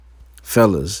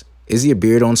Fellas, is your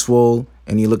beard on swole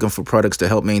and you're looking for products to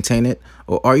help maintain it,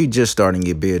 or are you just starting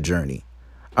your beard journey?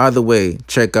 Either way,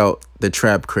 check out the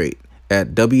Trap Crate at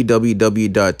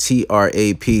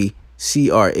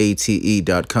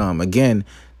www.trapcrate.com. Again,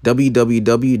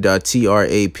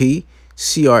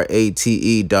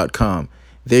 www.trapcrate.com.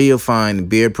 There you'll find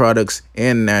beard products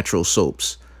and natural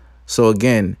soaps. So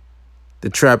again,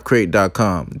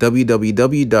 thetrapcrate.com,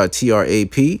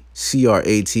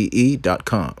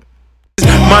 www.trapcrate.com.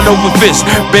 Mind over fist,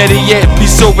 better yet,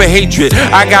 peace over hatred.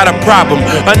 I got a problem,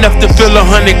 enough to fill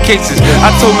 100 cases. I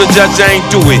told the judge I ain't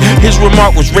do it. His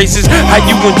remark was racist, how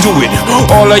you gonna do it?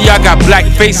 All of y'all got black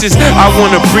faces, I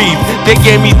wanna breathe. They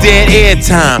gave me dead air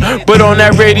time, but on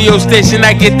that radio station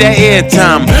I get that air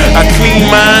time. A clean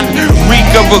mind, reek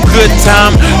of a good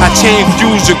time. I change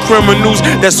views of criminals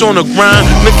that's on the grind.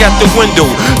 Look out the window,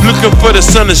 looking for the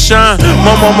sun to shine.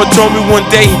 My mama told me one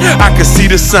day I could see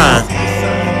the sign.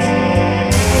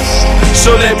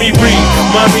 So let me breathe,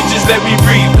 mommy, just let me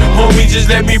breathe. Homie, just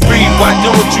let me breathe. Why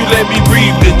don't you let me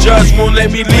breathe? The judge won't let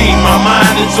me leave. My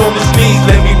mind is on its knees.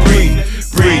 Let me breathe,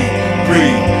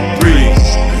 breathe.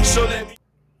 So let me.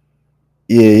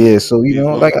 Yeah. So He's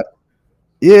like,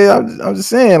 going. I'm just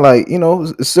saying, like,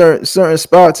 certain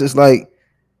spots. It's like,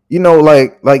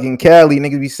 like in Cali,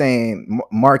 niggas be saying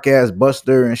Mark ass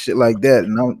Buster and shit like that,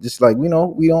 and I'm just like, we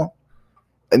don't,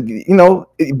 and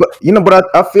but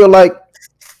I feel like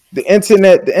the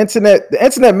internet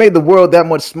made the world that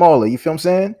much smaller. You feel what I'm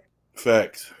saying?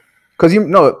 Facts. Because you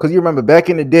remember back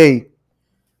in the day,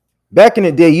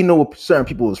 you know what certain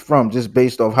people was from just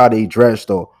based off how they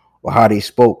dressed or how they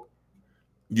spoke.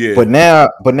 Yeah. But now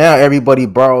everybody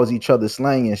borrows each other's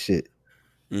slang and shit.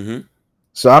 Mm-hmm.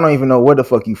 So I don't even know where the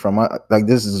fuck you from. Like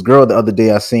this is girl the other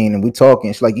day I seen and we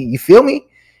talking. She's like, you feel me?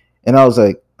 And I'm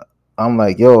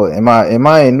like, yo, am I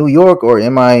in New York or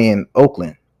am I in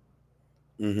Oakland?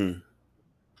 Mm-hmm.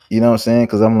 You know what I'm saying?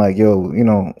 Because I'm like,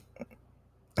 yo,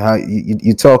 how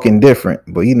you talking different,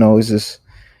 but it's just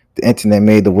the internet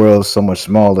made the world so much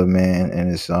smaller, man,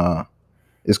 and it's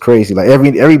crazy. Like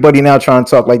everybody now trying to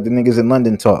talk like the niggas in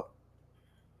London talk.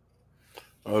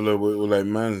 All of it like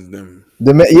man's them.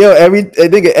 I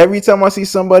think every time I see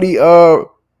somebody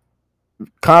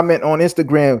comment on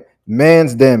Instagram,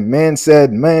 man's them, man said,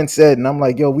 and I'm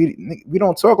like, yo, we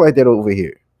don't talk like that over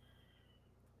here.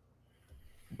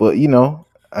 But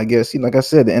I guess like I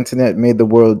said, the internet made the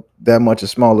world that much a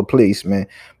smaller place, man.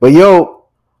 But yo,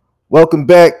 welcome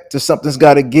back to Something's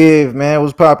Gotta Give, man.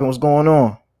 What's popping? What's going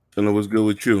on? So what's good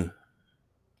with you?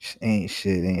 Ain't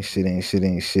shit,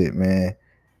 man.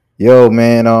 Yo,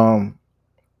 man. I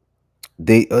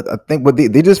think, but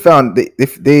they just found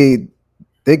they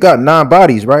got 9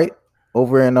 bodies, right,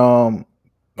 over in by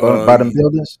them Y-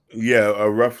 buildings. yeah,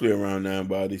 roughly around 9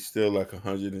 bodies, still like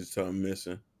 100 and something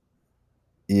missing.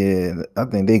 Yeah, I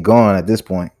think they gone at this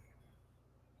point.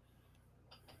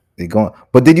 They gone.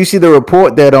 But did you see the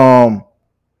report that an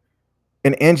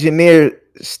engineer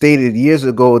stated years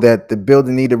ago that the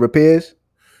building needed repairs?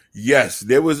 Yes,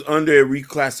 there was under a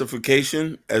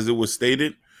reclassification, as it was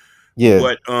stated, Yeah,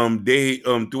 but they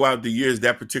throughout the years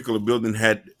that particular building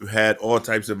had all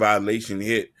types of violation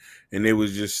hit, and they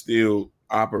was just still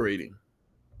operating.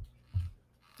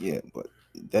 yeah, but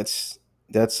that's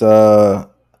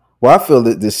well, I feel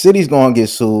that the city's gonna get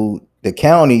sued, the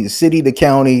county, the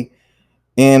county,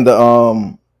 and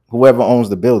the whoever owns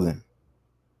the building.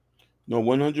 No,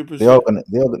 one hundred They all percent,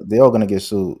 gonna they all gonna get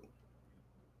sued.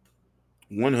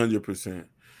 100%.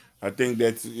 I think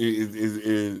everything's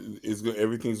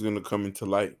going to come into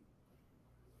light.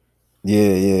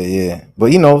 Yeah.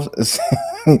 But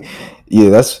yeah,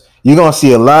 that's you're gonna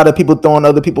see a lot of people throwing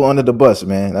other people under the bus,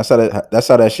 man. That's how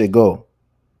that shit go.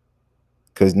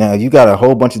 Cause now you got a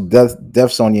whole bunch of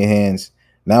deaths on your hands.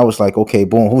 Now it's like, okay,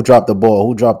 boom, who dropped the ball?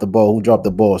 Who dropped the ball? Who dropped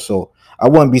the ball? So I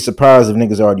wouldn't be surprised if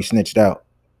niggas already snitched out.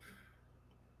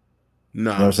 You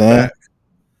know what Nah, I'm saying? facts.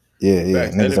 Yeah,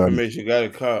 Facts. That niggas already. information got a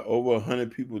car. Over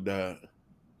 100 people died.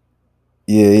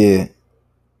 Yeah.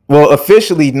 Well,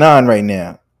 officially 9 right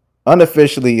now.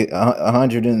 Unofficially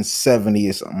 170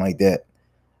 or something like that.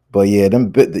 But yeah,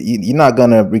 you're not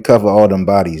gonna recover all them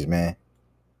bodies, man.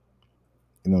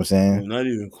 You know what I'm No, saying? not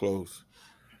even close.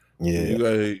 Cause Yeah. you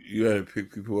gotta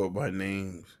pick people up by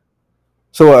names.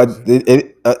 So Cause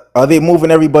are they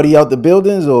moving everybody out the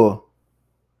buildings or?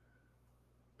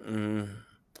 mm,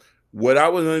 what I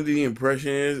was under the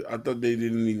impression is I thought they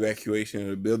did an evacuation of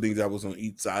the buildings that was on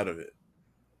each side of it.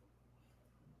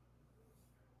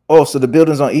 Oh, so the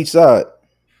buildings on each side.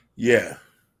 Yeah.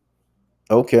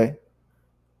 Okay.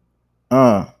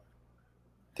 Uh,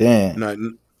 damn. Now,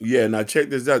 yeah. Now check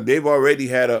this out. They've already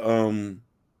had a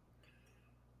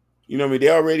you know what I mean, they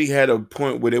already had a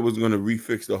point where they was gonna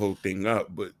refix the whole thing up,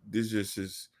 but this just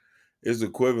is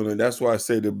equivalent. That's why I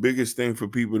say the biggest thing for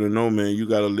people to know, man, you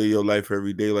gotta live your life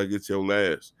every day like it's your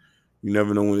last. You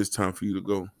never know when it's time for you to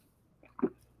go.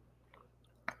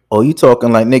 Oh, you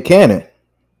talking like Nick Cannon?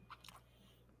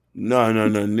 No, no,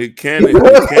 no. Nick Cannon.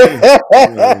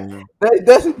 That-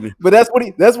 that's, Nick- but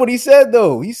that's what he said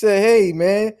though. He said, "Hey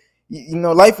man,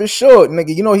 life is short,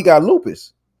 nigga. You know he got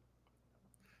lupus,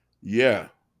 yeah.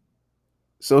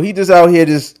 so he just out here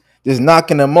just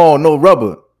knocking them all, no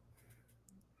rubber."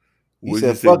 He Which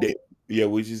said, is a "Fuck it, yeah,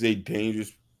 which is a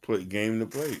dangerous game to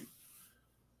play.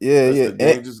 yeah, That's yeah." a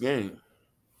dangerous game.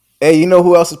 Hey, you know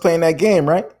who else is playing that game,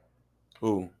 right?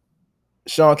 Who?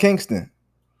 Sean Kingston.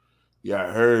 Yeah,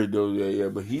 I heard though. Yeah, yeah,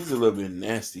 but he's a little bit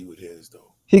nasty with his though.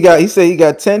 He said he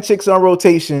got 10 chicks on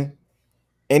rotation,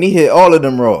 and he hit all of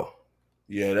them raw.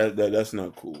 Yeah, that's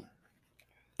not cool.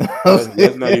 I'm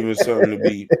That's not saying? even something to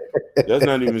be. That's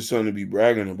not even something to be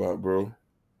bragging about, bro.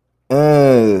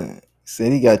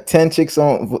 Said he got 10 chicks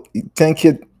on 10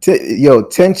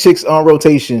 chicks on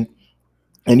rotation,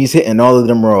 and he's hitting all of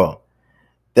them raw.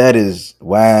 That is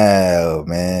wow,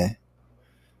 man.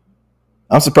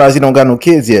 I'm surprised he don't got no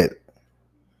kids yet.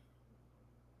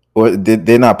 Or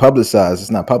they're not publicized.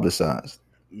 It's not publicized.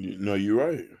 No, you're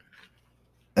right.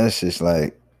 That's just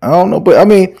like I don't know, but I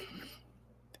mean,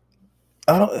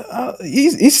 I don't.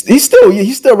 He's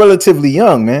still relatively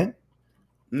young, man.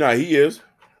 Nah, he is.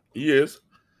 He is.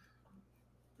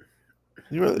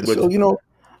 But So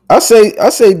I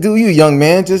say, do you, young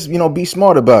man? Just be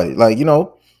smart about it. Like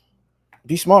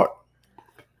be smart.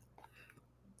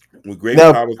 with great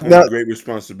Now, power now, comes great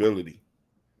responsibility.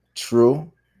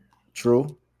 true,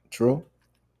 true, true,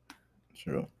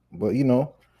 true. But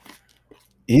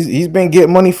he's been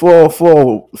getting money for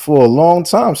a long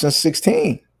time, since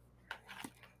 16.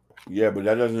 Yeah, but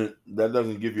that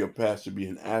doesn't give you a pass to be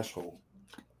an asshole.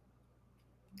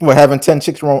 What, having 10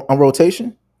 chicks on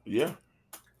rotation? Yeah.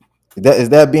 Is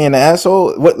that being an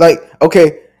asshole? What, like,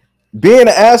 okay, being an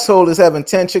asshole is having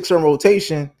 10 chicks on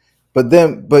rotation, but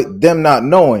them not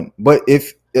knowing. But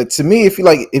if to me, if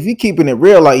you keeping it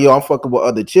real, like, yo, I'm fucking with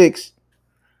other chicks,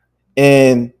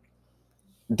 and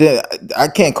then I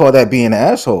can't call that being an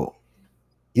asshole.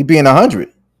 You being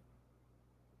 100.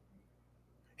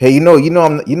 Hey, you're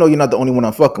not the only one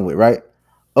I'm fucking with, right?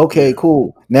 Okay, Yeah.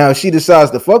 cool. Now if she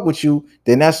decides to fuck with you,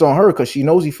 then that's on her, because she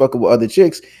knows he fucking with other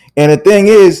chicks. And the thing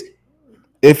is,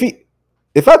 if he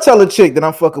if I tell a chick that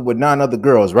I'm fucking with 9 other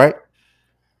girls, right?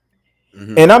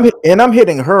 Hmm. And I'm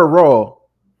hitting her raw,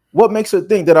 what makes her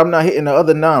think that I'm not hitting the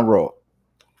other 9 raw?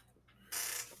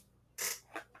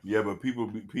 Yeah, but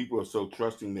people are so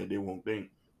trusting that they won't think.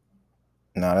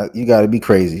 Nah, you gotta be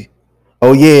crazy.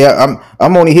 Oh yeah,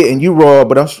 I'm only hitting you raw,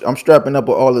 but I'm strapping up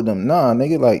with all of them. Nah,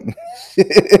 nigga, like,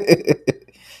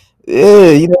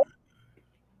 yeah,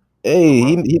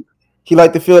 hey, Well, he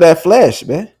like to feel that flesh,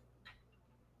 man.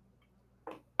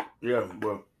 yeah,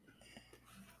 but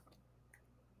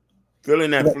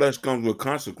feeling that flesh comes with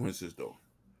consequences, though.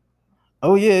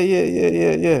 Oh yeah, yeah, yeah,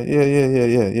 yeah, yeah, yeah, yeah, yeah,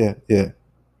 yeah, yeah, yeah.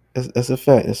 That's a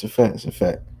fact. That's a fact. That's a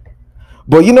fact.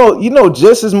 But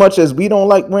just as much as we don't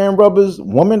like wearing rubbers,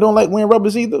 women don't like wearing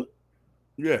rubbers either.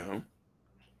 Yeah,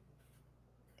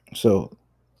 So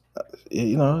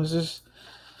it's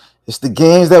the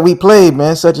games that we play,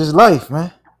 man. Such is life,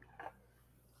 man.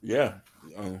 yeah.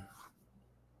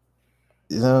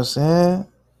 You know what I'm saying?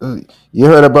 You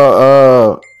heard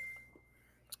about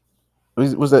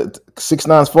was that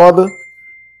 6ix9ine's father?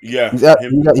 Yeah, He's at,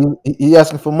 him. he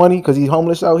asking for money because he's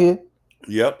homeless out here.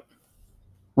 Yep.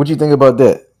 What you think about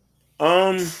that?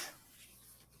 Um.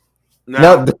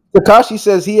 Now, Now, Takashi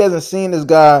says he hasn't seen this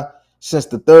guy since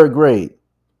the 3rd grade.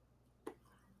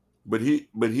 but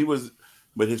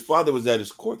his father was at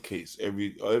his court case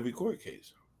every court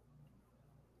case.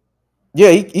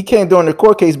 Yeah, he came during the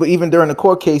court case, but even during the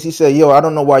court case, he said, "Yo, I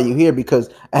don't know why you're here, because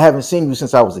I haven't seen you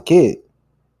since I was a kid."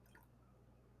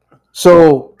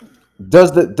 So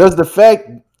does the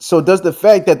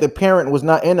fact that the parent was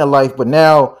not in their life, but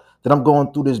now that I'm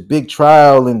going through this big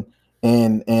trial, and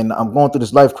I'm going through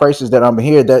this life crisis, that I'm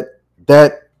here, that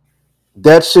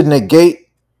that should negate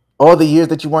all the years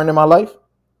that you weren't in my life?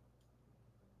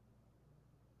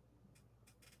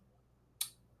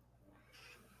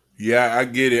 Yeah, I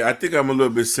get it. I think I'm a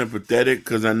little bit sympathetic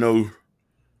because I know,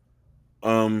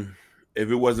 if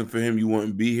it wasn't for him, you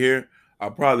wouldn't be here. I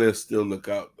probably still look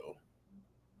out though.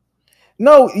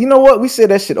 No, you know what? We say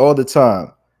that shit all the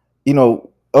time.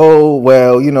 Oh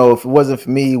well, if it wasn't for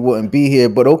me, you wouldn't be here.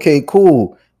 But okay,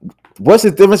 cool. What's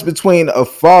the difference between a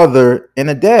father and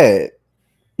a dad?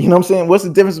 You know what I'm saying? What's the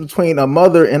difference between a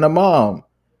mother and a mom?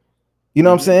 You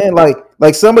know what I'm Mm-hmm. saying?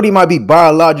 Like somebody might be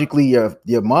biologically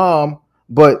your mom,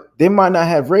 but they might not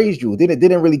have raised you. They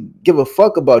didn't really give a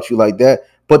fuck about you like that.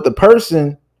 But the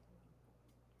person,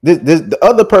 the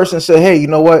other person said, "Hey, you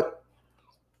know what?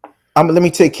 Let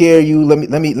me take care of you. Let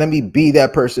me be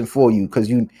that person for you because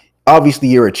you obviously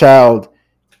you're a child.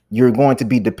 You're going to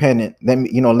be dependent. Let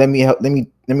me help. Let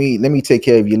me take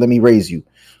care of you. Let me raise you."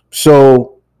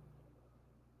 So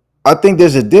I think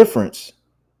there's a difference.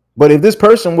 But if this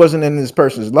person wasn't in this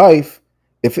person's life,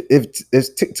 if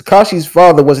Takashi's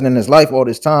father wasn't in his life all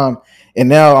this time, and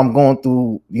now I'm going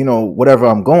through, whatever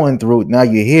I'm going through, now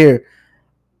you're here,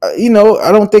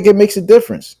 I don't think it makes a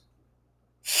difference.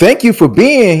 Thank you for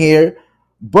being here,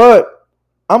 but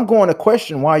I'm going to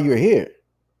question why you're here.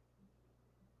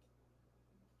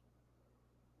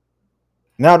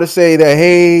 Now to say that,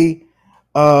 hey,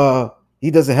 uh,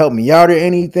 he doesn't help me out or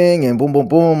anything, and boom, boom,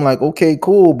 boom, like, okay,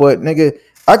 cool, but nigga,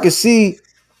 I could see,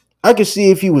 I could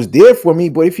see if he was there for me,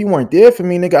 but if he weren't there for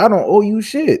me, nigga, I don't owe you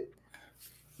shit.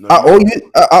 No, I you owe right.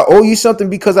 you. I owe you something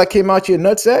because I came out your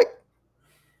nutsack.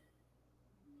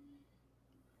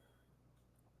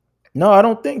 No, I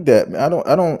don't think that. Man. I don't.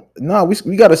 I don't. No,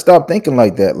 we got to stop thinking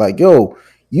like that. Like, yo,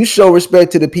 you show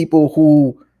respect to the people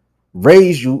who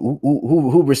raised you,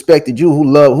 who respected you, who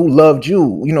loved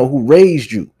you. Who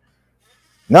raised you,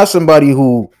 not somebody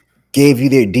who gave you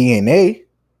their DNA.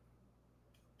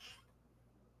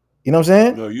 You know what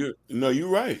I'm saying? No, you're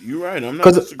right. You're right. I'm not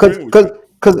Cause, cause, disagreeing with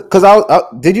cause, you.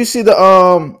 cause did you see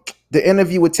the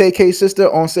interview with TK's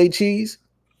sister on Say Cheese?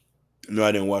 No,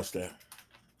 I didn't watch that.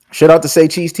 Shout out to Say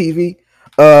Cheese TV.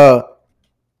 Uh,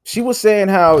 she was saying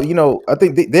how I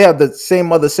think they have the same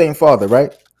mother, same father,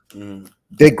 right? Mm-hmm.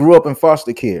 They grew up in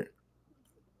foster care.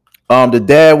 The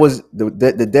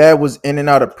dad was in and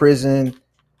out of prison.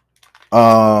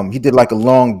 He did like a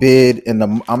long bid,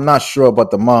 and I'm not sure about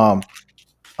the mom.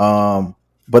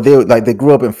 But they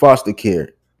grew up in foster care.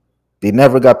 They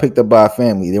never got picked up by a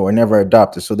family. They were never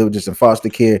adopted, so they were just in foster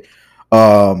care.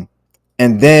 Um,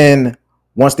 and then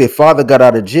once their father got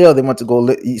out of jail, they went to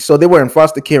go. So they were in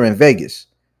foster care in Vegas.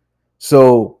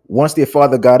 So once their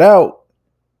father got out,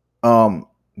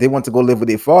 they went to go live with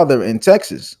their father in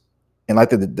Texas, in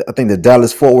like I think the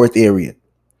Dallas Fort Worth area.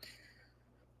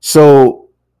 So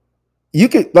you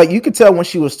could tell when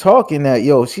she was talking that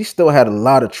she still had a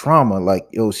lot of trauma. Like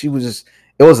she was just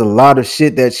it was a lot of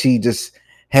shit that she just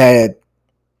had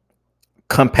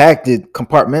compacted,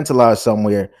 compartmentalized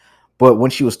somewhere. But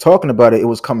when she was talking about it, it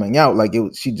was coming out like it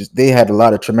was. They had a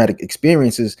lot of traumatic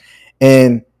experiences,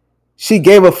 and she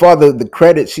gave her father the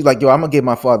credit. She's like, "Yo, I'm gonna give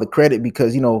my father credit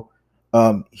because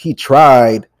he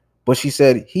tried." But she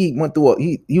said he went through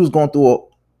he was going through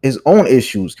his own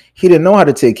issues. He didn't know how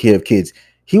to take care of kids.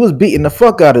 He was beating the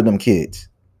fuck out of them kids,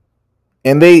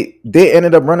 and they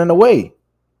ended up running away.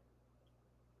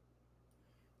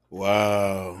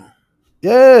 Wow.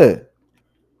 Yeah.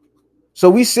 So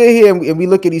we sit here and we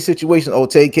look at these situations. Oh,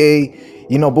 TK,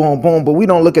 boom, boom, but we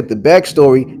don't look at the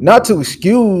backstory. Not to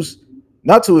excuse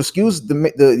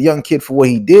the young kid for what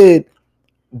he did,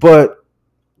 but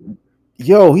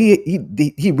yo,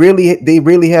 he really they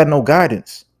really had no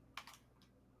guidance.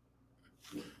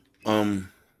 Um,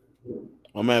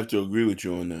 I'm gonna have to agree with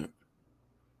you on that.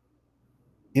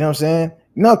 You know what I'm saying?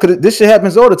 No, because this shit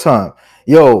happens all the time.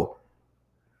 Yo,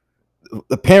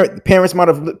 the parents might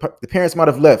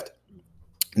have left.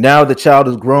 Now the child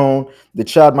is grown. The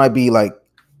child might be like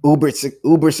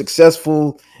uber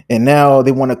successful, and now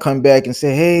they want to come back and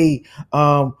say, "Hey,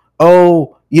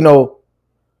 oh,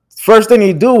 first thing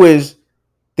they do is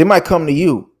they might come to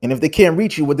you, and if they can't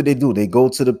reach you, what do? They go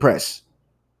to the press.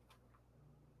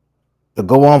 They'll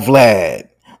go on Vlad.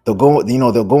 They'll go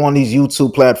on these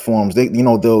YouTube platforms.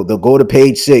 They'll go to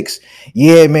page 6.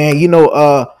 Yeah, man.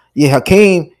 Yeah,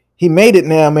 Hakeem, he made it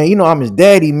now, man. I'm his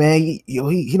daddy, man.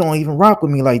 He don't even rock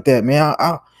with me like that, man.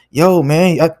 Yo,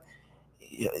 man,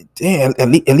 damn, at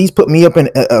least put me up in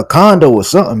a condo or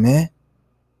something, man.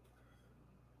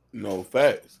 No,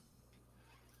 facts.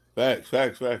 Facts,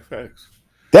 facts, facts, facts.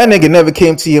 That nigga never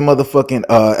came to your motherfucking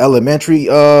elementary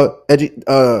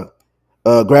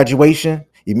graduation,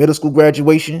 your middle school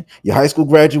graduation, your high school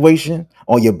graduation,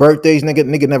 on your birthdays,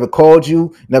 nigga never called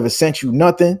you, never sent you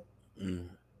nothing. Mm.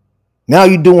 Now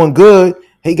you doing good.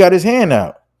 He got his hand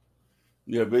out.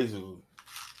 Yeah, basically.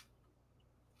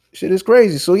 Shit is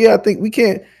crazy. So yeah, I think we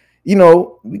can't,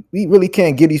 we really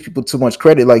can't give these people too much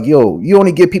credit. Like, yo, you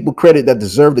only give people credit that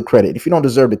deserve the credit. If you don't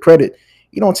deserve the credit,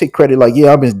 you don't take credit like,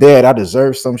 yeah, I'm his dad. I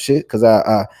deserve some shit because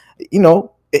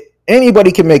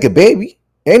anybody can make a baby.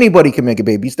 Anybody can make a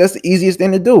baby. That's the easiest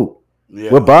thing to do. Yeah.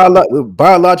 We're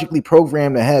biologically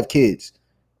programmed to have kids.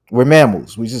 We're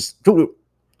mammals. We just do it.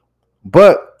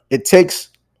 But it takes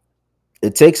a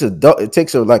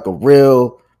like a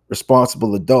real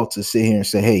responsible adult to sit here and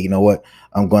say, hey, you know what?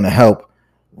 I'm gonna help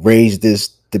raise this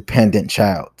dependent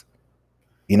child.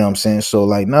 You know what I'm saying? So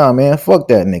like, nah, man, fuck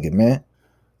that nigga, man.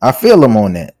 I feel him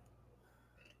on that.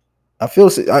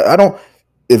 I don't.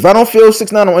 If I don't feel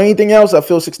 6ix9ine on anything else, I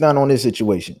feel 6ix9ine on this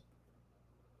situation.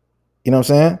 You know what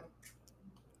I'm saying?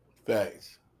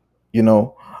 Facts. You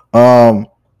know. Um,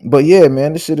 but yeah,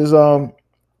 man, this shit is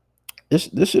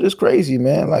crazy,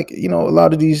 man. Like, you know, a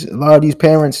lot of these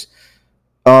parents,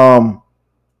 um,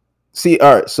 see,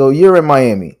 all right, so you're in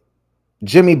Miami.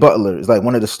 Jimmy Butler is like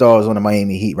one of the stars on the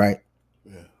Miami Heat, right?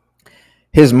 Yeah.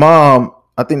 His mom,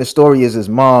 I think the story is his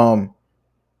mom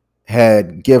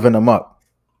had given him up.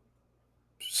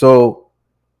 So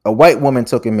a white woman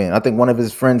took him in. I think one of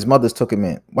his friends' mothers took him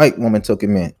in. White woman took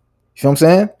him in. You feel what I'm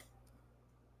saying?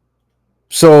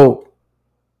 So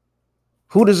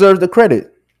who deserves the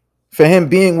credit for him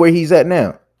being where he's at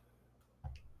now?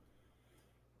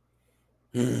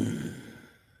 It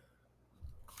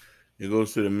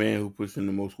goes to the man who puts in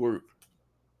the most work.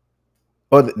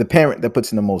 Or the parent that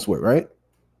puts in the most work, right?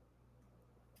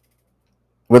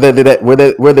 Whether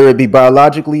it be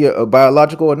biologically or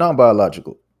biological or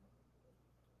non-biological.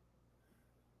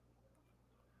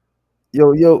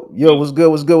 Yo, Yo, what's good?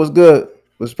 What's good? What's good?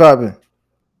 What's popping?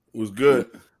 Was good.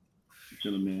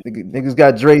 chilling, man. Niggas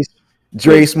got Dre Yo,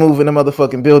 Smoove in the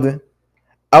motherfucking building.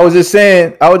 I was just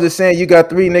saying, you got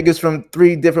three niggas from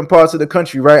three different parts of the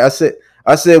country, right? I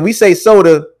said, we say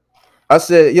soda. I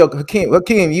said, yo,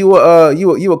 Hakeem, you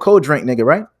a cold drink nigga,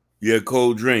 right? Yeah,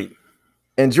 cold drink.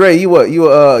 And Dre, you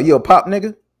a pop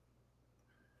nigga?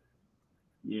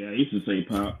 yeah, I used to say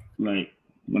pop. Like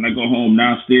when I go home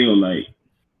now, still like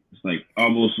it's like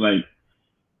almost like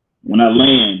when I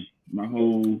land, my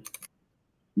whole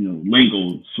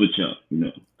lingo switch up.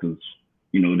 Because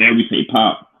there we say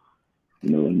pop.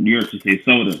 In New York you say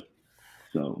soda.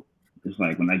 So it's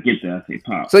like when I get there, I say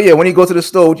pop. So yeah, when you go to the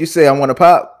store, what you say? I want a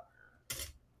pop. Back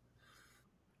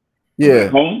Yeah.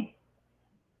 home,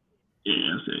 yeah,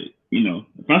 I say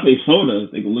if I say soda,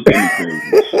 they can look at me crazy.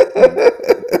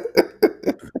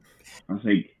 I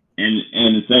say,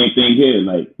 and the same thing here.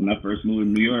 Like when I first moved to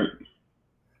New York,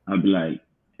 I'd be like,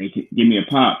 "Hey, give me a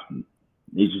pop."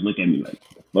 They just look at me like,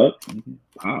 "The fuck,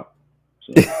 pop."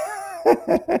 So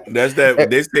That's that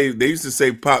they used to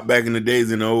say pop back in the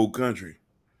days in the old country.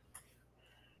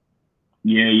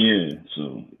 yeah.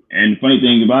 And the funny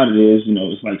thing about it is,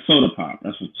 it's like soda pop.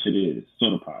 That's what shit is,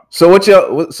 soda pop. So what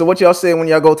y'all say when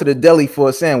y'all go to the deli for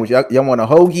a sandwich? Y'all want a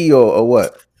hoagie or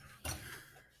what?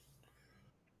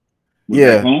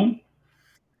 We're back Yeah. home.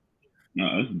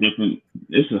 No, it's different.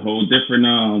 It's a whole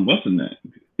different. What's in that?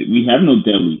 We have no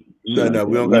deli, shit No, like we that. don't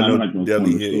We don't got have no like no deli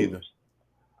corner here either. stores.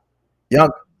 Y'all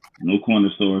No corner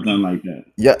stores, nothing like that.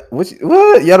 Yeah, what?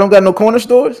 Y'all don't got no corner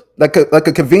stores? Like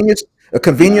a convenience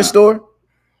Nah, store?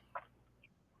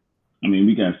 I mean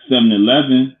we got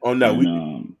 7-Eleven, Oh no, and we.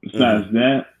 besides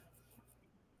that,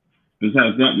 we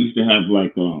used to have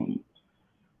like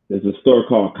there's a store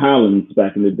called Collins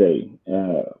back in the day.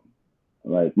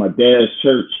 Like my dad's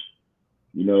church,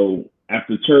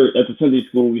 after church, after Sunday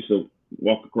school, we used to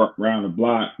walk around the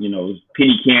block,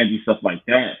 penny candy, stuff like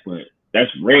that. But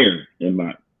that's rare in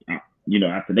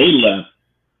after they left,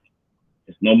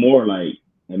 it's no more like,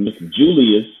 and Mr.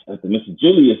 Julius, after Mr.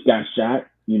 Julius got shot,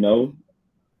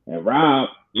 and Rob,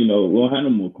 we don't have no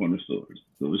more corner stores.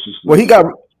 So it's just Well, like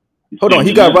hold on,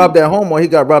 he got 7-Eleven robbed at home or he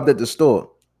got robbed at the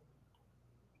store?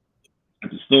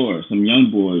 at the store. Some young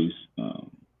boys,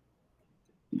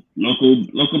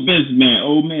 local businessman,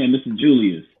 old man, Mr.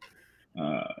 Julius.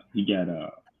 He got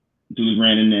Julius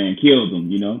ran in there and killed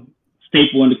him.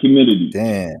 Staple in the community.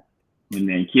 Damn. And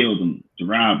then killed him to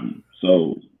rob him.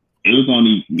 So it was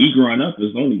only me growing up. It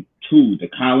was only two: the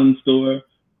Collins store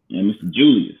and Mr.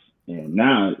 Julius. And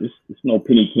now it's no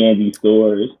penny candy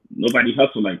store. Nobody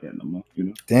hustle like that no more.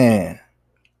 Damn.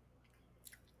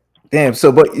 Damn.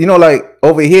 So but like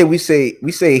over here we say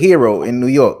hero in New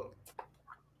York.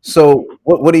 So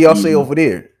what do y'all say Mm-hmm. over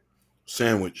there?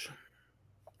 Sandwich.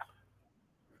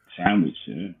 Sandwich.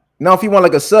 Yeah. Now if you want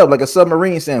like a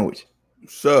submarine sandwich.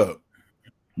 Sub.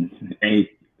 Hey,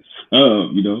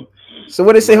 So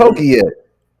what they say Nobody, hoagie at?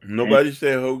 and nobody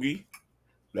said hoagie.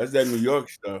 That's that New York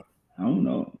stuff. I don't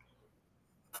know.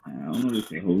 I don't know if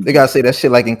they They hoagie. gotta say that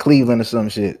shit like in Cleveland or some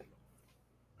shit.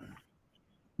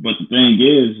 But the thing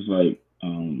is like,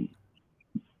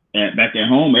 back at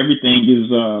home, everything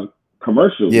is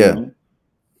commercial. Yeah.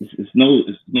 It's no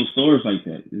stores like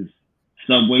that. It's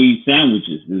Subway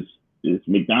sandwiches. It's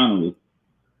McDonald's.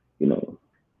 You know,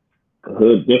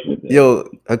 hood different there. Yo,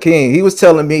 Hakeem, he was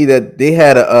telling me that they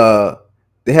had a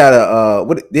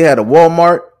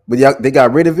Walmart, but they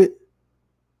got rid of it.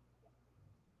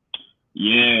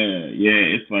 Yeah.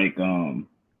 It's like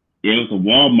yeah, it was a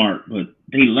Walmart, but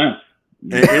they left.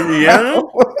 In Indiana?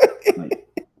 Like,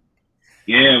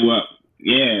 yeah,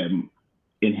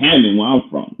 in Hammond, where I'm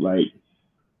from. Like,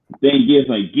 the thing is,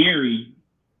 like Gary,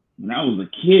 when I was a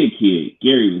kid,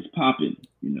 Gary was popping.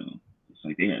 It's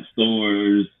like they had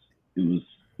stores. It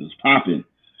was popping.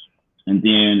 And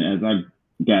then as I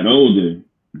got older,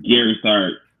 Gary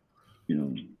started, you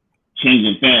know,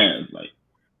 changing fast, like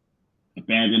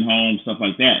abandoned homes, stuff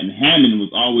like that. And Hammond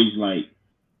was always like,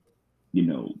 you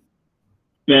know,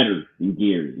 better than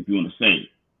Gary, if you want to say.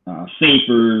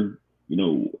 Safer,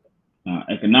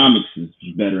 economics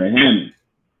is better at Hammond.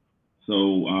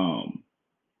 So,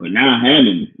 but now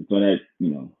Hammond, so that,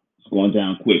 it's going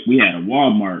down quick. We had a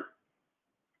Walmart,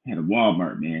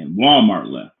 man. Walmart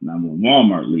left. Now when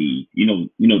Walmart leave,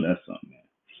 that's something, man.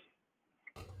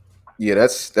 Yeah,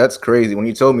 that's crazy. When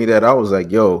you told me that, I was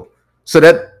like, yo.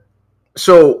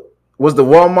 So was the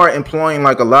Walmart employing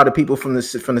like a lot of people from the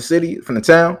city, from the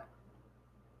town?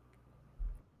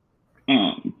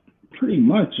 Pretty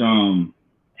much.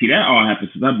 See, that all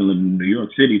happened since I've been living in New York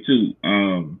City too.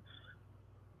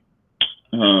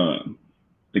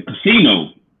 The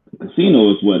casino. The casino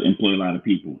is what employed a lot of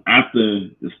people. After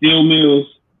the steel mills,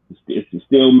 it's the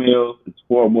steel mills, it's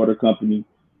Ford Motor Company,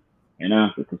 and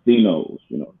after casinos,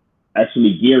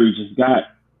 Actually, Gary just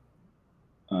got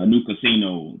a new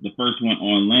casino, the first one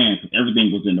on land, because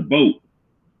everything was in the boat.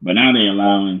 But now they're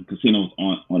allowing casinos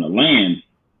on the land.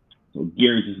 So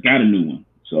Gary just got a new one.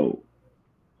 So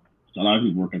a lot of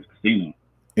people work at the casino.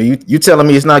 You telling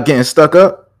me it's not getting stuck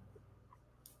up?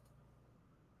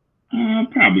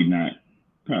 Probably not.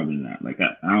 Probably not. Like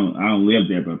I don't live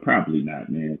there, but probably not,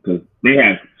 man. Because they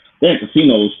had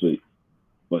casinos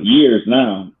for years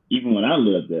now. Even when I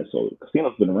lived there, so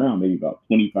casinos been around maybe about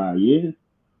 25 years,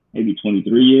 maybe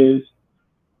 23 years,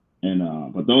 and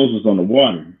but those was on the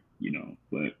water,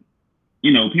 But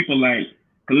people like,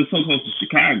 because it's so close to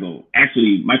Chicago.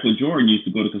 Actually, Michael Jordan used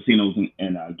to go to casinos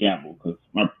and gamble, because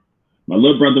my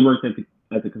little brother worked at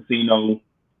the casino,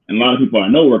 and a lot of people I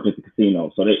know work at the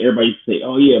casino. So everybody used to say,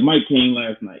 "Oh yeah, Mike came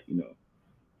last night,"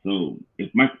 So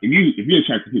if you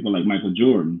attract people like Michael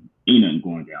Jordan, ain't nothing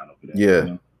going down over there.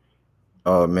 Yeah.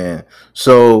 Oh man.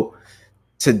 So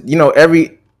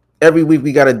every week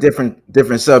we got a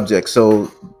different subject.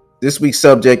 So this week's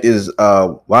subject is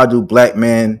why do black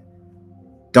men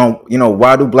don't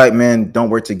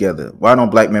work together? Why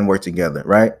don't black men work together,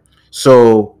 right?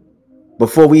 So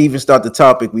before we even start the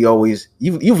topic, we always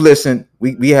you've listened.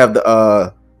 We have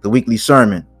the weekly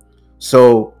sermon.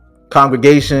 So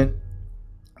congregation,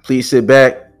 please sit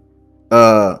back,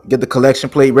 get the collection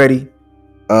plate ready.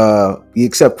 We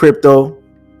accept crypto,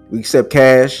 we accept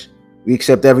cash, we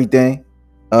accept everything.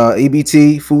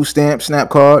 EBT, food stamp, snap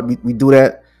card, we do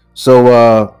that.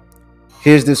 So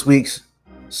here's this week's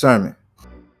sermon.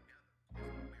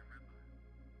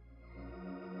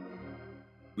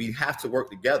 We have to work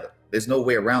together. There's no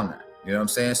way around that. You know what I'm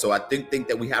saying? So I think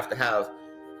that we have to have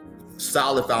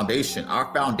solid foundation.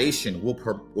 Our foundation will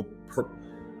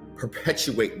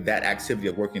perpetuate that activity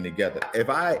of working together. If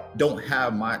I don't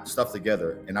have my stuff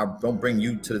together and I don't bring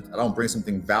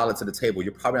something valid to the table,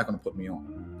 you're probably not going to put me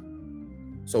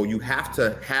on. So you have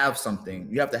to have something.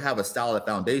 You have to have a solid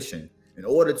foundation in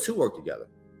order to work together.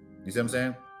 You see what I'm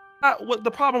saying? What the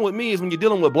problem with me is when you're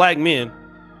dealing with black men,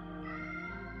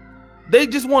 they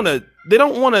don't want to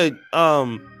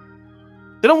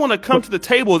come to the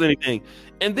table with anything.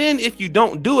 And then if you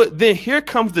don't do it, then here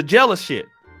comes the jealous shit.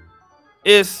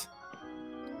 It's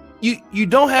you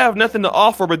don't have nothing to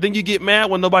offer, but then you get mad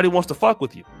when nobody wants to fuck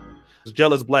with you. It's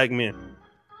jealous black men.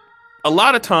 A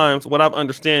lot of times what I've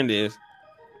understand is,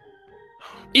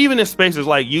 even in spaces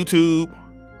like YouTube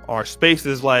or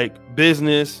spaces like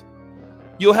business,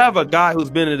 you'll have a guy who's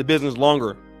been in the business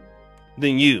longer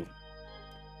than you,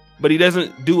 but he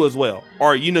doesn't do as well.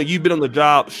 Or, you've been on the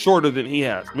job shorter than he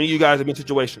has. I mean, you guys have been in a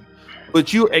situation,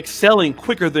 but you're excelling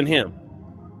quicker than him.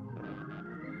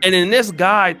 And then this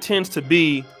guy tends to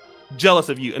be jealous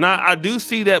of you. And I do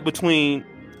see that between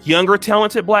younger,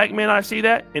 talented black men. I see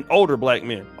that, and older black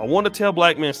men. I want to tell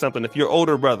black men something. If you're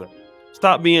older brother,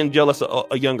 stop being jealous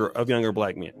of younger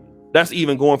black men. That's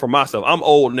even going for myself. I'm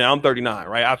old now. I'm 39,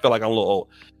 right? I feel like I'm a little old.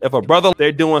 If a brother,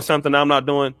 they're doing something I'm not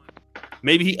doing,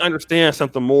 maybe he understands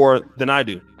something more than I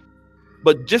do.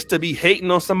 But just to be hating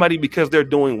on somebody because they're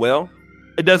doing well,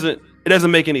 it doesn't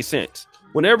make any sense.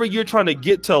 Whenever you're trying to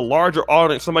get to a larger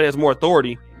audience, somebody has more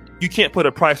authority, you can't put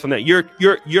a price on that.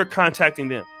 You're contacting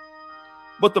them.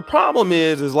 But the problem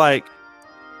is like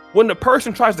when the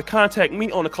person tries to contact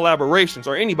me on the collaborations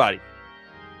or anybody,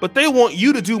 but they want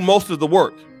you to do most of the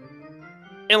work.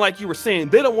 And like you were saying,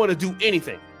 they don't want to do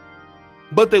anything,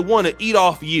 but they want to eat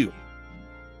off you.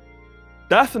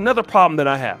 That's another problem that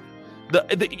I have.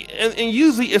 And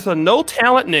usually it's a no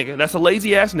talent nigga. That's a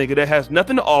lazy ass nigga that has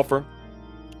nothing to offer,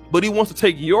 but he wants to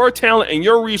take your talent and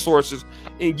your resources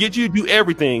and get you to do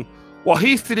everything while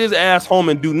he sit his ass home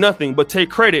and do nothing but take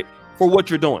credit for what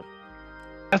you're doing.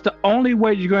 That's the only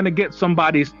way you're going to get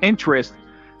somebody's interest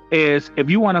is if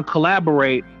you want to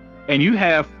collaborate and you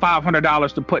have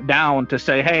 $500 to put down to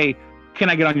say, hey, can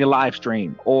I get on your live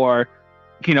stream? Or,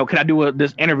 can I do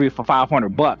this interview for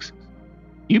 $500?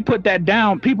 You put that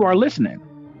down, people are listening.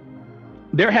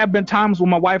 There have been times when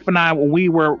my wife and I, when we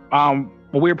were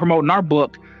promoting our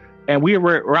book, and we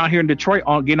were around here in Detroit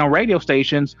getting on radio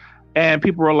stations, and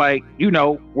people were like,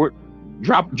 we're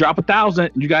drop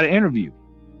 $1,000, you got an interview.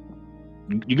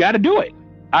 You got to do it.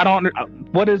 I don't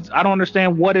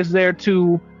understand what is there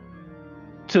to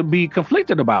be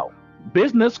conflicted about.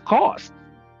 Business costs.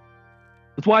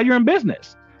 That's why you're in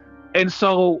business. And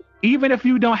so even if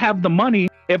you don't have the money,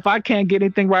 if I can't get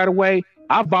anything right away,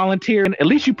 I'll volunteer, and at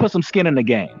least you put some skin in the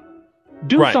game.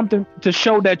 Do something to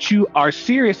show that you are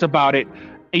serious about it,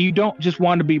 and you don't just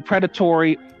want to be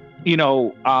predatory,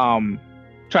 trying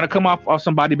to come off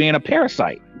somebody being a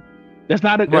parasite. That's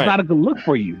not a good look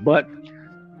for you. But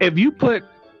if you put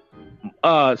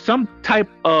some type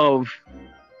of,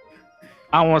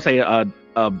 I don't want to say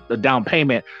a down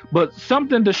payment, but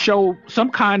something to show some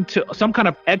kind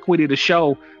of equity to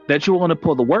show that you want to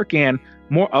put the work in,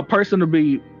 a person to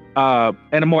be in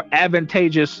a more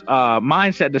advantageous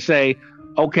mindset to say,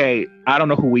 okay, I don't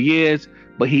know who he is,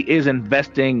 but he is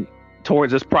investing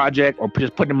towards this project or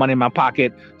just putting money in my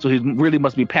pocket. So he really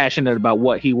must be passionate about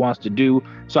what he wants to do.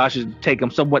 So I should take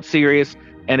him somewhat serious.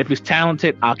 And if he's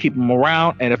talented, I'll keep him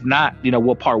around. And if not,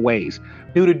 we'll part ways.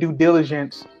 Do the due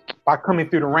diligence by coming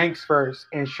through the ranks first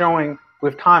and showing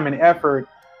with time and effort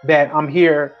that I'm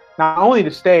here not only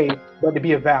to stay, but to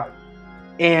be of value.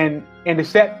 And to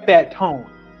set that tone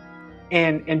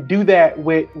and do that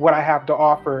with what I have to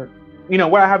offer,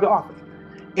 what I have to offer.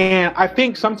 And I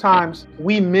think sometimes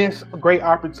we miss great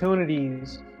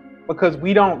opportunities because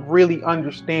we don't really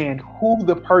understand who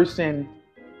the person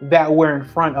that we're in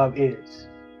front of is.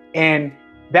 And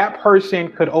that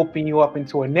person could open you up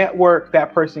into a network.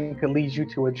 That person could lead you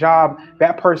to a job.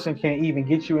 That person can even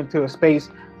get you into a space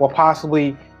where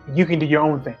possibly you can do your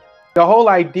own thing. The whole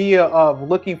idea of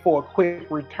looking for a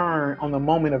quick return on the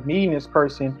moment of meeting this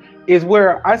person is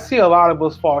where I see a lot of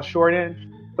us fall short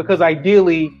in, because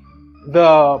ideally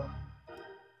the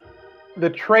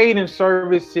trade and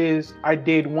services I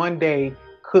did one day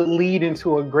could lead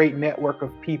into a great network of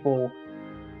people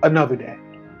another day.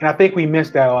 And I think we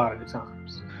miss that a lot of the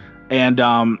times. And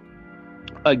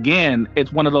again,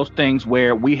 it's one of those things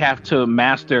where we have to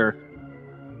master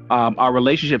our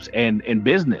relationships in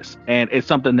business. And it's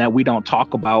something that we don't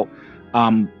talk about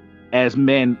as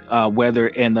men, whether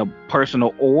in the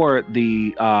personal or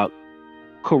the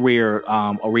career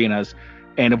arenas.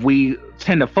 And if we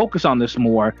tend to focus on this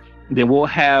more, then we'll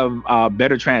have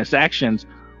better transactions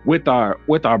with our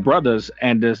brothers,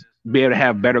 and just be able to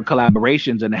have better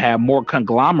collaborations and have more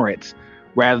conglomerates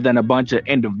rather than a bunch of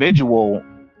individual.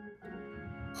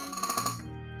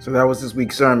 So that was this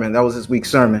week's sermon.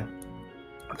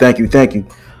 Thank you.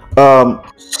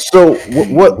 So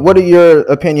what are your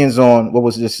opinions on what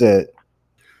was just said?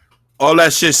 All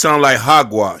that shit sound like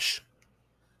hogwash.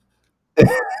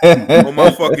 Oh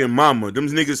my fucking mama. Them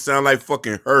niggas sound like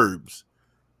fucking herbs.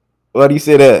 Why do you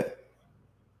say that?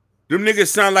 Them niggas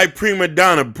sound like prima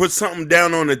donna. Put something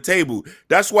down on the table.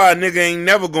 That's why a nigga ain't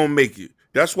never gonna make it.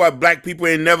 That's why black people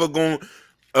ain't never gonna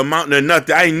amount to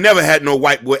nothing. I ain't never had no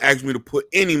white boy ask me to put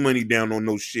any money down on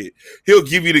no shit. He'll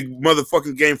give you the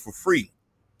motherfucking game for free.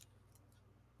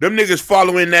 Them niggas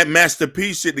following that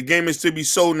masterpiece shit. The game is to be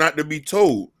sold, not to be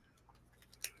told.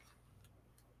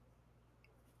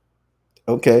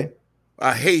 Okay.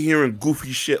 I hate hearing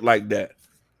goofy shit like that.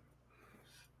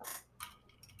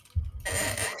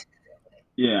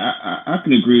 Yeah, I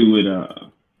can agree with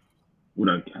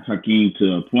Hakeem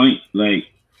to a point. Like,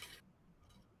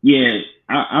 yeah,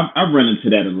 I've run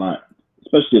into that a lot,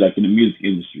 especially like in the music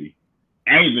industry.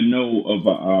 I even know of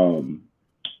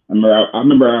I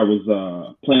remember I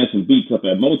was playing some beats up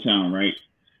at Motown, right?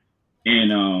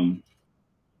 And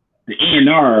the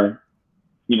A&R,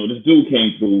 this dude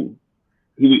came through.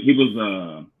 He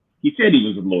said he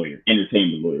was a lawyer,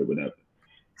 entertainment lawyer, whatever.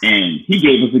 And he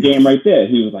gave us a game right there.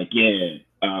 He was like, yeah,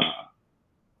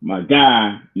 my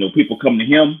guy, people come to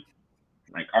him,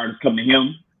 like artists come to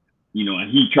him, you know,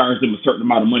 and he charged them a certain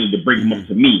amount of money to bring them up Mhm.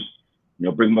 to me, you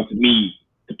know, bring them up to me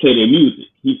to play their music.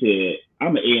 He said,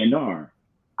 I'm an A&R.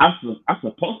 I'm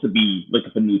supposed to be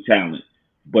looking for new talent,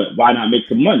 but why not make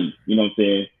some money? You know what I'm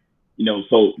saying? You know,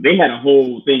 so they had a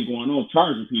whole thing going on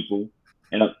charging people,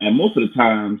 and most of the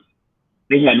times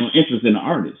they had no interest in the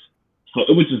artist. So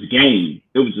it was just game.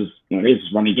 It was just, you know, they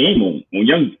just running game on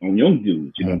young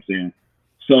dudes. You know what I'm saying?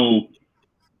 So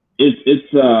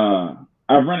it's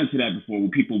I've run into that before where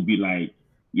people be like,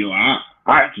 yo, I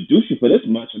introduced you for this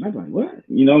much, and I'm like, what?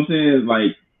 You know what I'm saying?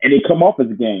 Like, and they come off as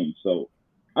a game. So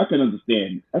I can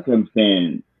understand.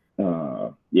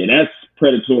 Yeah, that's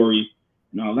predatory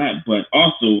and all that, but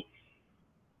also,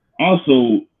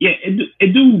 yeah,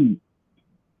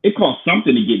 it costs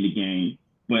something to get in the game,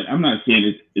 but I'm not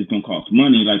saying it's gonna cost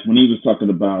money. Like when he was talking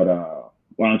about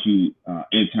why don't you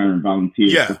intern, volunteer,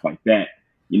 Yeah. stuff like that.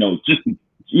 You know, just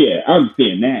yeah, I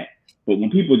understand that. But when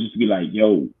people just be like,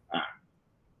 "Yo,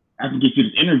 I can get you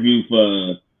this interview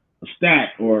for a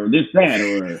stat or this that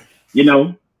or you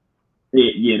know,"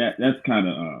 yeah, that's kind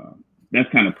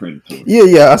of predatory.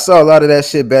 Yeah. I saw a lot of that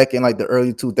shit back in like the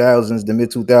early 2000s, the mid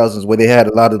 2000s, where they had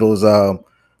a lot of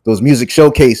those music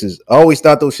showcases. I always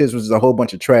thought those shits was just a whole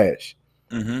bunch of trash.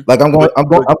 Mm-hmm. Like I'm going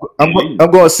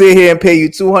to sit here and pay you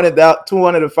 $200 to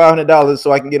 $500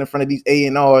 so I can get in front of these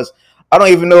A&Rs. I don't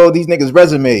even know these niggas'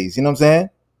 resumes. You know what I'm saying?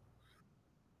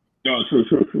 Oh,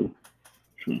 true.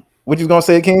 What you gonna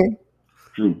say, King?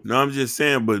 No, I'm just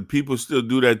saying, but people still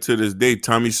do that to this day.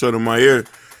 Tommy Sotomayor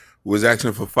was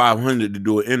asking for $500 to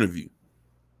do an interview.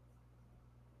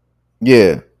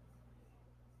 Yeah.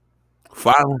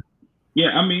 500. Yeah,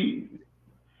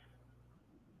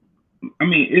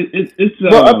 it's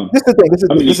Well, this is the thing.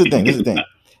 I mean, This is the thing.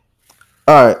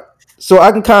 All right. So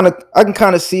I can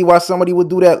kind of see why somebody would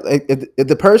do that. Like, if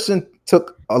the person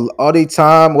took all their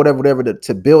time, whatever,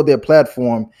 to build their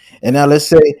platform, and now they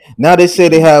say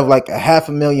they have like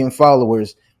 500,000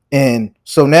 followers, and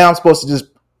so now I'm supposed to just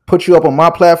put you up on my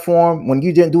platform when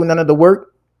you didn't do none of the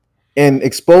work and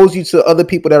expose you to other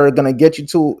people that are gonna get you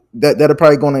to that are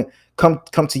probably gonna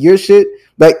come to your shit.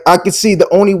 Like I could see the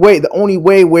only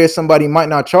way where somebody might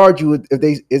not charge you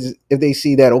if they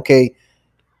see that, okay,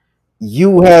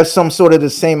 you have some sort of the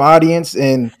same audience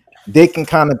and they can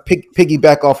kind of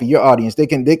piggyback off of your audience. You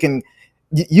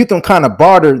can kind of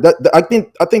barter that. I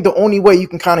think the only way you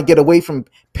can kind of get away from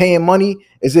paying money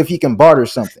is if you can barter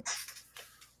something.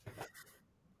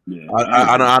 Yeah,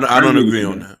 I don't agree with agree you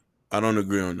on there. that. I don't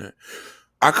agree on that.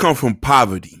 I come from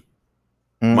poverty.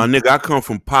 My Mm, nigga, I come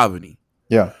from poverty.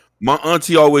 yeah. My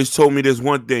auntie always told me this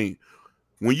one thing.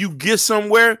 When you get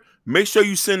somewhere, make sure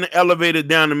you send the elevator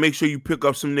down and make sure you pick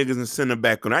up some niggas and send them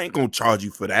back. And I ain't gonna charge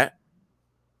you for that.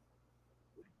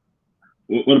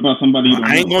 What about somebody you don't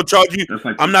I ain't know? gonna charge you.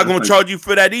 I'm not gonna charge you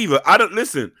for that either. I don't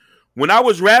listen. When I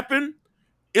was rapping,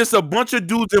 it's a bunch of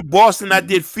dudes in Boston I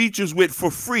did features with for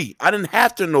free. I didn't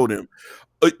have to know them.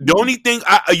 The only thing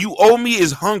you owe me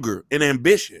is hunger and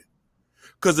ambition.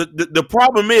 Because Okay. the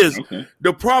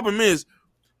problem is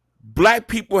black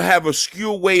people have a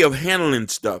skewed way of handling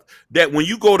stuff that when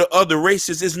you go to other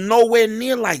races, it's nowhere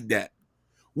near like that.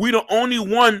 We the only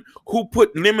one who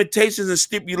put limitations and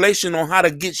stipulation on how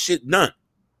to get shit done.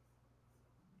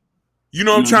 You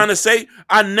know what I'm trying to say?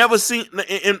 I never seen,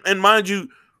 and mind you,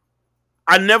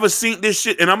 I never seen this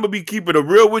shit, and I'm gonna be keeping it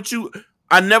real with you.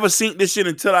 I never seen this shit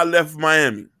until I left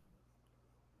Miami.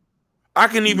 I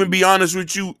can even be honest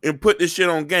with you and put this shit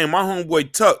on game. My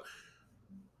homeboy Tuck,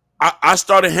 I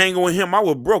started hanging with him. I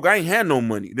was broke. I ain't had no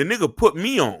money. The nigga put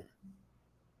me on.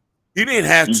 He didn't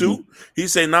have to. He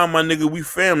said, "Nah, my nigga, we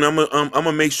family. I'm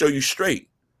gonna make sure you straight."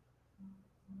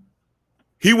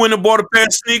 He went and bought a pair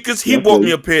of sneakers. He bought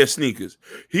me a pair of sneakers.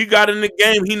 He got in the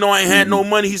game. He know I ain't had no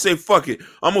money. He said, "Fuck it.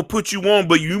 I'm gonna put you on,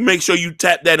 but you make sure you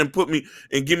tap that and put me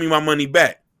and give me my money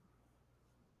back."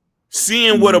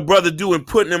 Seeing what a brother do and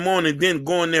putting him on and then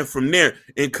going there from there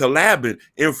and collabing.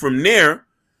 And from there,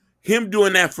 him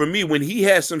doing that for me when he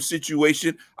had some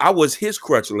situation, I was his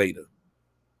crutch later.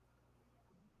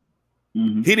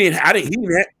 He didn't have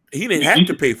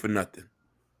to pay for nothing.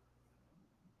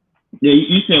 Yeah,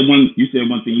 you said one. You said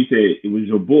one thing. You said it was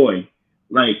your boy.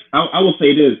 Like I will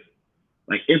say this.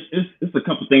 Like it's a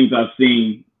couple things I've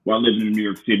seen while living in New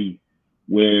York City,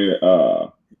 where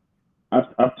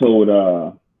I've told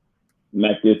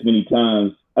Mac this many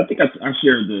times. I think I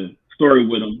shared the story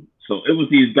with him. So it was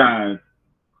these guys,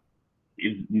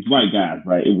 these white guys,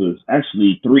 right? It was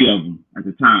actually three of them at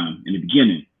the time in the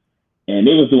beginning, and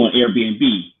they was doing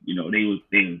Airbnb. You know, they was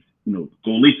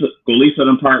go lease an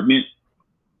apartment,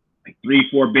 like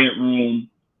 3-4 bedroom.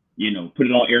 You know, put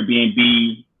it on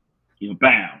Airbnb. You know,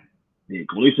 bow. Then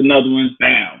go lease another one,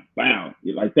 bow. wow,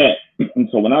 like that. And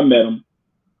so when I met them,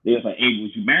 they was like, hey,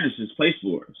 would you manage this place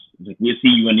for us? Like, we'll see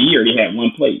you in a year. They had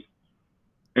one place.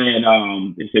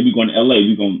 And they said, we're going to LA.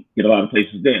 We're going to get a lot of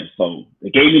places there. So they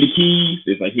gave me the keys.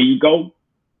 It's like, here you go.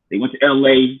 They went to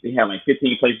LA. They had like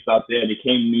 15 places out there. They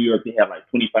came to New York. They had like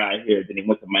 25 here. Then they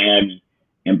went to Miami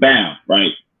and bam,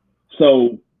 right?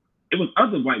 So it was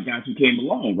other white guys who came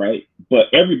along, right? But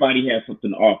everybody had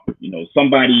something to offer. You know,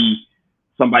 somebody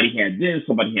had this,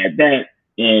 somebody had that.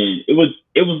 And it was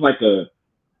like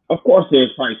of course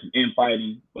there's probably some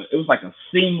infighting, but it was like a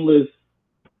seamless,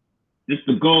 just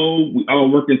the goal, we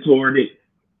all working toward it.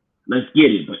 Let's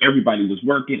get it. But everybody was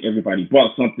working, everybody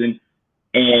bought something.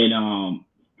 And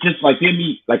just like I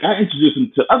introduced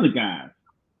them to other guys.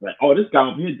 Like, oh, this guy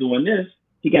over here doing this,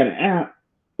 he got an app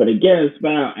for the guest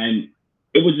spell. And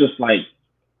it was just like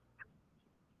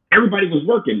everybody was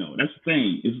working though. That's the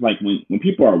thing. It's like when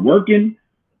people are working,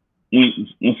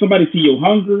 when somebody see your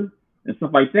hunger and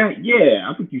stuff like that, yeah,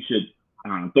 I think you should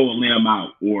throw a limb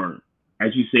out, or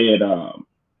as you said,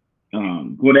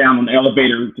 go down on the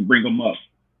elevator to bring them up.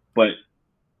 But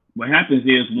what happens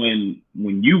is when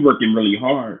you working really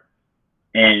hard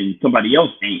and somebody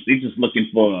else ain't, they're just looking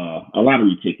for a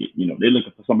lottery ticket. You know, they're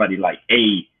looking for somebody like,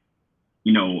 hey,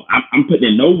 you know, I'm putting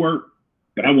in no work,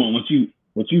 but I want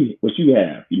what you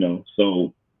have. You know,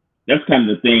 so that's kind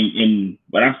of the thing in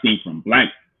what I've seen from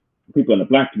black people in the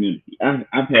black community.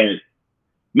 I've had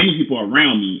many people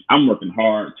around me. I'm working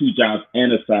hard, 2 jobs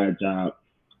and a side job,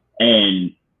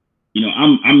 and you know,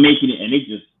 I'm making it, and they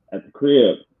just at the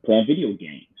crib playing video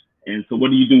games. And so,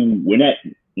 what do you do when that's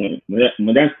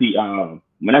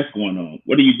going on?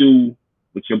 What do you do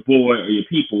with your boy or your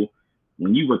people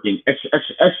when you working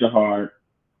extra hard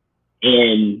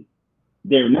and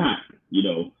they're not? You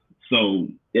know, so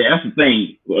yeah, that's the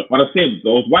thing. What I said,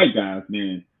 those white guys,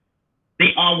 man,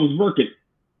 they always working.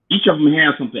 Each of them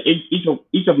has something. Each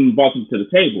of them brought something to the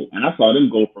table, and I saw them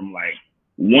go from like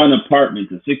 1 apartment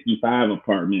to 65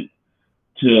 apartments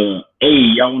to,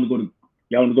 hey, y'all want to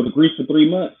go to Greece for 3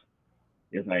 months?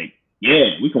 It's like,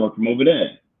 yeah, we can work from over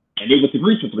there. And they went to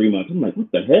Greece for 3 months. I'm like,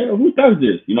 what the hell? Who does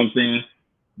this? You know what I'm saying?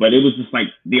 But it was just like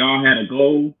they all had a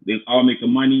goal. They was all making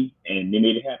money, and they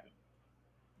made it happen.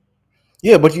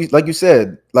 Yeah, but like you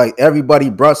said, like everybody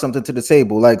brought something to the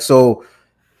table. Like, so,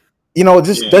 you know,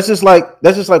 that's just like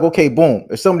okay, boom.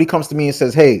 If somebody comes to me and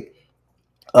says, hey,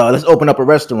 let's open up a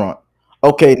restaurant.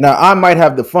 Okay, now I might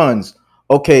have the funds.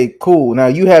 Okay, cool. Now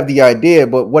you have the idea,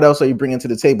 but what else are you bringing to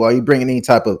the table? Are you bringing any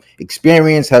type of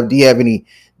experience? Do you have any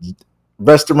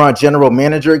restaurant general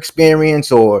manager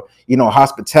experience, or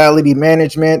hospitality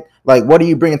management? Like, what are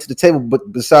you bringing to the table?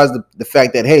 But besides the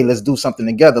fact that, hey, let's do something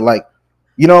together. Like,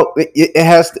 it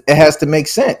has to make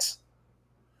sense.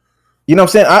 You know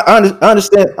what I'm saying?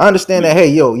 I understand that. Hey,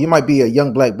 yo, you might be a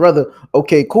young black brother.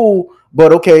 Okay, cool.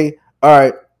 But okay, all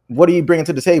right. What are you bringing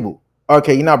to the table?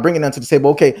 Okay, you're not bringing that to the table.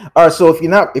 Okay, all right. So if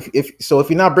you're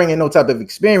not bringing no type of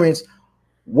experience,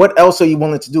 what else are you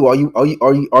willing to do? Are you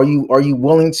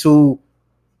willing to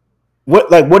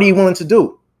what are you willing to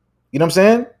do? You know what I'm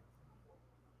saying?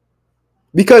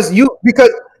 Because you've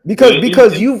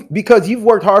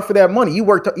worked hard for that money.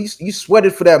 You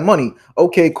sweated for that money.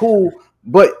 Okay, cool.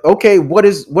 But okay, what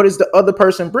is the other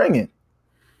person bringing?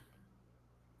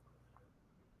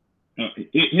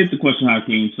 Here's the question,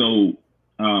 Hakeem. So,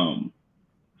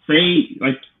 say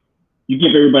like you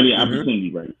give everybody an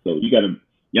opportunity, right? So you got a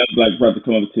young black brother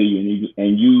come up to you,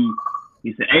 and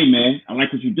he said, "Hey, man, I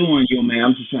like what you're doing, yo, man.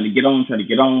 I'm just trying to get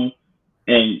on,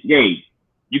 and yay,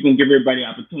 you can give everybody an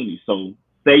opportunity. So,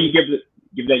 say you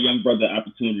give that young brother an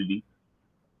opportunity.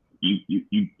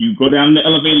 You go down the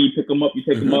elevator, you pick him up, you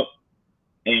take him up,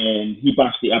 and he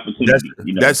botched the opportunity.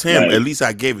 That's him. Like, At least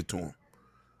I gave it to him.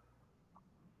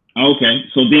 Okay,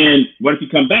 so then what if you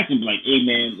come back and be like, "Hey,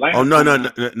 man, Oh no.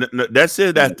 That's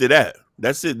it. After that,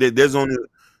 that's it. There's only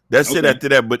that's it after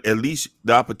that. But at least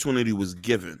the opportunity was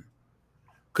given.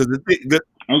 Because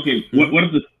okay, what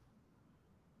if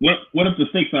the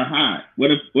stakes are high?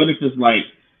 What if it's like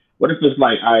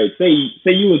all right, say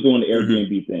you was doing the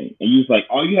Airbnb thing, and you was like,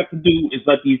 all you have to do is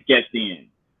let these guests in.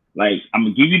 Like, I'm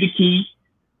gonna give you the key.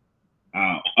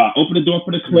 Open the door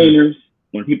for the cleaners.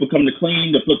 When people come to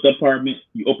clean, to flip the apartment,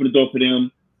 you open the door for them.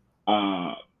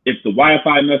 If the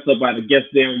Wi-Fi messed up by the guests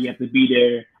there, you have to be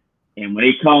there. And when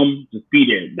they come, just be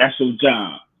there. That's your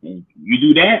job. And you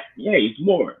do that, yeah, it's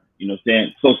more. You know what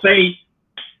I'm saying? So say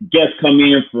guests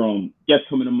coming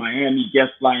to Miami,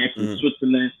 guests flying from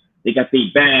Switzerland, they got their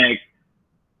bags.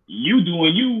 You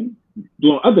doing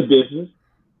other business,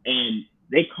 and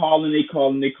they calling,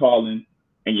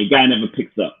 and your guy never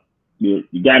picks up. Your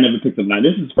guy never picks up. Now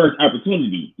this is first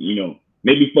opportunity,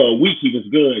 maybe for a week he was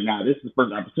good. Now this is the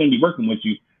first opportunity working with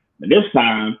you, but this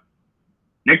time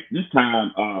he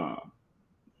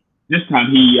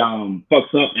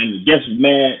fucks up and gets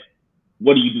mad.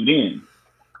 What do you do then?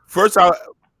 First, I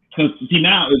See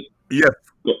now it's yeah.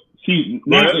 see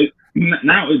Go ahead.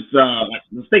 now it's like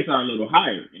the stakes are a little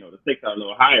higher. You know, the stakes are a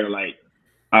little higher. Like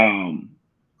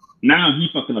now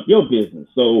he's fucking up your business.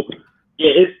 So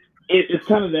yeah, it's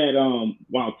kind of that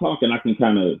while talking, I can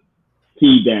kind of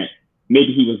see that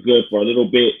maybe he was good for a little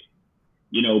bit,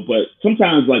 you know, but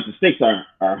sometimes like the stakes are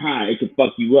high, it could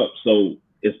fuck you up. So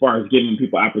as far as giving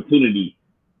people opportunity,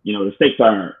 you know, the stakes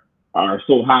are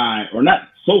so high, or not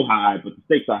so high, but the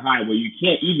stakes are high where you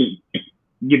can't even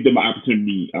give them an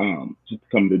opportunity just to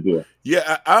come to the door.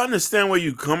 Yeah, I understand where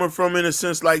you're coming from in a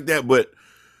sense like that, but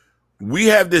we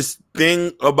have this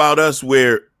thing about us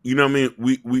where, you know what I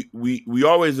mean, we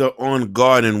always are on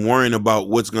guard and worrying about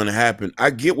what's going to happen. I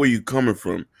get where you're coming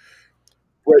from,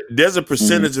 but there's a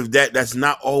percentage of that that's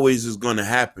not always is going to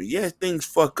happen. Yeah, things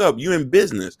fuck up. You in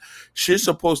business, shit's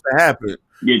supposed to happen.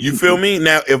 Yeah, You feel me?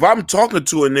 Now, if I'm talking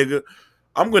to a nigga,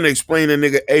 I'm gonna explain to a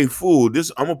nigga, hey fool,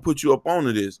 this I'm gonna put you up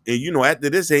onto this, and you know after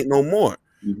this ain't no more.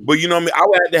 But you know what I mean? I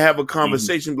would have to have a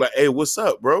conversation like, hey, what's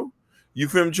up, bro? You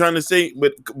feel me trying to say?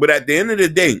 But at the end of the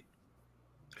day,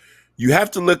 you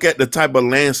have to look at the type of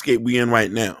landscape we in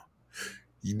right now.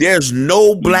 There's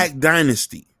no black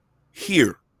dynasty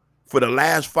here for the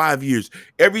last 5 years.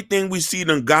 Everything we see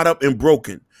done got up and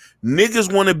broken.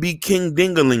 Niggas want to be king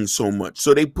dingaling so much,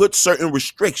 so they put certain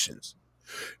restrictions.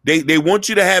 They want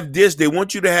you to have this. They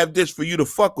want you to have this for you to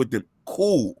fuck with them.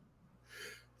 Cool.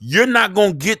 You're not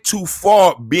going to get too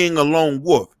far being a lone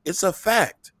wolf. It's a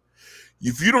fact.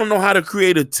 If you don't know how to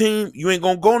create a team, you ain't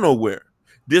going to go nowhere.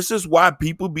 This is why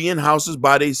people be in houses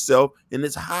by themselves and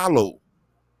it's hollow.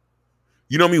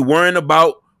 You know what I mean? Worrying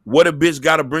about what a bitch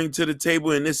got to bring to the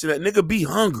table and this and that. Nigga, be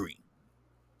hungry.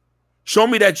 Show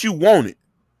me that you want it.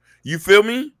 You feel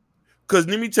me? Because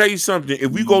let me tell you something.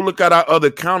 If we go look at our other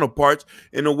counterparts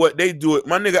and what they do it,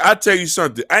 my nigga, I tell you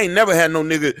something. I ain't never had no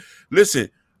nigga. Listen,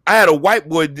 I had a white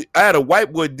boy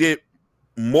did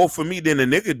more for me than a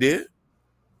nigga did.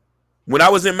 When I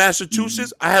was in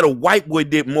Massachusetts, I had a white boy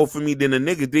did more for me than a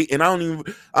nigga did, and I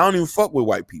don't even fuck with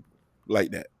white people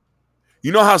like that.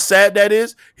 You know how sad that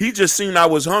is? He just seen I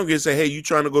was hungry and said, hey, you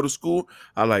trying to go to school?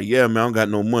 I like, yeah, man, I don't got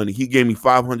no money. He gave me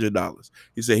 $500.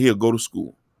 He said, here, go to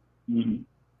school.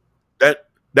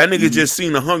 That nigga just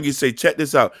seen the hunger. Say, check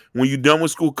this out. When you done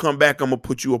with school, come back. I'm gonna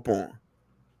put you up on.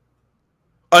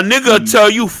 A nigga tell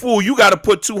you, fool, you got to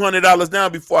put $200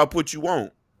 down before I put you on.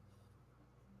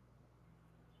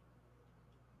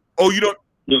 Oh, you don't?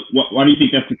 Why do you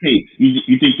think that's the case?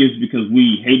 You think it's because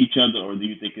we hate each other, or do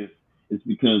you think it's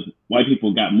because white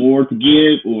people got more to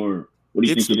give, or what do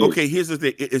you think it is? Okay, here's the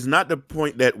thing. It's not the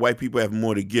point that white people have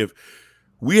more to give.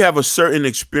 We have a certain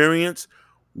experience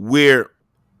where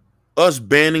us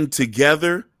banding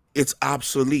together, it's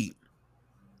obsolete.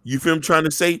 You feel I'm trying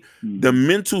to say? The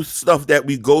mental stuff that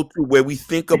we go through where we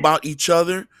think about each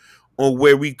other or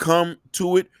where we come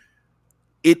to it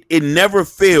never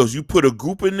fails. You put a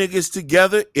group of niggas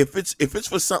together, if it's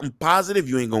for something positive,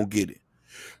 you ain't gonna get it.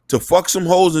 To fuck some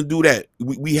hoes and do that.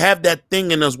 We have that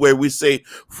thing in us where we say,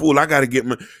 fool, I gotta get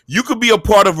my. You could be a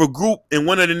part of a group and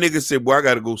one of the niggas say, boy, I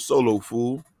gotta go solo,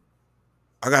 fool.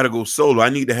 I gotta go solo. I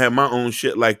need to have my own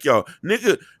shit like y'all.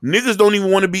 Niggas don't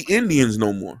even want to be Indians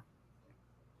no more.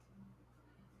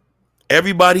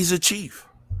 Everybody's a chief.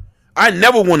 I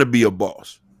never want to be a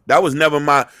boss. That was never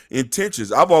my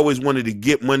intentions. I've always wanted to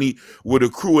get money with a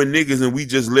crew of niggas and we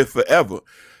just live forever.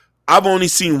 I've only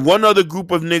seen one other group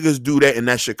of niggas do that, and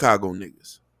that's Chicago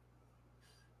niggas.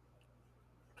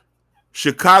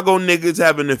 Chicago niggas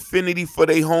have an affinity for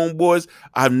their homeboys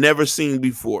I've never seen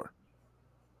before.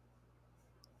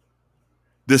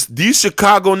 These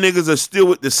Chicago niggas are still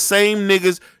with the same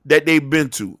niggas that they've been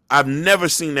to. I've never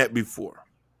seen that before.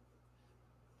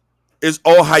 It's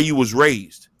all how you was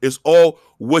raised. It's all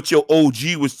what your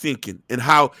OG was thinking and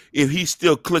how if he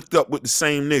still clicked up with the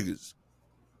same niggas.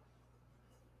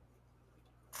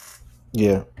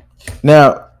 Yeah.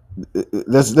 Now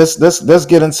let's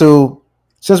get into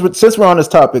since we're on this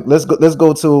topic. Let's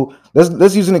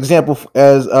use an example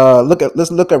as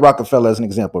let's look at Rockefeller as an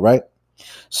example, right?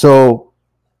 So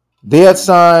they had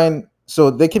signed.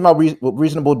 So they came out with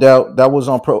reasonable doubt. That was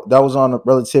on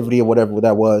relativity or whatever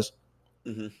that was.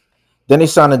 Mm-hmm. Then they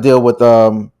signed a deal with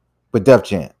Def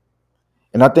Jam,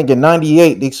 and I think in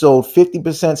 '98 they sold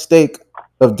 50% stake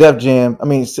of Def Jam. I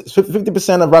mean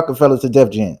 50% of Rockefeller to Def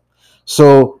Jam.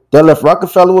 So that left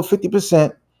Rockefeller with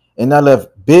 50%, and that left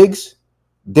Biggs,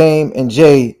 Dame, and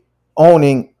Jay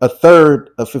owning a third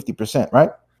of 50%,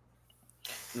 right?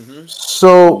 Mm-hmm.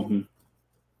 So Mm-hmm.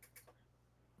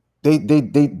 they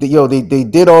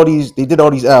did all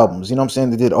these albums. You know what I'm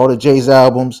saying? They did all the Jay's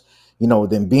albums. You know,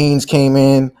 then Beans came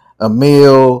in,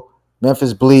 Emil,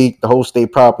 Memphis Bleak, the whole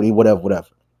State Property, whatever.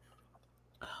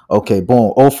 Okay,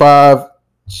 boom. '05,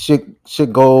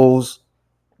 shit goes.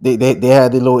 They had their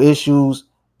little issues.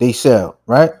 They sell,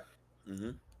 right?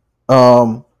 Mm-hmm.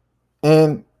 Um,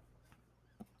 and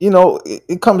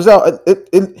it comes out.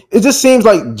 It just seems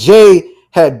like Jay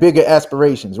had bigger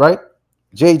aspirations, right?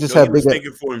 Jay just Yo, he had was bigger.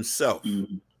 thinking for himself.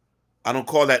 Mm-hmm. I don't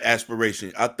call that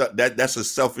aspiration. I thought that's a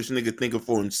selfish nigga thinking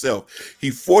for himself.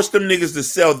 He forced them niggas to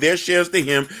sell their shares to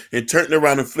him and turned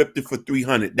around and flipped it for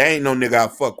 300. That ain't no nigga I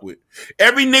fuck with.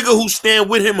 Every nigga who stand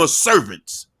with him are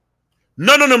servants.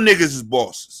 None of them niggas is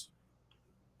bosses.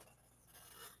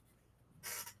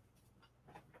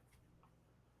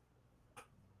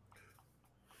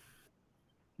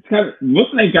 It's kind of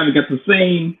what's name kind of got the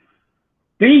same.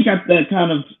 They ain't got that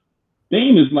kind of.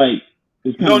 Dame is like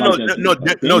it's kind No, of no, like that no, too. no,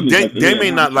 Like no. Dame is like the Dame head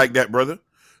ain't not honcho. like that, brother.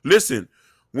 Listen,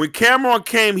 when Cameron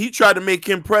came, he tried to make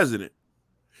him president.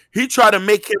 He tried to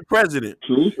make him president.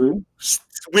 True, true,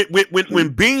 When true.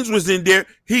 Beans was in there,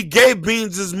 he gave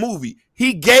Beans his movie.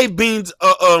 He gave Beans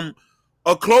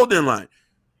a clothing line.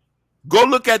 Go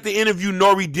look at the interview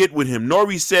Nori did with him.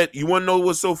 Nori said, "You want to know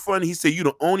what's so funny?" He said, "You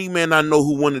the only man I know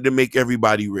who wanted to make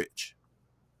everybody rich."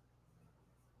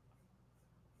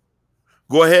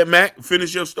 Go ahead, Mac.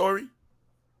 Finish your story.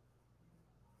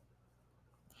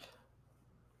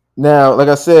 Now, like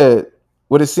I said,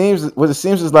 what it seems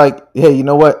is like, hey, you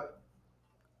know what?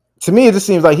 To me, it just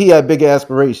seems like he had bigger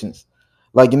aspirations.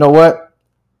 Like, you know what?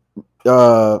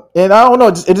 And I don't know.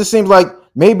 It just seems like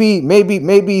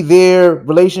maybe their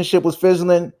relationship was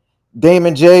fizzling, Dame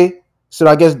and Jay. So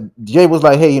I guess Jay was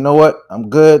like, hey, you know what? I'm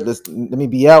good. Let me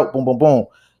be out. Boom, boom, boom.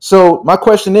 So my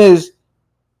question is,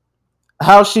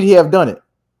 how should he have done it?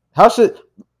 How should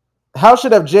how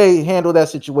should have Jay handled that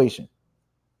situation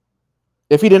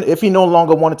if he no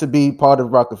longer wanted to be part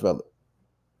of Rockefeller?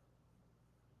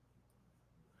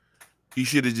 He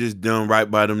should have just done right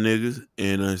by them niggas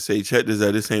and say, "Check this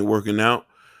out. This ain't working out,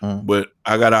 Mm. but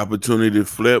I got an opportunity to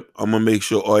flip. I'm gonna make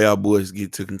sure all y'all boys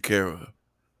get taken care of.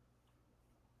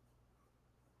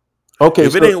 Okay,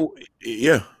 If it so ain't,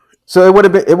 yeah, so it would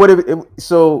have been it would have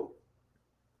so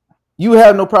you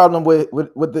have no problem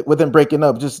with them breaking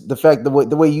up. Just the fact the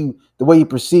way you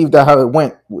perceived that how it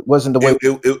went wasn't the way.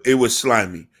 it was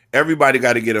slimy. Everybody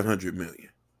got to get 100 million.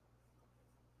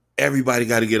 Everybody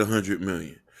got to get 100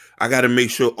 million. I got to make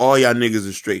sure all y'all niggas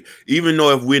are straight, even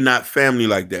though if we're not family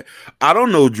like that. I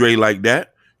don't know Dre like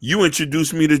that. You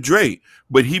introduced me to Dre,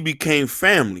 but he became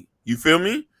family. You feel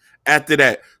me? After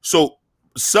that, so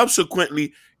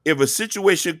subsequently, if a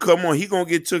situation come on, he gonna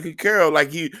get taken care of.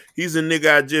 Like he's a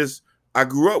nigga I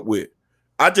grew up with.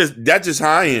 That's just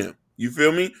how I am. You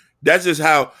feel me? That's just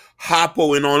how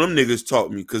Hoppo and all them niggas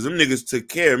taught me, because them niggas took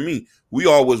care of me. We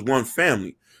all was one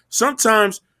family.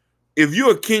 Sometimes if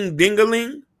you're a king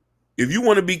dingaling, if you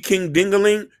want to be king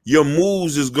dingaling, your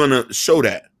moves is gonna show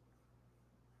that.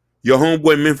 Your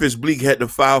homeboy Memphis Bleak had to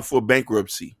file for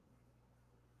bankruptcy.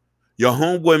 Your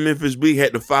homeboy Memphis Bleak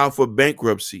had to file for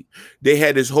bankruptcy. They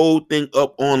had this whole thing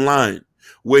up online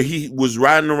where he was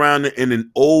riding around in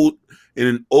an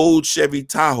old Chevy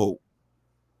Tahoe.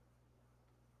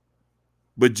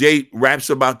 But Jay raps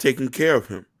about taking care of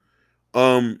him.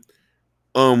 Um,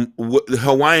 the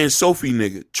Hawaiian Sophie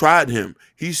nigga tried him.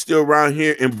 He's still around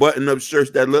here in button up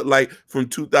shirts that look like from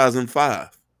 2005.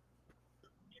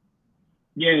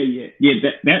 Yeah, yeah, yeah.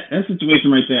 That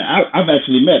situation right there. I've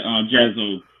actually met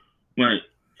Jazzo, but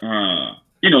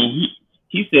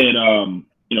he said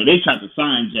they tried to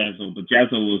sign Jazzo, but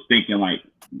Jazzo was thinking it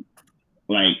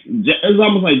was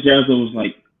almost like Jazzo was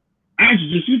like, I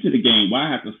introduced you to the game. Why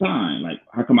I have to sign? Like,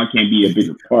 how come I can't be a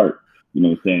bigger part? You know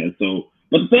what I'm saying? So,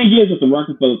 but the thing is, with the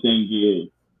Rockefeller thing is,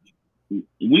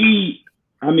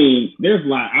 I mean, there's a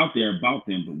lot out there about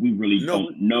them, but we really No,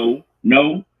 don't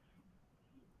know.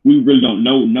 We really don't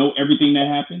know everything that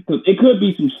happened, because it could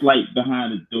be some slight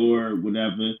behind the door,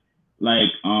 whatever. Like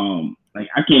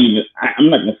I can't even. I'm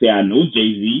not gonna say I know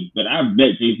Jay Z, but I've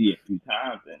met Jay Z a few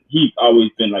times, and he's always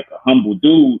been like a humble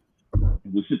dude who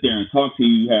will sit there and talk to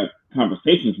you, have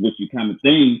conversations with you, kind of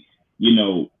thing.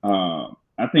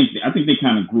 I think they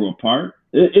kind of grew apart.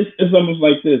 It's almost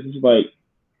like this. It's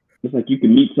like you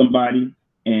can meet somebody,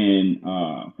 and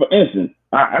for instance,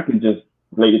 I can just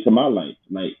relate it to my life.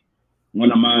 Like,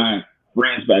 one of my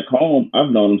friends back home,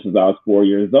 I've known him since I was 4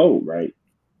 years old, right?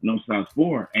 No, since I was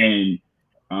four, and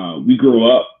we grew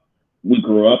up. We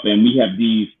grew up, and we have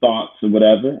these thoughts or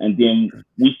whatever, and then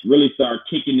we really started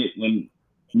kicking it when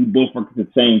we both worked at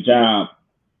the same job.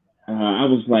 I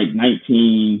was like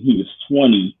 19, he was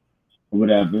 20 or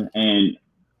whatever, and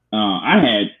I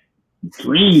had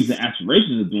dreams and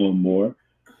aspirations of doing more.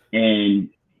 And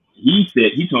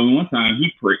he told me one time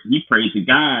he prayed to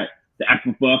God to ask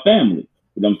him for a family.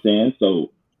 You know what I'm saying?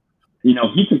 So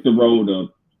he took the road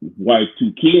of wife,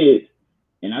 two kids,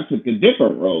 and I took a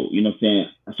different road. You know what I'm saying?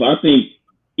 So I think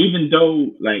even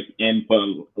though like, and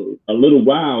for a little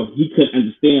while he couldn't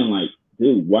understand like,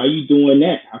 dude, why are you doing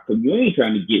that? How come you ain't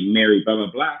trying to get married? Blah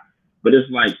blah blah. But it's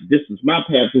like this is my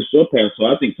path, this is your path. So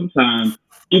I think sometimes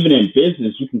even in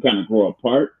business you can kind of grow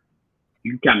apart.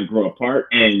 You can kind of grow apart,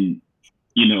 and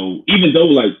even though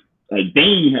like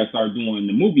Dane has started doing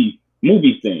the movie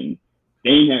thing,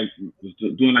 Dane has was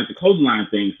doing like the clothesline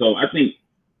thing. So I think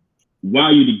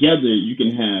while you're together, you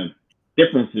can have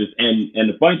differences. And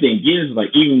the funny thing is,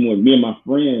 like even when me and my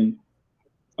friend,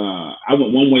 I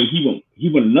went one way, he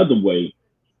went another way.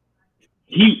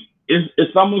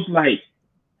 It's almost like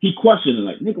he questioned it,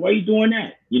 like, nigga, why you doing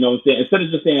that? You know what I'm saying? Instead of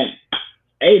just saying,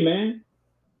 hey man,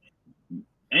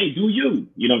 hey, do you?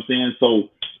 You know what I'm saying? So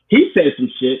he said some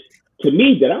shit to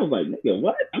me that I was like, nigga,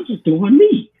 what? I'm just doing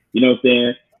me. You know what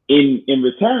I'm saying? In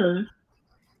return,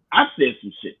 I said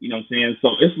some shit. You know what I'm saying? So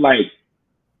it's like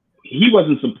he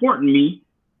wasn't supporting me,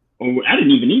 or I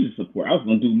didn't even need the support. I was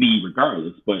gonna do me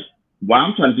regardless. But while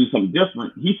I'm trying to do something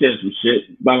different, he said some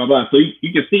shit, blah blah blah. So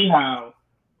you can see how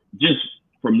just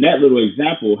from that little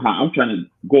example, how I'm trying to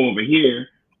go over here,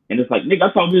 and it's like, nigga,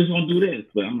 I thought we was gonna do this,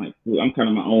 but I'm like, dude, I'm kind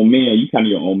of my own man. You kind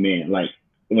of your own man. Like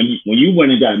when you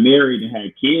went and got married and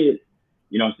had kids,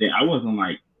 you know what I'm saying? I wasn't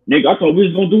like, nigga, I thought we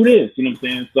was gonna do this. You know what I'm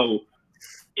saying? So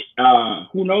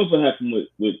who knows what happened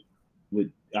with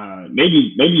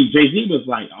maybe Jay-Z was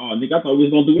like, oh nigga, I thought we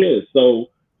was gonna do this. So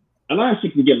a lot of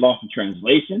shit can get lost in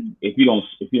translation if you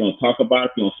don't talk about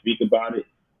it, if you don't speak about it,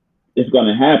 it's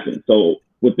gonna happen. So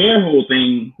with their whole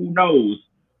thing, who knows?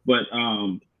 But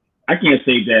I can't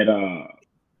say that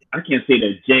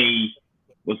Jay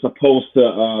was supposed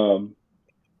to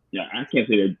yeah, I can't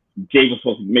say that Jay was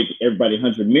supposed to make everybody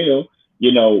 100 mil.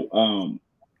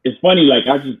 It's funny. Like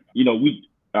I just, we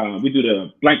do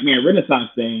the Black Man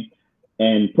Renaissance thing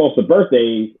and post the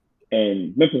birthdays.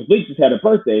 And Memphis Bleak just had a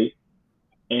birthday,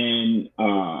 and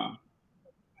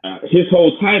his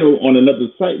whole title on another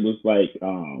site was like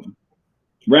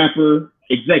rapper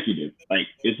executive. Like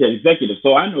it said executive.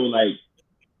 So I know like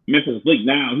Memphis Bleak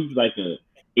now, he's like a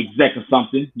exec or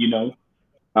something.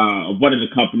 Of one of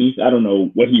the companies. I don't know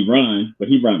what he runs, but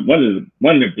he runs one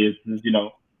of the businesses,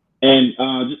 And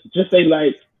just say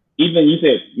like, even you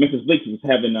said Memphis Bleak was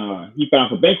having he filed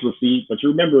for bankruptcy, but you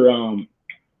remember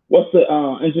what's the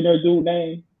engineer dude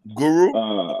name? Guru.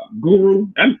 Guru.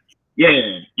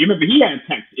 Yeah, you remember he had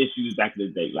tax issues back in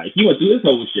the day. Like he went through this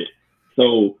whole shit.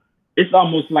 So it's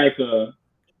almost like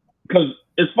because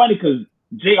it's funny because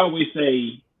Jay always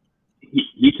say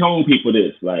he told people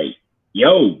this like,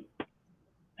 yo,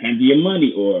 hand me your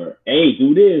money, or hey,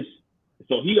 do this.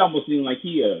 So he almost seemed like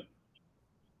hey,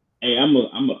 I'm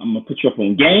gonna put you up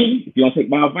on game. If you don't take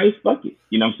my advice, fuck it.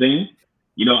 You know what I'm saying?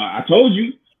 I told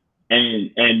you,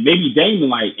 and maybe Damon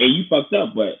like, hey, you fucked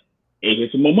up, but hey,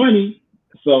 here's some more money.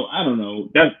 So I don't know.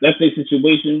 That's their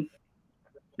situation.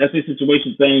 That's their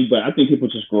situation thing. But I think people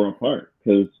just grow apart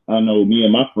because I know me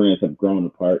and my friends have grown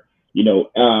apart.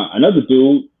 Another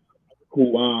dude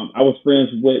who I was friends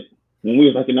with when we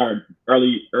was like in our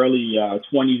early 20s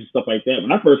and stuff like that.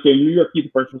 When I first came to New York, he's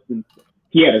the first person.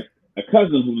 He had a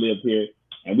cousin who lived here,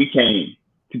 and we came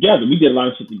together. We did a lot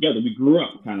of shit together. We grew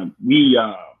up kind of. We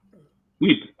a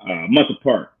month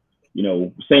apart.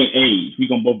 Same age. We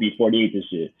gonna both be 48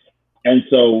 this year. And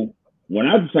so when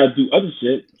I decided to do other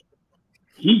shit,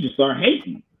 he just started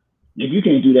hating. Nigga, you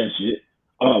can't do that shit.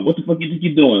 What the fuck you think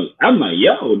you're doing? I'm like,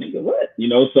 yo, nigga, what?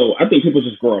 So I think people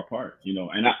just grow apart,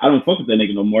 and I don't fuck with that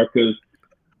nigga no more because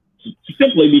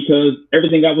simply because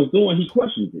everything I was doing, he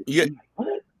questions it. Yeah. I'm like,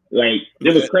 what? Like,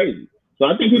 it was crazy. So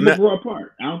I think people grow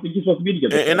apart. I don't think you're supposed to be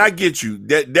together. And I get you.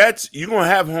 That's you're gonna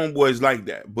have homeboys like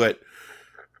that. But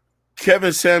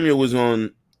Kevin Samuel was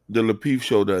on the Lapeef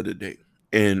show the other day,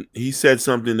 and he said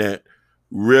something that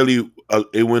really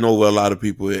it went over a lot of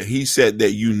people. He said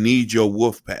that you need your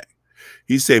wolf pack.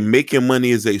 He said making money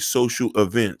is a social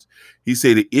event. He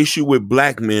said the issue with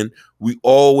black men, we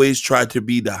always try to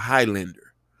be the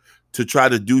Highlander, to try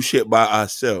to do shit by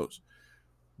ourselves.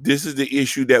 This is the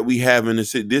issue that we have in the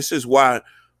city. This is why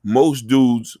most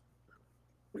dudes,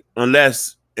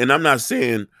 unless, and I'm not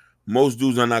saying most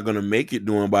dudes are not going to make it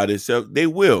doing by themselves, they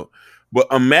will. But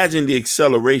imagine the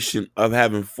acceleration of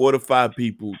having 4 to 5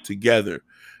 people together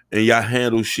and y'all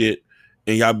handle shit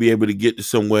and y'all be able to get to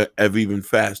somewhere even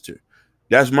faster.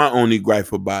 That's my only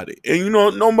gripe about it. And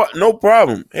no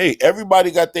problem. Hey,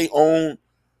 everybody got their own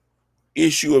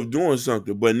issue of doing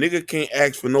something, but nigga can't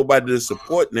ask for nobody to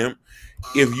support them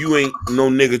if you ain't no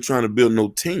nigga trying to build no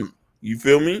team. You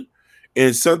feel me?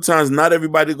 And sometimes not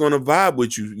everybody gonna vibe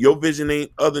with you. Your vision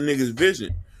ain't other niggas'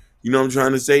 vision. You know what I'm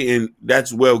trying to say? And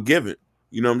that's well given.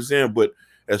 You know what I'm saying? But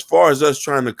as far as us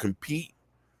trying to compete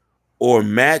or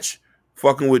match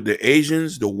fucking with the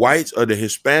Asians, the whites, or the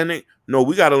Hispanic, no,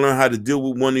 we gotta learn how to deal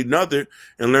with one another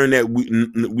and learn that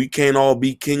we can't all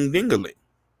be King Dingaling.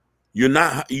 You're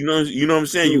not, you know what I'm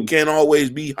saying? You True. can't always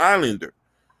be Highlander.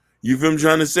 You feel what I'm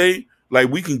trying to say? Like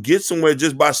we can get somewhere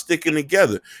just by sticking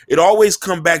together. It always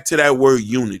come back to that word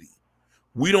unity.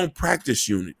 We don't practice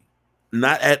unity.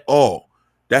 Not at all.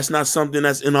 That's not something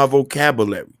that's in our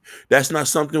vocabulary. That's not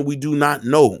something we do not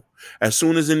know. As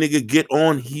soon as a nigga get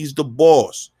on, he's the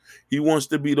boss. He wants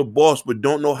to be the boss, but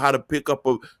don't know how to pick up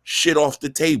a shit off the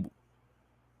table.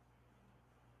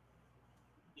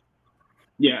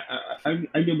 Yeah, I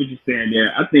get what you're saying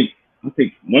there. I think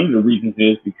one of the reasons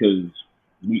is because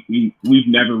we've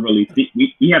never really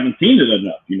we haven't seen it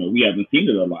enough. We haven't seen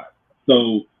it a lot.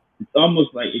 So it's almost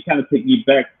like it kind of takes me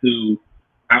back to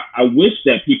I wish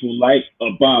that people like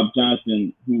Bob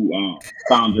Johnson, who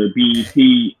founded BET,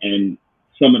 and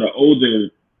some of the older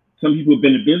some people who've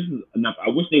been in business enough. I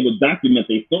wish they would document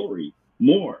their stories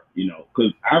more.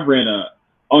 Because I read a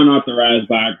unauthorized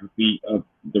biography of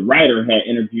the writer had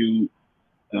interviewed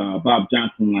Bob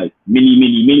Johnson like many,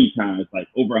 many, many times, like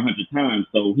over 100 times.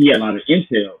 So he had a lot of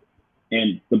intel,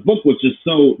 and the book was just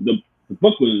the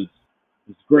book was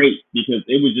great because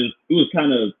it was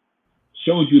kind of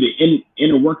showed you the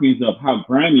inner workings of how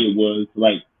grimy it was.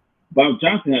 Like Bob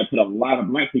Johnson had put a lot of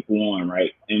black people on,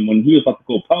 right? And when he was about to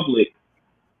go public,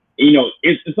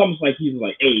 it's almost like he's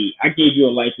like, hey, I gave you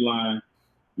a lifeline.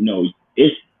 You know,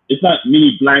 it's it's not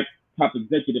many black top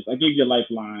executives. I gave you a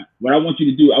lifeline. What I want you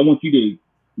to do, I want you to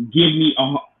give me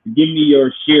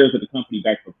your shares of the company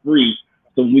back for free.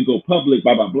 So when we go public,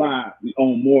 blah blah blah, we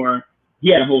own more.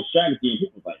 He had a whole strategy, and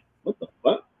people was like, "What the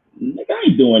fuck? Nigga, I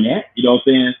ain't doing that." You know what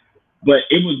I'm saying? But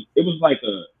it was like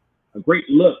a great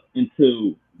look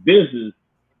into business,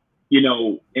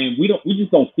 and we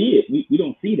just don't see it. We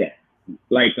don't see that.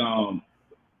 Like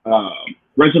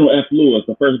Reginald F. Lewis,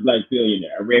 the first black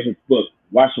billionaire. I read his book.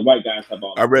 Watch the White Guys Have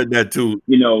All I the read Money. that too.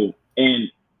 And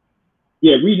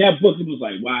yeah, reading that book, it was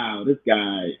like, wow, this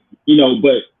guy,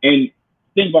 but, and the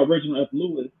thing about Reginald F.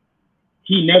 Lewis,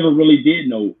 he never really did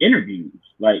no interviews,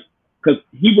 like, because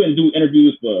he wouldn't do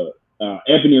interviews for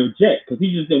Ebony or Jet, because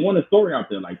he just didn't want a story out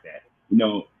there like that.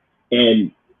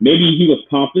 And maybe he was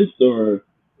pompous, or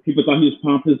people thought he was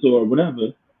pompous or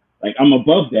whatever. Like, I'm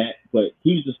above that, but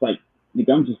he was just like,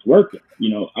 nigga, I'm just working,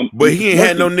 But I'm he just ain't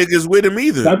had no working. niggas with him So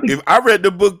either. I think If I read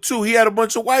the book too, he had a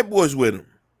bunch of white boys with him.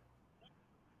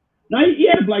 now he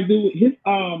had a black dude. His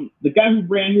the guy who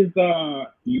ran his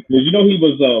he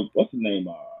was what's his name?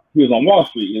 He was on Wall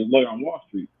Street. He was a lawyer on Wall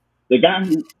Street. The guy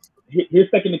who his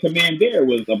second in command there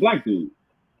was a black dude.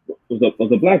 Was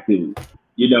a black dude.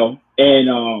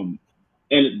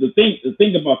 And the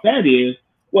thing about that is,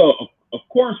 well, of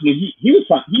course, when he was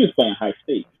playing high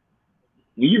stakes.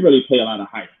 When you really play a lot of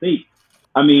high stakes,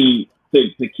 I mean,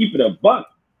 to keep it a buck,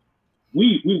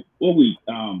 we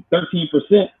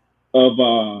 13% of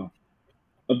the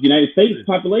United States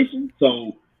population.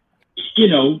 So,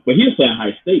 but he was playing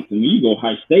high stakes, and when you go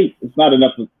high stakes, it's not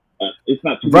enough. It's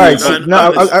not too many Right. of So us None no,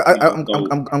 to I, do honest. it. I, I, I'm, So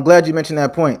I'm, I'm glad you mentioned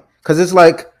that point because it's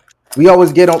like we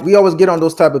always get on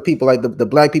those type of people, like the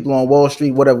black people on Wall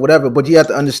Street, whatever. But you have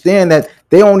to understand that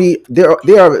they are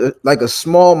like a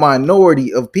small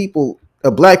minority of people,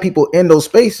 of black people in those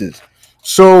spaces.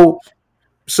 So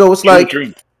it's true, like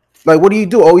true. what do you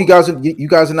do? Oh, you guys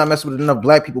are not messing with enough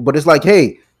black people. But it's like,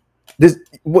 hey, this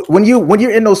when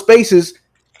you're in those spaces,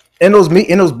 in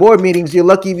those board meetings, you're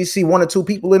lucky if you see one or two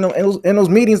people in those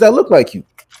meetings that look like you.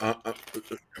 Uh, uh,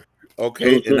 True,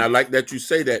 okay, and true. I like that you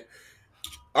say that.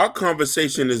 Our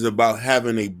conversation is about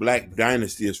having a black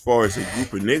dynasty as far as a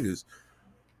group of niggas.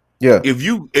 Yeah. If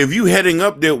you heading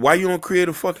up there, why you don't create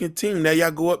a fucking team? Now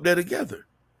y'all go up there together.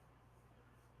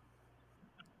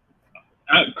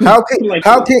 Because How can like how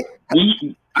this, can when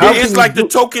you, how It's can you like the do?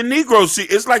 token Negro.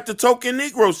 It's like the token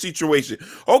Negro situation.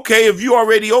 Okay, if you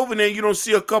already over there, you don't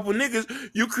see a couple niggas.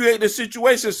 You create a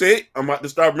situation. Say, I'm about to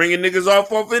start bringing niggas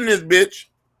off in this bitch.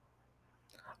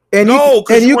 and you No,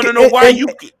 because and you you want can to know why you.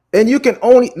 and you can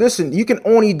only listen. You can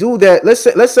only do that. Let's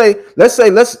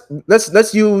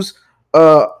use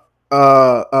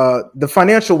the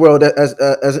financial world as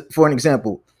for an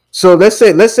example. So let's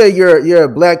say you're a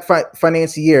black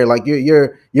financier, like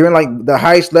you're in like the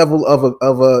highest level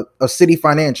of a city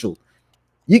financial.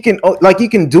 You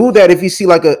can do that if you see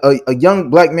like a young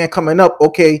black man coming up.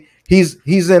 Okay,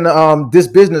 he's in this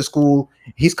business school.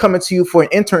 He's coming to you for an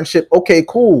internship. Okay,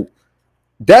 cool.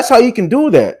 That's how you can do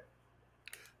that.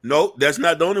 No, that's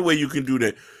not the only way you can do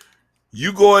that.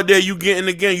 You go out there, you get in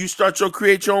the game, you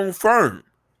create your own firm.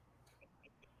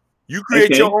 You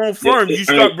create Okay. your own firm. You All right.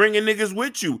 start bringing niggas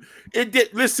with you. It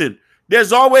did. Listen,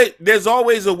 there's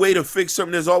always a way to fix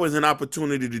something. There's always an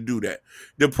opportunity to do that.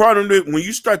 The problem is when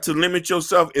you start to limit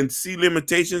yourself and see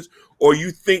limitations, or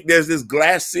you think there's this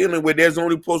glass ceiling where there's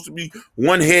only supposed to be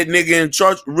one head nigga in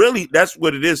charge. Really, that's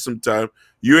what it is. Sometimes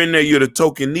you're in there. You're the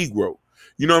token Negro.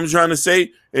 You know what I'm trying to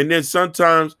say? And then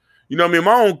sometimes, you know what I mean?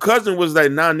 My own cousin was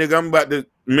like, "Nah, nigga, I'm about to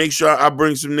make sure I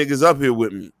bring some niggas up here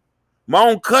with me." My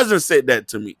own cousin said that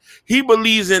to me. He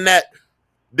believes in that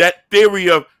theory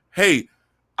of, hey,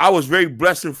 I was very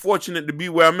blessed and fortunate to be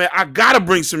where I'm at. I gotta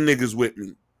bring some niggas with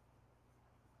me.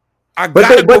 I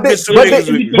gotta go get some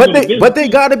niggas with me. But they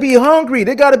gotta be hungry.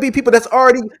 They gotta be people that's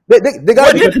already they gotta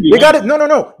What be did- they gotta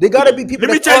no they gotta be people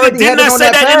Let me that's tell you, already didn't headed I on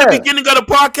say that in the path. beginning of the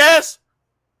podcast?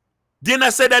 Didn't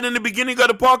I say that in the beginning of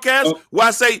the podcast? Oh. Where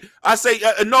I say,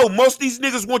 no, most of these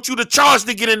niggas want you to charge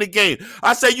to get in the game.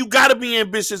 I say you gotta be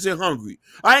ambitious and hungry.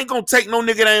 I ain't gonna take no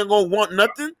nigga that ain't gonna want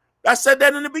nothing. I said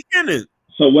that in the beginning.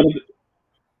 So what if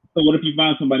you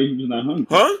find somebody who's not hungry?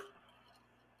 Huh?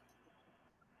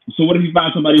 So what if you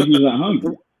find somebody who's not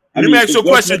hungry? Let me ask you a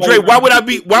question, Dre. Why would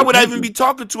I even be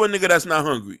talking to a nigga that's not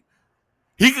hungry?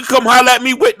 He could come holler at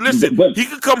me with, listen, he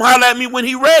could come holler at me when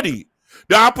he ready.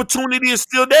 The opportunity is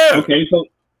still there. Okay, so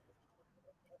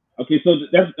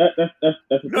that's the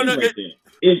thing right there.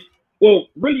 It's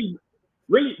really,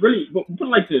 but put it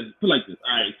like this. All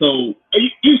right, so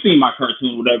you've seen my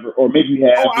cartoon, whatever, or maybe you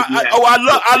have.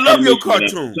 I love your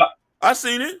cartoon. I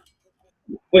seen it.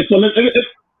 Wait, so let me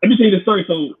tell you the story.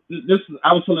 So this,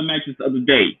 I was telling Max this the other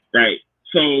day, right?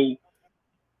 So,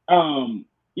 I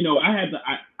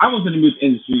was in the music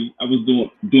industry. I was doing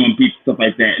beats and stuff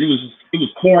like that. And it was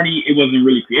corny. It wasn't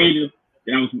really creative.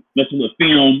 And I was messing with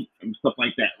film and stuff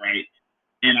like that, right?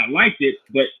 And I liked it,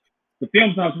 but the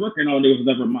films I was working on, it was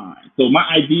never mine. So my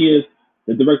idea is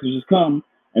the directors just come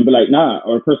and be like, nah,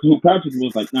 or the person who project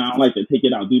was like, nah, I don't like that. Take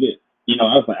it out, do this. I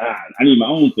was like, I need my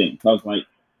own thing. So I was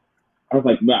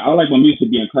like, man, I like my music to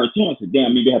be in cartoon. I said,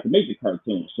 damn, maybe I have to make the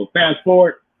cartoon. So fast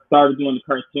forward, started doing the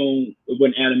cartoon. It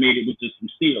wasn't animated with just some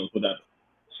stills, whatever.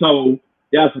 So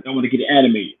yeah, I was like, I want to get it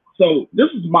animated. So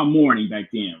this was my morning back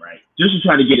then, right? Just to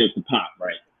try to get it to pop,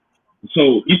 right?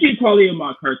 So you see quality of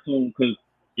my cartoon because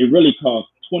it really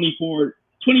costs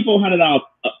 $2,400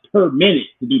 per minute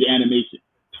to do the animation.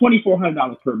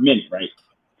 $2,400 per minute, right?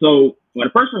 So when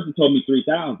the first person told me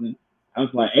 $3,000, I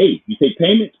was like, hey, you take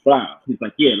payments? Wow. He's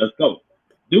like, yeah, let's go.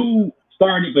 Dude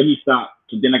started, but he stopped.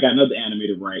 So then I got another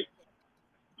animator, right?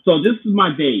 So this is my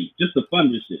day, just the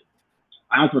fun this shit.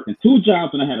 I was working 2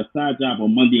 jobs and I had a side job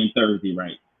on Monday and Thursday,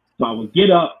 right? So I would get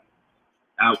up,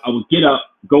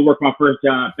 go work my first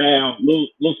job, bow, little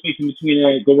space in between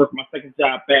that, go work my second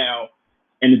job, bow.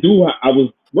 And the dude I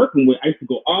was working with, I used to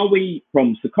go all the way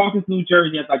from Secaucus, New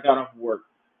Jersey after I got off work,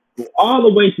 go all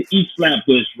the way to East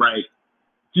Flatbush, right?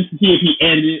 Just to see if he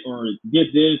edited or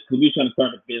did this, because we were trying to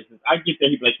start a business. I get there,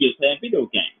 he'd be like, yeah, playing video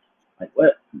games. Like,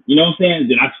 what? You know what I'm saying?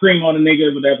 Then I scream on the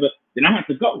nigga, whatever. Then I have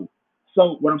to go.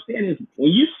 So what I'm saying is,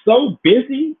 when you're so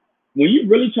busy, when you're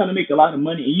really trying to make a lot of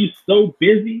money and you're so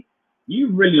busy, you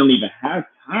really don't even have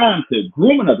time to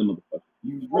groom another motherfucker.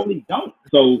 You really don't.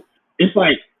 So it's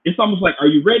almost like, are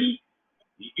you ready?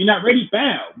 You're not ready,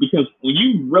 bow. Because when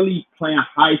you really playing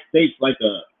high stakes like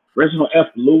a Reginald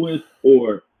F. Lewis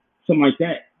or something like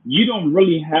that, you don't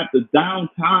really have the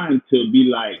downtime to be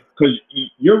like, because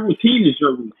your routine is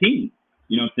your routine.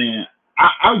 You know what I'm saying?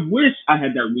 I wish I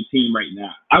had that routine right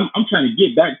now. I'm trying to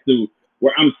get back to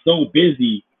where I'm so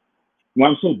busy.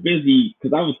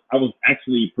 Because I was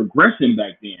actually progressing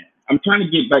back then. I'm trying to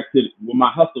get back to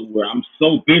my hustle where I'm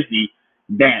so busy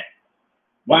that,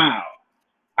 wow,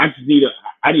 I need a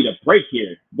break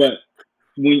here. But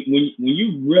when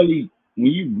you really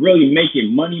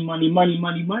making money,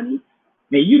 man,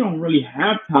 you don't really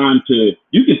have time to.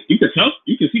 You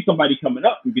can see somebody coming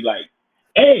up and be like,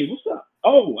 hey, what's up?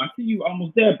 Oh, I see you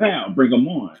almost there, bound. Bring them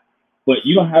on. But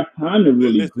you don't have time to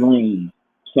really groom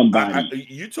somebody.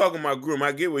 You talking about groom?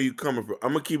 I get where you coming from.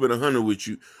 I'm gonna keep it 100 with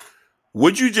you.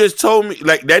 What you just told me,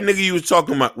 like that nigga you was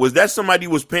talking about, was that somebody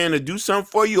who was paying to do something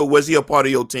for you, or was he a part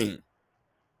of your team?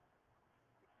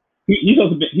 He's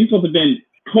supposed to have been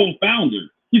co-founder.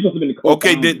 He's supposed to have been the co-founder.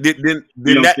 Okay,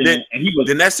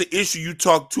 then that's the issue you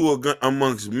talk to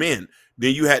amongst men.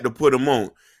 Then you had to put him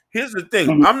on. Here's the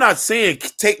thing. I'm not saying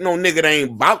take no nigga that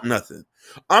ain't about nothing.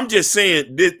 I'm just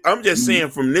saying this. I'm just saying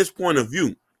from this point of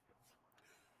view,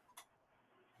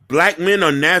 black men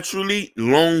are naturally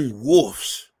lone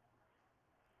wolves.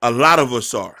 A lot of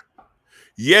us are.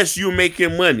 Yes, you're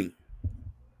making money.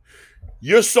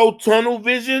 You're so tunnel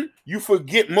vision, you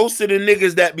forget most of the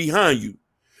niggas that behind you.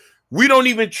 We don't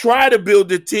even try to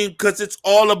build a team because it's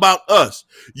all about us.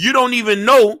 You don't even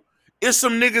know it's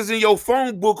some niggas in your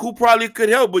phone book who probably could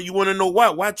help, but you want to know why?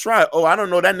 Why try? Oh, I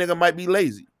don't know. That nigga might be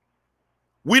lazy.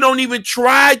 We don't even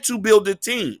try to build a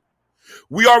team.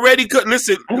 We already could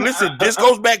listen. This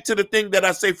goes back to the thing that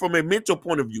I say from a mental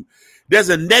point of view. There's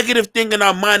a negative thing in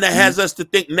our mind that has us to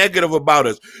think negative about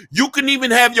us. You can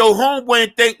even have your homeboy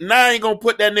and think, nah, I ain't gonna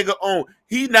put that nigga on.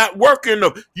 He not working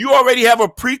enough. You already have a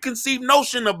preconceived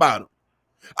notion about him.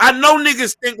 I know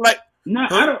niggas think like, No,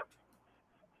 I don't.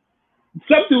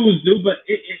 Some dudes do, but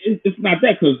it's not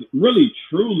that, because really,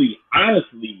 truly,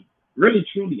 honestly,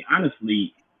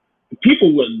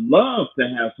 people would love to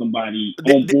have somebody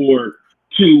on board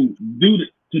to do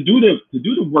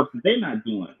the work that they're not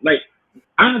doing. Like,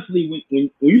 honestly,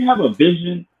 when you have a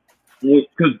vision,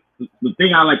 because the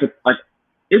thing I like is like,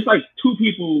 it's like two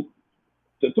people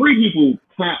to three people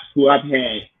tops who I've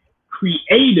had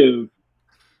creative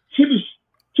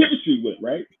chemistry with,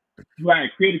 right? Who I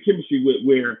had creative chemistry with,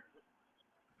 where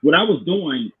what I was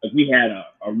doing, if we had a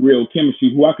real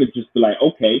chemistry, who I could just be like,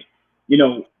 okay, you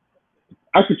know,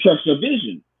 I could trust your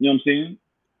vision. You know what I'm saying?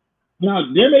 Now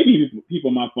there may be people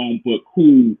in my phone book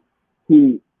who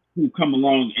come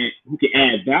along and who can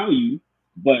add value,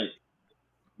 but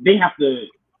they have to.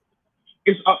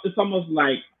 It's almost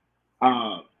like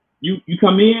you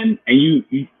come in and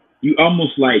you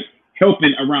almost like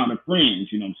helping around the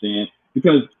fringe. You know what I'm saying?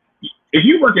 Because if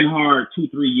you're working hard 2-3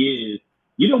 years,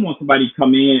 you don't want somebody to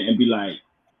come in and be like,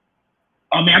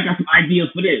 oh man, I got some ideas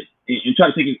for this, and try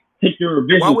to take your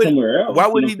vision somewhere else. Why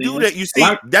You would know he what I'm do saying? that? You see,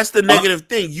 that's the negative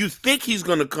thing. You think he's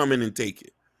gonna come in and take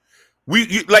it. No,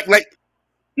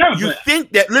 you but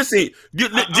think that. Listen,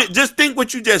 just think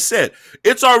what you just said.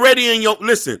 It's already in your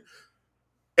listen.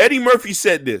 Eddie Murphy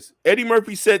said this.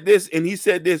 And he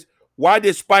said this. Why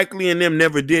did Spike Lee and them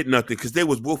never did nothing? Because they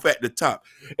was both at the top.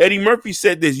 Eddie Murphy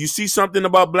said this. You see something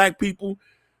about black people?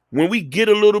 When we get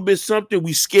a little bit something,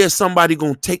 we scared somebody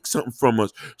gonna take something from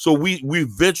us. So we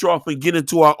venture off and get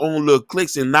into our own little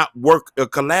cliques and not work or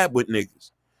collab with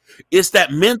niggas. It's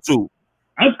that mental.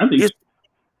 I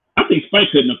think Spike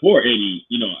couldn't afford Eddie.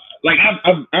 You know, like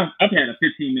I've had a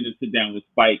 15-minute sit down with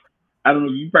Spike. I don't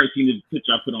know. You've probably seen the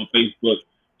picture I put on Facebook,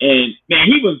 and man,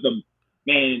 he was the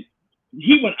man.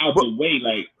 He went out the way.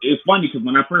 Like, it's funny because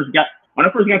when I first got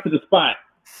to the spot,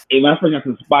 I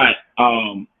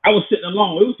was sitting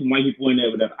alone. It was some white people in there,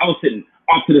 whatever. I was sitting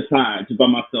off to the side, just by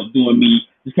myself, doing me,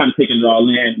 just kind of taking it all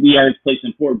in. We had his place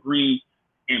in Fort Greene,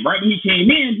 and right when he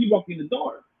came in, he walked in the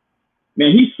door.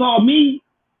 Man, he saw me,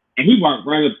 and he walked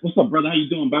right up. What's up, brother? How you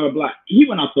doing? Blah, blah, blah. He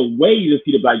went out the way to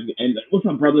see the black people. And what's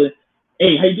up, brother?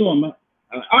 Hey, how you doing, man?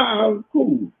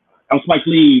 Cool. I'm Spike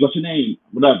Lee. What's your name?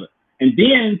 Whatever. And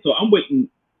then, so I'm waiting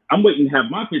to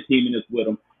have my 15 minutes with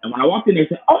him. And when I walked in there, I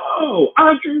said, oh,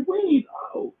 Andre Wayne.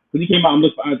 Oh. Because he came out and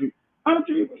looked for Andre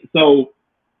Wayne. So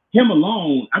him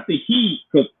alone, I think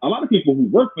because a lot of people who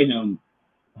work for him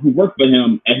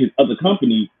at his other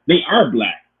company, they are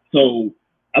black. So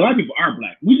a lot of people are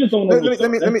black. We just don't know. That's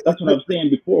what I was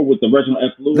saying before with the Reginald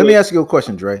F. Lewis. Let me ask you a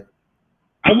question, Dre.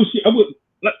 Let me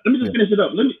just finish it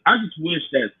up. I just wish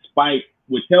that Spike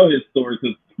would tell his story,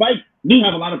 because Spike do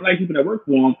have a lot of black people that work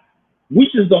for him. We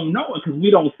just don't know it because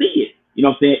we don't see it. You know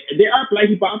what I'm saying? There are black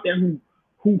people out there who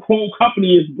whole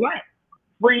company is black.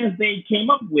 Friends they came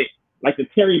up with, like the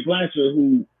Terry Blanchard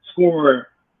who scored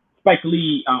Spike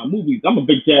Lee movies. I'm a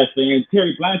big jazz fan.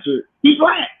 Terry Blanchard, he's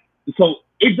black. So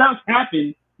it does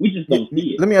happen. We just don't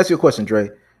see it. Let me ask you a question, Dre.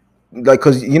 Like,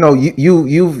 because you know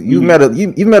you've met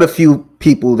a few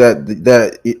people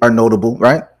that are notable,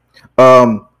 right?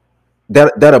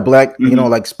 That are black, you know,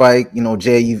 like Spike, you know,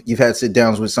 Jay. You've had sit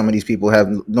downs with some of these people, have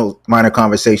no minor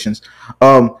conversations.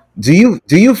 Do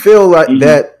you feel like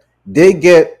that they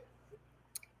get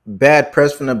bad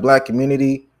press from the black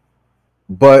community?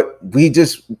 But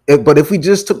if we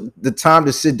just took the time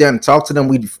to sit down and talk to them,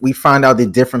 we find out they're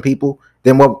different people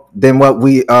than what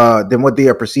they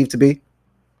are perceived to be.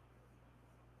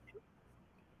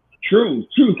 True.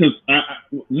 Because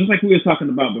just like we were talking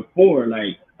about before,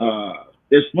 like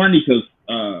it's funny because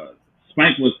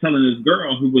Spike was telling this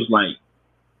girl who was like,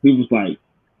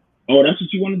 oh, that's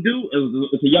what you want to do?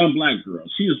 It's a young black girl.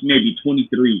 She was maybe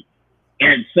 23,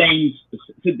 and saying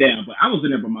sit down, but I was in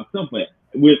there by myself, but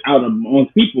without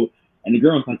amongst people. And the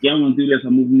girl was like, yeah, I want to do this.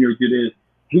 I'm moving here to do this.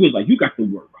 he was like, you got to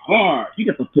work hard. You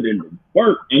got to put in the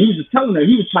work. And he was just telling her,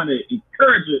 he was trying to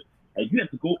encourage her, like, you have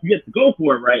to go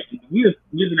for it, right? And we was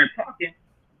in there talking,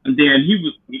 and then he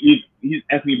was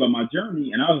asking me about my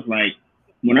journey, and I was like,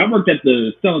 when I worked at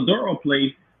the Celadoro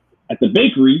place at the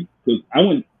bakery, because I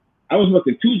was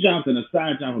working 2 jobs and a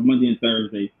side job on Monday and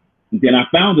Thursday, and then I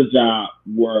found a job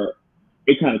where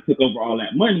it kind of took over all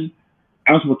that money.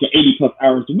 I was working 80 plus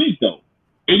hours a week though,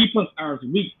 80 plus hours a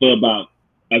week for about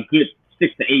a good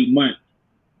 6 to 8 months.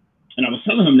 And I was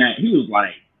telling him that. He was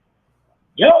like,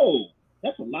 yo,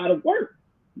 that's a lot of work.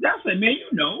 I said, man, you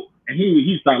know. And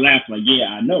he started laughing like, yeah,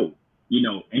 I know. You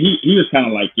know, and he was kind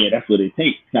of like, yeah, that's what it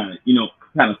takes, kind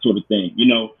of sort of thing, you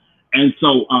know. And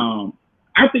so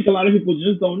I think a lot of people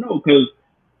just don't know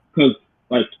because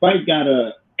like Spike got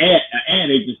an ad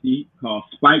agency called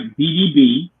Spike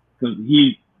DDB, because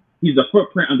he's a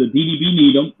footprint under DDB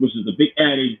Needham, which is a big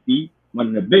ad agency, one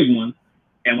of the big ones.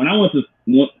 And when I went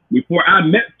before I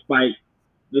met Spike,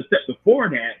 the step before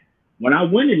that, when I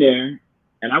went in there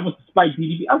and I went to Spike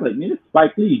DDB, I was like, man, this is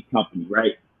Spike Lee's company,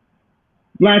 right?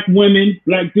 Black women,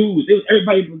 black dudes,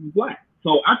 everybody was black.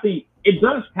 So I think it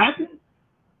does happen.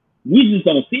 We just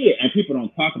don't see it, and people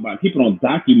don't talk about it. People don't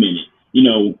document it. You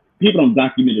know, people don't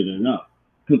document it enough.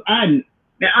 Because I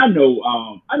know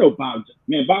Bob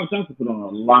Johnson put on a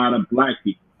lot of black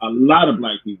people,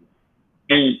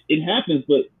 and it happens,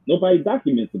 but nobody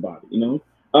documents about it. You know,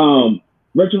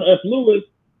 Reginald F. Lewis,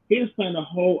 he was playing a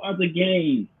whole other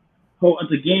game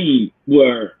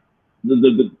where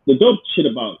the dope shit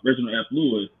about Reginald F.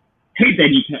 Lewis, hate that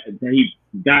he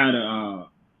died of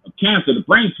cancer, the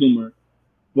brain tumor,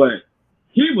 but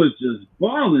he was just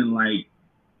balling. Like,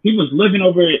 he was living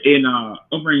over in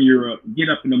Europe, get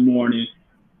up in the morning,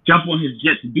 jump on his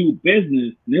jet to do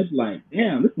business, and it's like,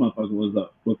 damn, this motherfucker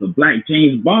was a black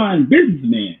James Bond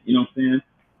businessman. You know what I'm saying?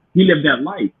 He lived that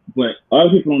life, but other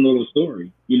people don't know the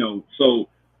story. You know, so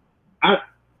a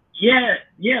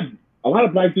lot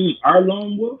of black dudes are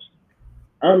lone wolves,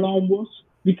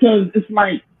 because it's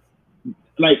like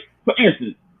for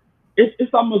instance,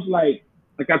 it's almost like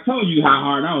I told you how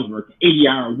hard I was working,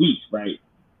 80-hour weeks, right?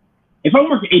 If I'm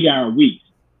working 80-hour weeks,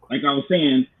 like I was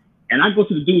saying, and I go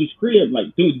to the dude's crib,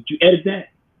 like, dude, did you edit that?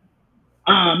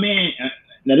 Man,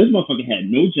 now this motherfucker had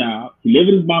no job. He lived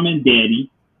with his mom and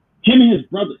daddy. Him and his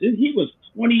brother, he was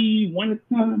 21 at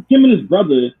the time. Him and his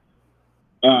brother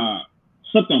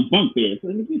slept on bunk beds. So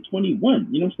he's 21,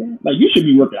 you know what I'm saying? Like, you should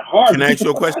be working hard. Can I ask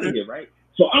you a question? Here, right?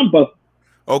 So I'm busting.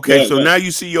 Okay, so now you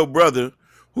see your brother,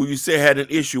 who you said had an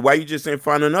issue. Why you just ain't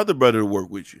find another brother to work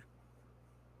with you?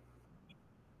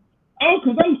 Oh,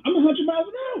 because I'm 100 miles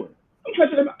an hour.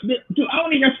 Dude, I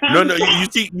don't even have time to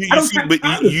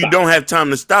stop. You don't have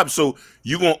time to stop, so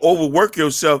you're going to overwork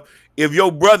yourself. If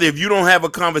you don't have a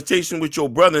conversation with your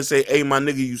brother and say, hey, my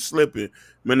nigga, you slipping.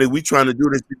 Man, we trying to do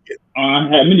this. I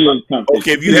had many other conversations.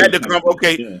 Okay, if you had the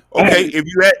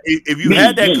if you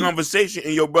had that conversation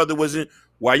and your brother wasn't,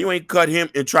 why you ain't cut him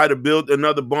and try to build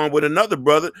another bond with another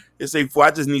brother and say,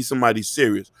 I just need somebody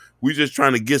serious. We just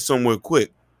trying to get somewhere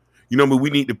quick. You know, but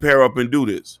we need to pair up and do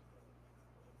this.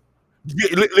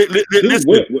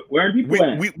 Listen, where are people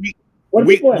at? Where are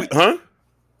people at? Huh?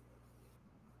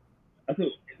 I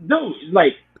said, dude,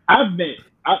 like, I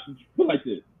feel like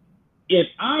this. If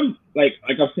I'm like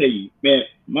I tell you, man,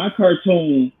 my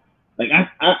cartoon, like I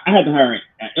had to hire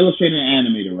an illustrator and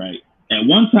animator, right? At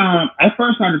one time, I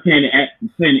first started paying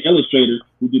the illustrator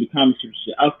who do the comic strip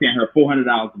shit. I was paying her $400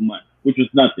 a month, which was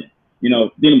nothing. You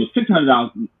know, then it was $600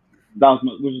 a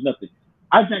month, which was nothing.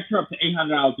 I jacked her up to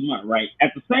 $800 a month, right?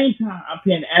 At the same time, I'm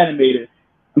paying the animator,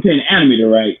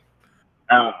 right?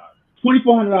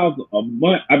 $2,400 a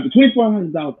month,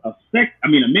 $2,400 a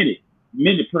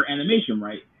minute per animation,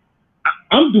 right?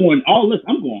 I'm doing all this.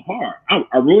 I'm going hard.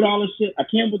 I wrote all this shit. I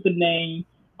came with the name,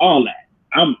 all that.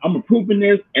 I'm approving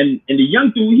this, and the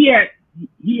young dude,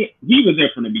 he was there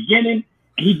from the beginning,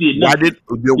 and he did nothing.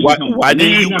 Why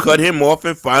didn't you cut him off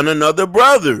and find another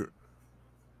brother?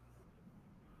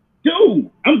 Dude,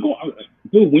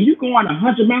 when you go on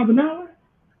 100 miles an hour,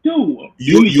 dude,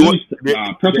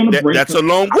 press on the brake. That's a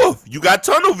lone wolf. You got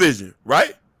tunnel vision,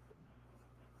 right?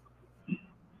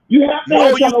 You have to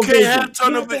have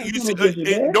tunnel vision. You can't have tunnel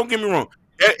vision. Don't get me wrong.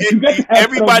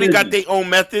 Everybody got their own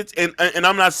methods, and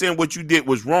I'm not saying what you did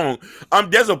was wrong.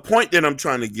 There's a point that I'm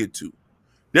trying to get to.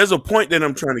 I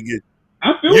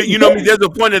feel you know what I mean? There's a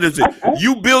point that is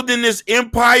you building this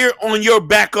empire on your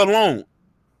back alone.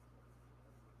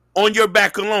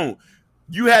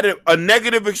 You had a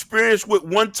negative experience with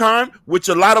one time, which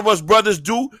a lot of us brothers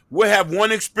do. We'll have one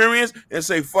experience and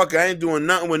say, fuck it, I ain't doing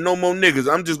nothing with no more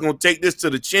niggas. I'm just going to take this to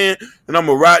the chin and I'm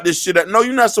going to ride this shit out. No,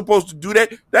 you're not supposed to do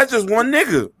that. That's just one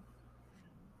nigga.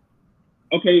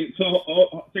 Okay,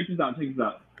 so check this out.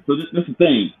 So this is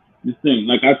the thing.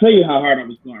 Like, I'll tell you how hard I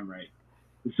was going, right?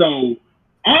 So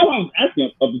all I was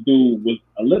asking of the dude was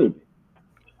a little bit.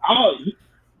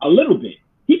 A little bit.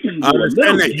 He can do I a little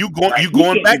understand that. bit. You Right?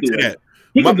 going back to that.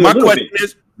 He can do My a little question bit.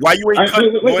 is, why you ain't cut?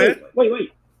 Go ahead.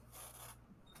 Wait.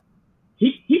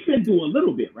 He can do a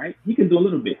little bit, right? He can do a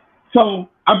little bit. So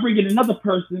I bring in another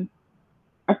person,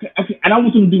 and I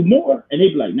want them to do more, and they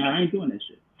be like, "Nah, I ain't doing that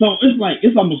shit." So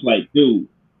it's almost like, dude,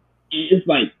 it's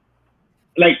like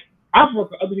I've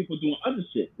worked with other people doing other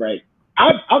shit, right?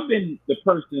 I've been the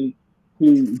person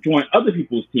who joined other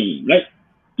people's team, like,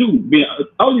 dude, being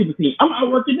other people's team. I'm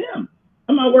outworking them,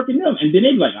 and then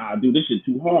they be like, dude, this shit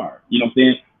too hard. You know what I'm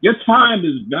saying? Your time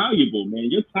is valuable, man.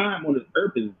 Your time on this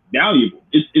earth is valuable.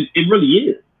 It really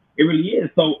is. It really is.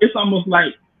 So it's almost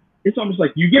like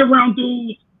you get around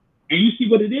dudes and you see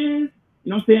what it is. You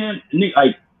know what I'm saying?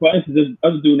 Like, for instance, this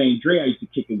other dude named Dre I used to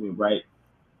kick it with, right?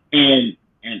 And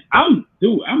I'm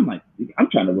like, I'm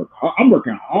trying to work hard. I'm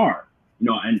working hard, you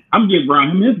know, and I'm getting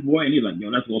around him, his boy, and he's like, yo,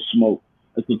 let's go smoke.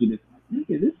 Let's go do this. I'm like,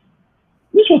 nigga,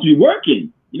 we're supposed to be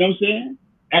working. You know what I'm saying?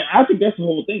 And I think that's the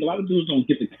whole thing. A lot of dudes don't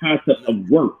get the concept of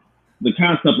work, the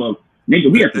concept of,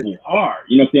 nigga, we have to go hard.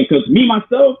 You know what I'm saying? Because me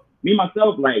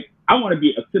myself, like, I want to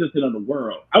be a citizen of the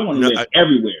world. I want to live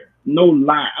everywhere. No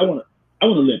lie. I want to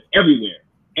live everywhere.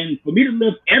 And for me to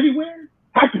live everywhere,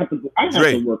 I have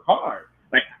to work hard.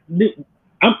 Like,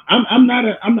 I'm not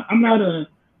a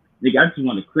nigga. I just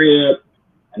want a crib,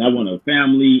 and I want a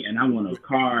family, and I want a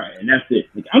car, and that's it.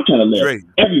 Like, I'm trying to live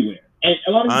everywhere. And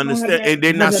a lot of I understand, and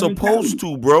they're not supposed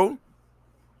to, bro.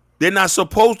 They're not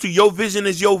supposed to. Your vision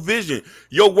is your vision.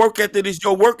 Your work ethic is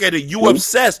your work ethic. You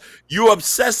obsessed. You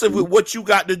obsessive with what you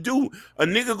got to do. A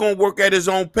nigga gonna work at his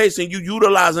own pace, and you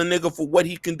utilize a nigga for what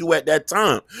he can do at that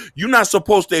time. You're not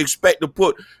supposed to expect to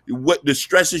put what the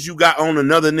stresses you got on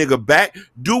another nigga back.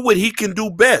 Do what he can do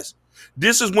best.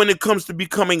 This is when it comes to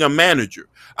becoming a manager.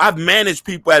 I've managed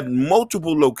people at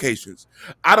multiple locations.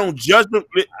 I don't judge them.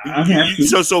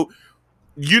 So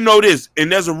you know this,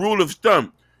 and there's a rule of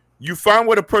thumb. You find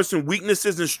where the person's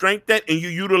weaknesses and strength at, and you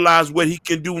utilize what he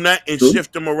can do now and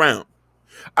shift him around.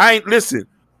 Listen.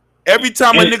 Every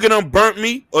time a nigga done burnt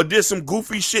me or did some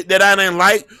goofy shit that I didn't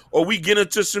like, or we get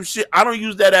into some shit, I don't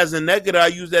use that as a negative. I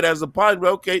use that as a positive.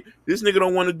 Okay, this nigga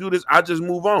don't want to do this. I just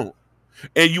move on.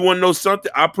 And you want to know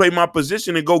something? I play my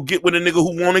position and go get with a nigga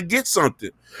who want to get something.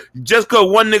 Just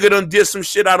because one nigga done did some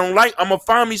shit I don't like, I'm going to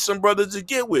find me some brothers to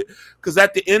get with. Because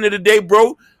at the end of the day,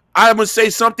 bro, I'm going to say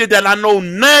something that I know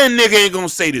none nigga ain't going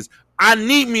to say this. I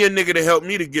need me a nigga to help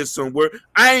me to get somewhere.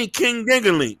 I ain't King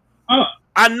Dingaling.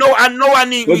 I know I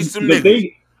need me some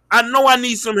niggas. I know I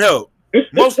need some help.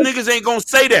 Most niggas ain't going to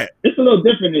say that. It's a little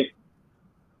different.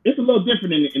 It's a little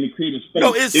different in the creative space.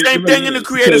 No, it's the same thing in the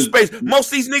creative space. Most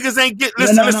of these niggas ain't get.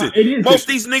 Listen. Most of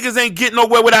these niggas ain't getting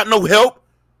nowhere without no help.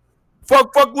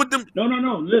 Fuck with them. No.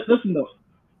 Listen though.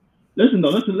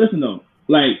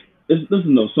 Like,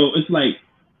 listen though. So it's like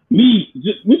me.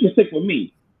 We can stick with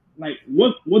me. Like,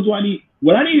 what do I need?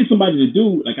 What I needed somebody to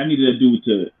do. Like, I needed a dude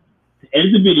to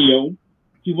edit the video.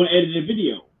 He want to edit the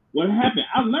video. What happened?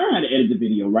 I learned how to edit the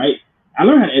video, right? I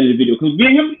learned how to edit a video because me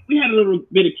and him, we had a little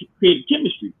bit of creative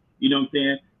chemistry. You know what I'm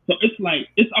saying? So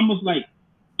it's almost like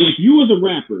if you was a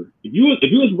rapper, if you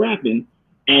was rapping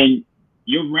and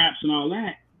your raps and all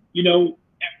that, you know,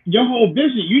 your whole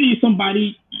vision, you need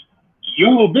somebody.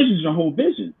 Your whole vision is your whole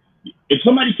vision. If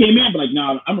somebody came in and be like,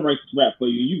 "Nah, I'm gonna write this rap for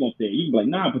you," you gonna say it. You can be like,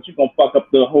 "Nah, but you gonna fuck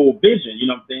up the whole vision." You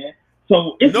know what I'm saying?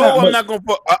 So it's I'm not gonna.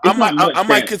 I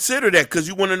might consider that because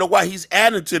you want to know why he's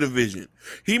adding to the vision.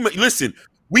 Listen.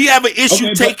 We have an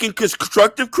issue taking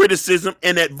constructive criticism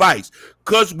and advice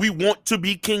because we want to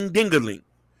be King Dingaling.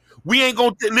 We ain't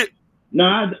gonna.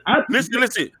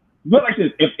 Listen. But like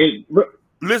this,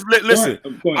 listen.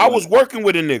 I was working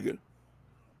with a nigga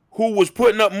who was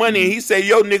putting up money, and he said,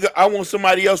 "Yo, nigga, I want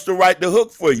somebody else to write the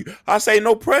hook for you." I say,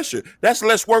 "No pressure. That's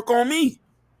less work on me."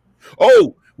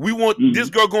 Oh, we want this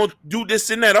girl gonna do this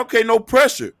and that. Okay, no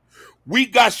pressure. We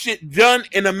got shit done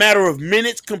in a matter of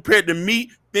minutes compared to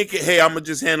me thinking, hey, I'm going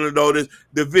to just handle all this.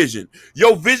 The vision.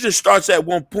 Your vision starts at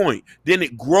one point. Then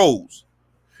it grows.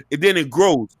 And then it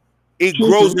grows. It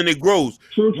grows and it grows.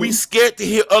 We scared to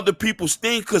hear other people's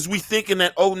things because we thinking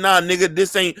that, oh, nah, nigga,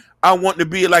 this ain't, I want to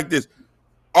be like this.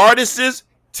 Artists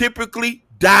typically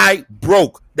die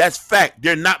broke. That's fact.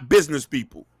 They're not business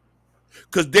people.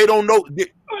 Because they don't know.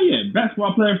 Oh, yeah.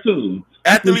 Basketball players, too.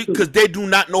 Athlete, because they do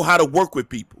not know how to work with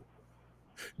people.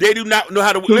 They do not know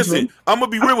how to listen. I'm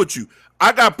gonna be real with you.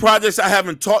 I got projects I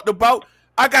haven't talked about.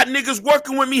 I got niggas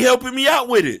working with me, helping me out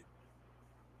with it.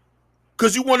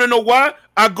 Cause you want to know why?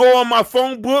 I go on my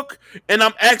phone book and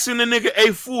I'm asking the nigga,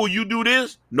 "Hey fool, you do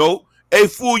this? No. Hey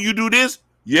fool, you do this?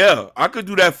 Yeah, I could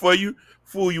do that for you.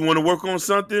 Fool, you want to work on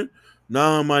something?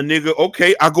 Nah, my nigga.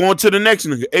 Okay, I go on to the next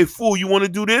nigga. Hey fool, you want to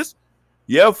do this?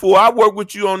 Yeah, fool, I work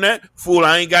with you on that. Fool,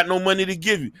 I ain't got no money to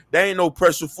give you. There ain't no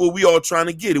pressure, fool. We all trying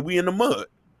to get it. We in the mud.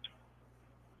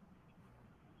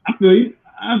 I feel you.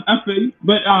 I feel you.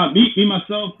 But me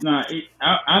myself,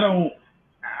 I don't.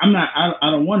 I'm not.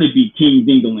 I don't want to be king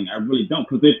dingling. I really don't.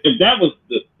 Because if that was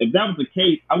the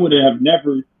case, I would have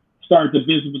never started the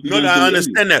business with the No, young I dude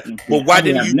understand anyway. that. But why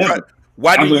didn't you try?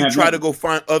 Why I didn't would you have try to never. go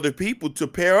find other people to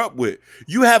pair up with?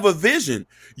 You have a vision.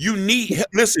 You need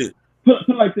listen. Put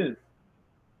it like this.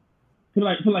 Put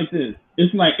it like this.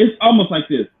 It's almost like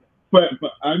this. But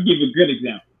I'll give you a good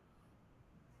example.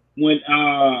 When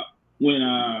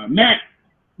Matt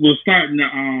was starting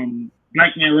the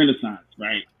Black Man Renaissance,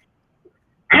 right?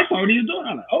 I saw what he was doing.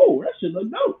 I was like, oh, that shit look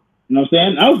dope. You know what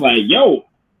I'm saying? I was like, yo,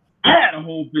 I had a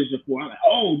whole vision for it. I'm like,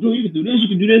 oh, dude, you can do this, you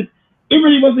can do this. It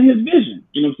really wasn't his vision.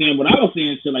 You know what I'm saying? When I was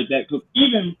saying shit like that, because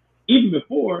even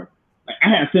before, like, I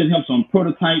had sent him some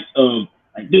prototypes of,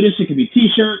 like, dude, this shit could be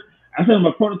t-shirt. I sent him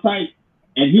a prototype,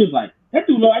 and he was like, that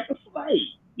dude look like a slave.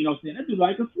 You know what I'm saying? That dude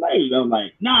like a slave. I was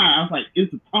like, nah. I was like,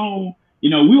 it's the tone. You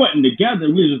know, we wasn't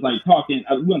together. We were just, like, talking.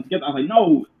 We went together. I was like,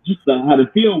 no, just how to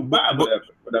feel vibe,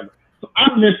 whatever. So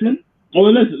I listened. Oh,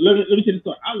 listen, let me tell you the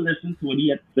story. I listened to what he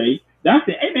had to say. Then I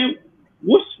said, hey, man,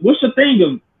 what's your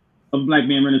thing of Black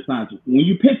Man Renaissance? When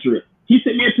you picture it, he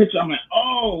sent me a picture. I'm like,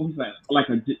 oh, he's like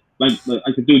a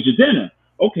dude Jadena.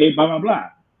 Okay, blah, blah, blah.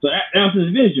 So that was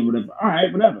his vision, whatever. All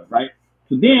right, whatever, right?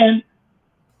 So then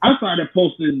I started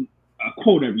posting a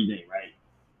quote every day, right?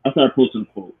 I started posting a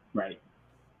quote, right?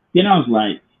 Then I was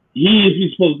like,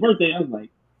 he's supposed to birthday. I was like,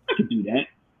 I could do that.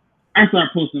 I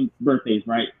started posting birthdays,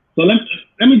 right? So let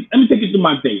me take you through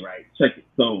my day, right? Check it.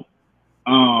 So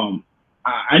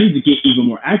I need to get even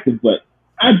more active, but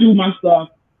I do my stuff.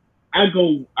 I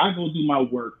go do my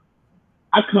work.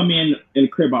 I come in the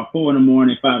crib about 4 in the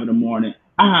morning, 5 in the morning.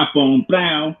 I hop on,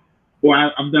 blah, or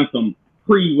I've done some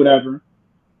pre whatever.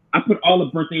 I put all the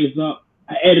birthdays up.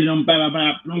 I edit them, blah, blah,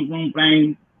 blah, boom, boom,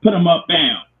 bang, put them up,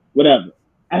 bam, whatever.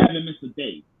 I haven't missed a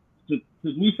day. Since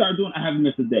we started doing, I haven't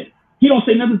missed a day. He don't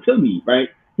say nothing to me, right?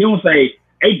 He don't say,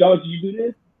 hey, dog, did you do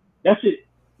this? That's it.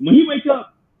 When he wakes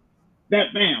up,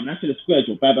 that bam, that's the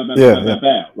schedule, blah, blah, blah, blah, blah,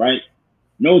 blah, right?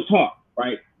 No talk,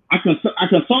 right? I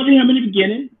consulted him in the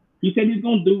beginning. He said he's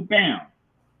going to do bam.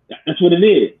 That's what it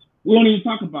is. We don't even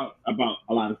talk about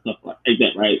a lot of stuff like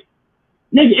that, right?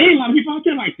 Nigga, ain't a lot of people out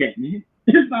there like that, man.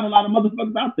 There's not a lot of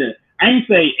motherfuckers out there. I ain't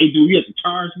say, hey, dude, you have to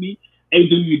charge me. Hey,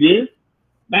 do you this?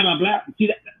 Blah blah blah. See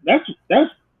that's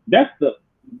the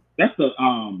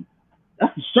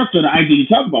structure of the idea you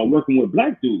talk about working with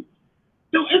black dudes.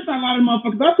 Dude, it's not a lot of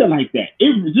motherfuckers out there like that.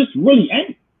 It just really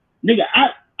ain't. Nigga,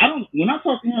 I don't when I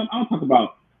talk to him, I don't talk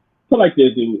about put like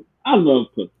this, dude. I love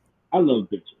pussy. I love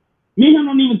bitches. Me and him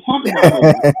don't even talk about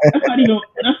pussy. That's not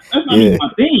even my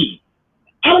thing.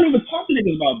 I don't even talk to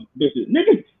niggas about bitches.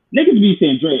 Niggas be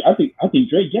saying Dre. I think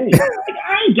Dre gay. Nigga,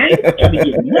 I ain't gay. I'm trying to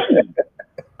get money.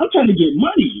 I'm trying to get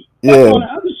money. Fuck all that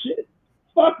other shit.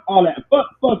 Fuck all that.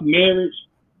 Fuck marriage.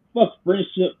 Fuck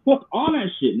friendship. Fuck all that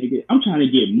shit, nigga. I'm trying to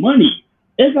get money.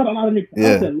 There's not a lot of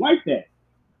niggas out there like that.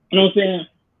 You know what I'm saying?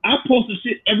 I post the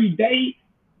shit every day.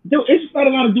 Dude, it's just not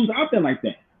a lot of dudes out there like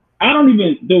that. I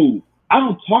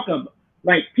don't talk about,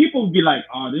 like, people be like,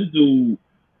 oh, this dude,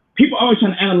 people always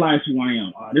trying to analyze who I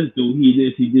am. Oh, this dude,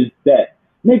 he this, that.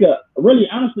 Nigga, really,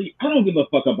 honestly, I don't give a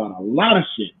fuck about a lot of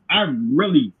shit. I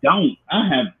really don't.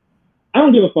 I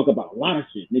don't give a fuck about a lot of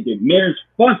shit. Nigga, marriage,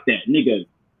 fuck that. Nigga,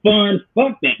 fun,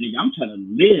 fuck that. Nigga, I'm trying to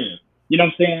live. You know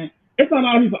what I'm saying? It's not a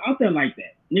lot of people out there like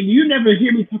that. Nigga, you never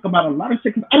hear me talk about a lot of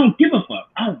shit because I don't give a fuck.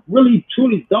 I really,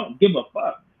 truly don't give a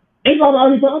fuck. Ain't not a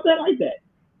lot of people out there like that.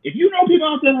 If you know people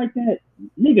out there like that,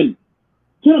 nigga,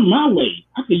 get them my way.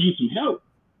 I could use some help.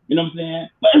 You know what I'm saying?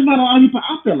 But it's not a lot of people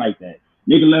out there like that.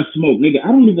 Nigga, let's smoke. Nigga, I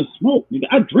don't even smoke. Nigga,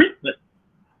 I drink, but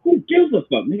who gives a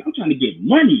fuck? Nigga, I'm trying to get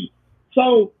money.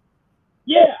 So,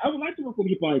 yeah, I would like to work with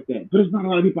people like that, but it's not a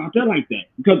lot of people out there like that.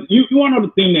 Because you want to know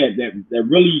the thing that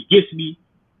really gets me?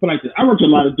 But like this, I worked with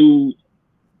a lot of dudes.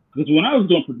 Because when I was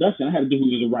doing production, I had a dude who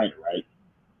was a writer, right?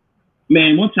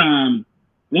 Man, one time,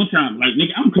 like,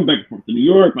 nigga, I'm coming back from New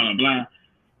York, blah, blah, blah.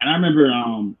 And I remember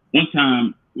one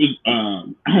time, I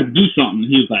had to do something.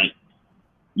 He was like,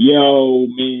 yo,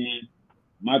 man,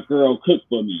 my girl cooked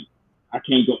for me. I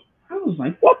can't go. I was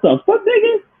like, what the fuck,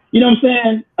 nigga? You know what I'm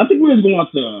saying? I think we was going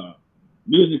to a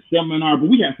music seminar, but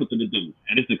we had something to do.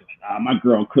 And it's like, my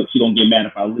girl cooks, she gonna get mad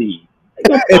if I leave.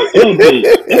 Nigga, fuck your bitch.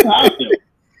 That's how I felt.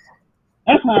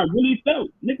 That's how I really felt.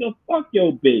 Nigga, fuck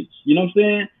your bitch. You know what I'm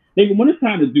saying? Nigga, when it's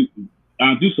time to do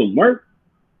some work,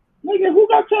 nigga, who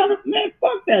got time to, man,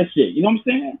 fuck that shit. You know what I'm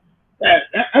saying?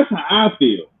 That's how I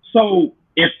feel. So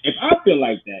if I feel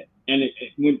like that, and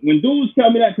when dudes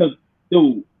tell me that, because,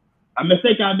 dude, a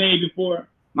mistake I made before,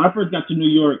 when I first got to New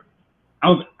York, I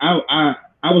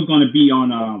was going to be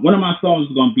on, one of my songs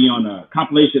was going to be on a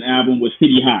compilation album with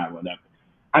City High or whatever.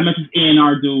 I met this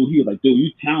A&R dude. He was like, dude,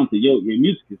 you talented. Yo, your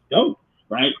music is dope,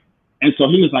 right? And so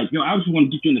he was like, yo, I just want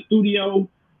to get you in the studio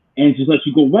and just let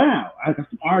you go, wow, I got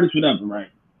some artists, whatever, right?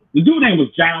 The dude name was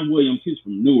John Williams. He's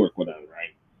from Newark, whatever,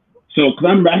 right? So, because I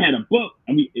remember I had a book,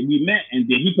 and we met, and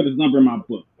then he put his number in my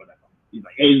book, whatever. He's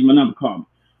like, hey, here's my number, call me.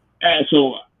 And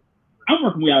so I'm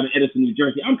working way out in Edison, New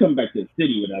Jersey. I'm coming back to the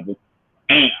city, whatever.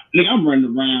 And like, I'm running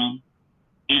around,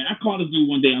 and I called this dude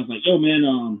one day. I was like, yo,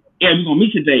 man, yeah, we're going to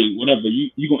meet today, whatever.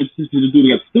 You going to introduce the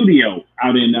dude at the studio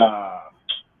out in,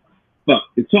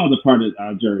 it's all the part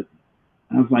of Jersey.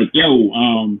 And I was like, yo,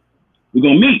 we're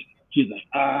going to meet. She's like,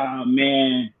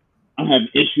 man, I'm having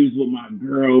issues with my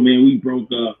girl, man. We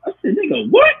broke up. I said, nigga,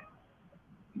 what?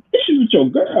 Issues with your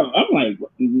girl? I'm like,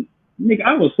 nigga,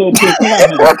 I was so pissed off.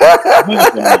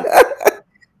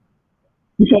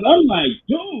 Because I'm like,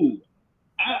 dude,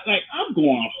 I'm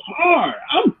going hard.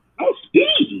 I'm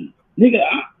speeding. Nigga,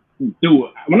 dude,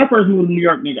 when I first moved to New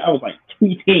York, nigga, I was like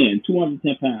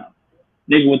 210 pounds.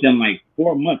 Nigga, within like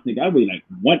 4 months, nigga, I weighed like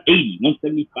 180,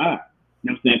 175.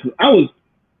 You know what I'm saying? Because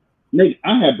nigga,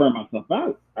 I had burned myself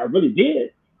out. I really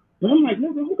did. But I'm like,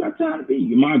 nigga, who got time to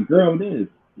be? My girl is.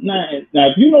 Now,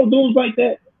 if you know dudes like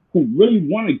that who really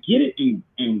want to get it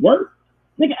and work,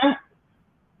 nigga,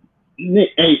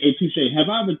 hey, Touche,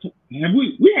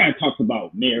 we had talks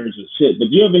about marriage and shit, but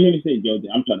you ever hear me say, yo,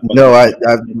 I'm trying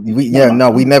to No,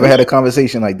 we never had a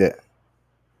conversation like that.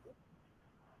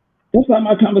 That's not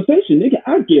my conversation, nigga.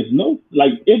 I give no,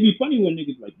 like, it'd be funny when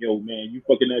niggas like, yo, man, you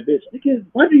fucking that bitch. Nigga,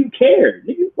 why do you care?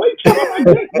 Nigga, why you care about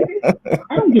my dick, nigga?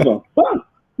 I don't give a fuck.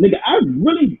 Nigga, I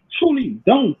really, truly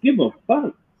don't give a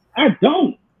fuck. I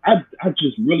don't. I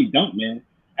just really don't, man.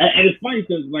 And it's funny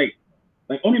because, like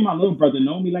only my little brother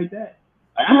know me like that.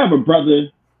 I have a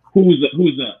brother who's a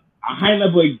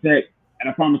high-level exec at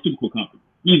a pharmaceutical company.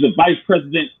 He's a vice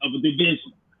president of a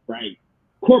division, right?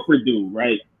 Corporate dude,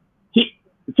 right?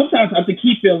 Sometimes I think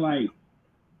he feel like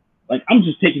I'm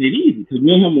just taking it easy because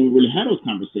me and him don't really have those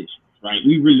conversations, right?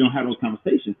 We really don't have those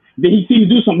conversations. Then he see me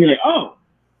do something like, oh,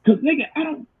 because nigga, I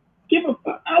don't give a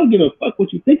fuck. I don't give a fuck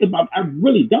what you think about. I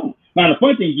really don't. Now the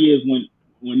funny thing is when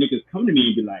niggas come to me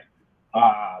and be like,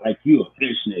 like you a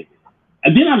bitch nigga,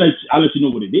 and then I'll let you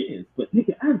know what it is. But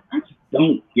nigga, I just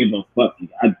don't give a fuck.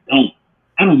 Nigga.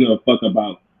 I don't give a fuck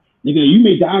about. Nigga, you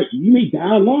may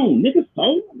die alone. Nigga,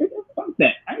 so nigga, fuck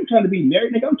that. I ain't trying to be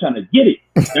married, nigga. I'm trying to get it.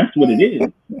 That's what it is.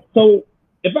 So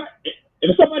if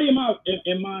somebody in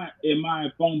my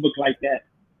phone book like that,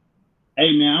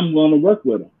 hey man, I'm willing to work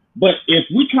with them. But if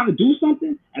we trying to do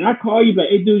something and I call you like,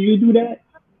 hey dude, you do that?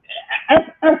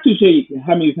 I appreciate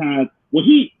how many times. Well,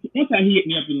 one time he hit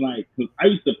me up and like, cause I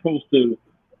used to post to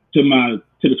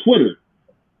the Twitter,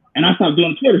 and I stopped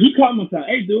doing Twitter. He called me and said,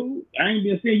 hey dude, I ain't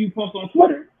been seeing you post on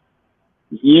Twitter.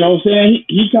 You know what I'm saying?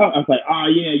 He called. I was like, oh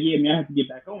yeah, man, I have to get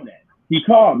back on that. He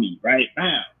called me, right?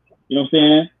 Bam. You know what I'm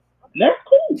saying? That's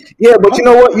cool. Yeah, but you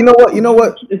know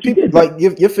what? People, like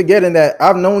you're forgetting that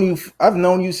I've known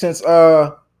you since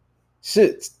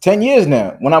 10 years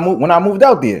now. When I moved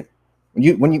out there,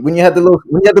 when you had the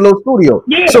little studio.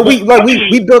 Yeah, so we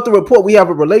built a rapport. We have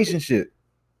a relationship.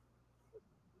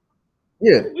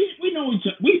 Yeah, we know each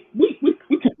other. We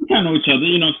kind of know each other.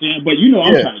 You know what I'm saying? But you know,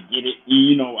 I'm trying to get it.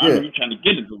 You know, I know you're trying to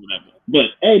get it or whatever. But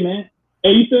hey, man,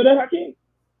 hey, you feel that, Hakeem?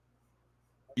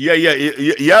 Yeah.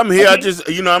 I'm here. Okay. I just,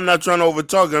 I'm not trying to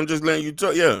overtalk. I'm just letting you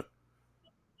talk. Yeah.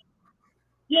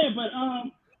 Yeah, but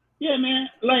yeah, man.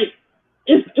 Like,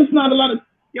 it's not a lot of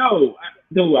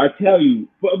I tell you,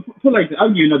 for like, I'll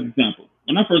give you another example.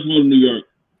 When I first moved to New York,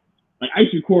 like I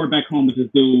used to record back home with this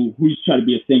dude who used to try to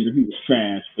be a singer. He was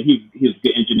trash, but he was a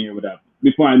good engineer, whatever.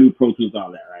 Before I knew Pro Tools,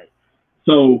 all that, right?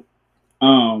 So,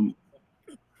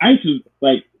 I used to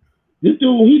like. This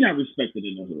dude, he not respected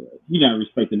in the hood. He not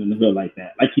respected in the hood like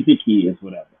that. Like he think he is,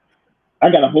 whatever. I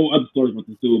got a whole other story about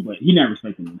this dude, but he not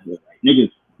respected in the hood. Like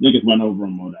niggas run over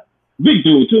him or that. Big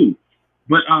dude too.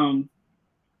 But I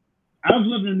was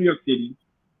living in New York City.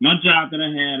 My job that I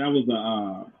had, I was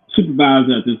a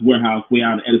supervisor at this warehouse way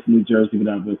out of Edison, New Jersey,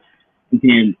 whatever. And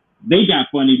then they got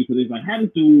funny because it's like, how this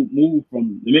dude move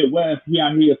from the Midwest? He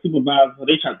out here a supervisor, so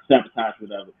they try to sabotage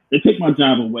whatever. They take my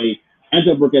job away. I end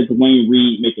up working at Dwayne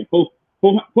Reed, making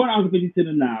 $4.50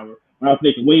 an hour. When I was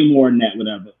making way more than that,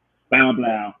 whatever. Blah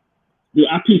blah. Dude,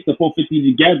 I pieced the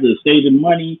 450 together, saving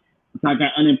money. So I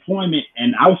got unemployment,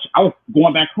 and I was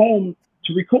going back home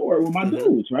to record with my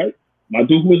dudes, right? My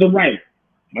dude who was a writer.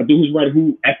 My dude who's a writer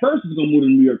who at first was gonna move to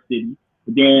New York City,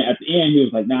 but then at the end he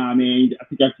was like, nah, man, I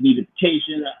think I need a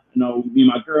vacation. You know, me and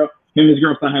my girl, him and his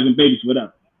girl start having babies,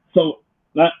 whatever. So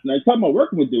like talking about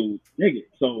working with dudes, nigga.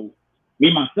 So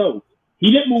me myself,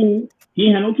 he didn't move. He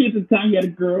had no kids at the time. He had a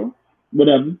girl,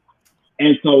 whatever.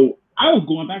 And so I was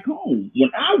going back home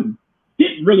when I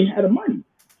didn't really have the money.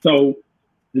 So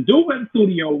the dude at the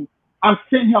studio, I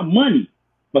sent him money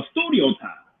for studio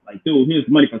time. Like, dude, here's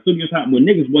money for studio time. When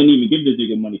niggas wouldn't even give this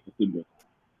nigga money for studio time.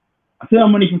 I sent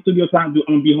him money for studio time. Dude,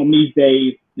 I'm gonna be home these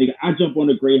days. Nigga, I jump on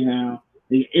the Greyhound.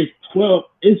 Nigga, it's 12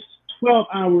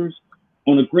 hours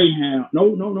on a Greyhound.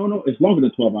 No. It's longer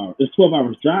than 12 hours. It's 12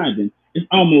 hours driving. It's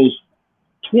almost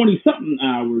 20 something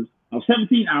hours,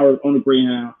 17 hours on the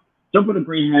Greyhound. Jump on the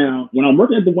Greyhound. When I'm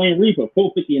working at the Wayne Reed for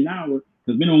 $4.50 an hour,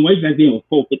 because minimum wage back then was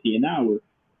 $4.50 an hour,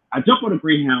 I jump on the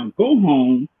Greyhound, go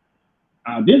home,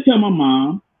 didn't tell my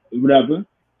mom, whatever,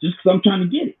 just because I'm trying to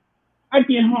get it. I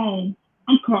get home,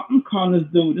 I'm calling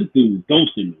this dude. This dude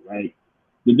ghosting me, right?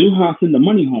 The dude how I send the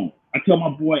money home. I tell my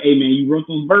boy, hey man, you wrote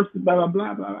those verses, blah blah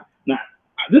blah blah blah. Now,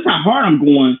 this is how hard I'm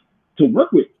going to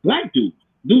work with black dudes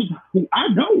who I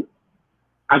know.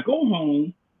 I go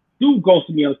home, dude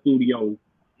ghosted me out of the studio.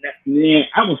 Man,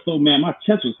 I was so mad, my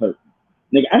chest was hurt.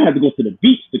 Nigga, I had to go to the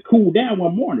beach to cool down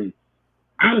one morning.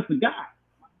 Honest to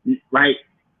God, right?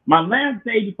 My last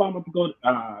day before I'm about to go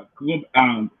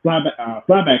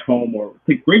fly back home or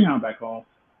take Greyhound back home.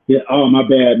 Yeah, oh my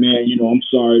bad, man. You know, I'm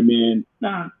sorry, man.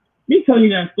 Nah, me telling you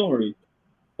that story.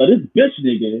 But this bitch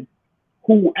nigga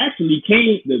who actually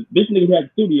came, the bitch nigga who had the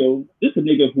studio. This a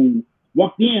nigga who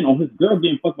walked in on his girl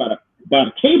getting fucked by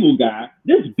the cable guy.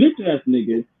 This bitch ass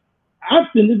nigga. I've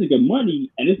sent this nigga money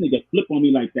and this nigga flip on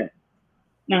me like that.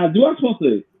 Now, do I supposed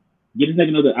to get this nigga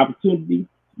another opportunity?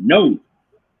 No.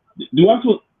 Do I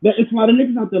supposed? It's a lot of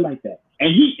niggas out there like that.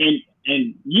 And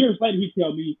and years later he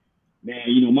tell me, man,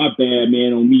 you know, my bad,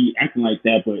 man, on me acting like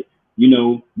that, but you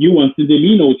know, you want to send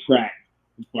me no track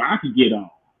before I could get on.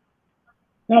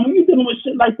 Now, when you dealing with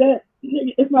shit like that,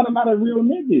 nigga, it's not about a real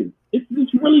nigga.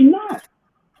 It's really not.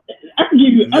 I can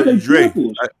give you other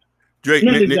examples. Drake,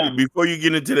 before you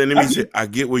get into that, let me say, I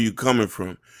get where you're coming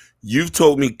from. You've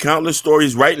told me countless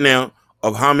stories right now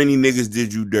of how many niggas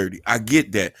did you dirty. I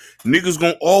get that. Niggas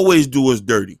gonna always do us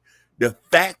dirty. The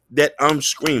fact that I'm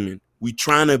screaming, we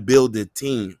trying to build a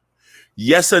team.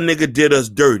 Yes, a nigga did us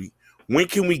dirty. When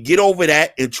can we get over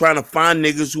that and try to find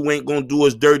niggas who ain't gonna do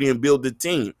us dirty and build a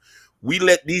team? We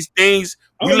let these things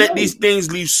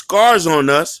leave scars on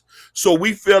us, so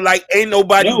we feel like ain't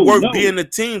nobody worth being a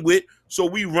team with. So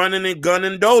we running and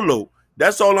gunning dolo.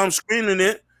 That's all I'm screaming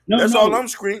at. That's all I'm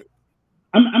screaming.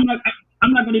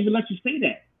 I'm not gonna even let you say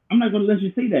that. I'm not gonna let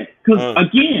you say that because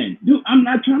again, dude, I'm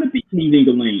not trying to be King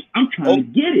Dingaling. I'm trying to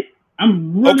get it.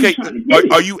 I'm really trying to get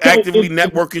it. Are you actively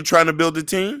networking, trying to build a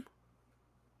team?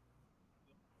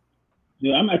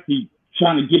 Yeah, I'm actually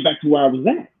trying to get back to where I was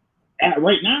at.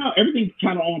 Right now, everything's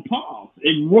kind of on pause.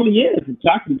 It really is. So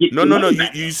I can get no.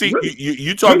 You see, really?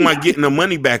 you talking about getting the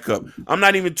money back up. I'm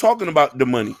not even talking about the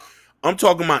money. I'm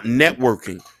talking about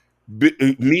networking.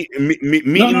 Meeting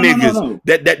niggas. No.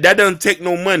 That doesn't take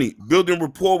no money. Building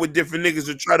rapport with different niggas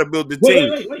to try to build the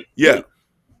team. Wait. Yeah. Wait.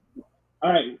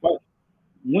 All right. Well,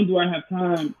 when do I have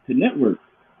time to network?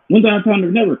 When do I have time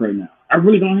to network right now? I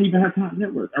really don't even have time to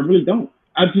network. I really don't.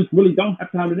 I just really don't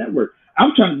have time to network.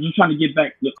 I'm trying to get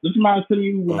back. This is what I was telling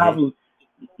you when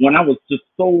I was just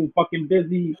so fucking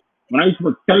busy. When I used to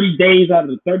work 30 days out of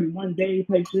the 31 days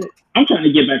type shit. I'm trying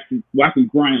to get back to where I can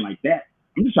grind like that.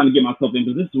 I'm just trying to get myself in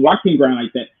position where I can grind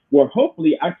like that. Where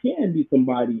hopefully I can be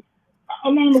somebody.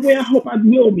 Along the way, I hope I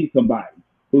will be somebody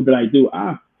who'll be like, dude,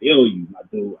 I feel you, my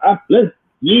dude. Let's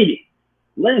get it.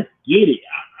 Let's get it.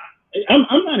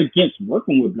 I'm not against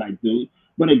working with black dudes.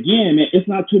 But again, man, it's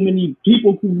not too many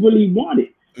people who really want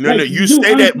it. No, you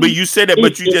say that, but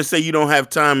you just say you don't have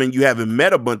time and you haven't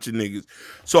met a bunch of niggas.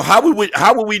 So how would we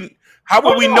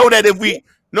know that if we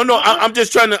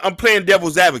I'm playing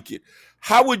devil's advocate.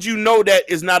 How would you know that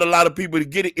it's not a lot of people to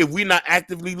get it if we're not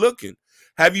actively looking?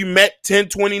 Have you met 10,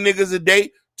 20 niggas a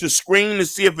day to screen to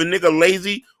see if a nigga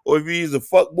lazy or if he's a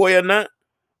fuck boy or not?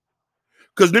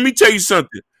 Because let me tell you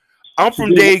something. I'm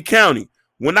from Dade County.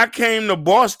 When I came to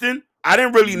Boston, I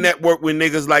didn't really network with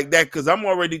niggas like that because I'm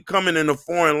already coming in a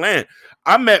foreign land.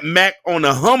 I met Mac on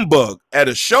a humbug at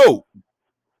a show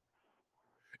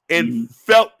and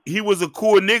felt he was a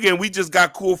cool nigga, and we just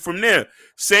got cool from there.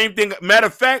 Same thing. Matter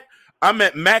of fact, I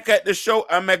met Mac at the show.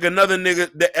 I met another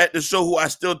nigga at the show who I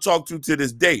still talk to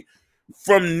this day.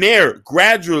 From there,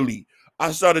 gradually,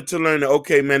 I started to learn that,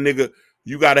 okay, man, nigga,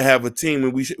 you got to have a team,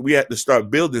 and we had to start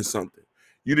building something.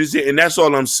 You just, and that's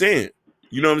all I'm saying.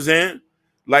 You know what I'm saying?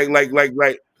 Like.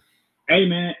 Hey,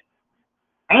 man,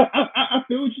 I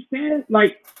feel what you're saying.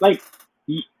 Like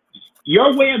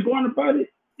your way of going about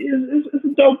it is it's a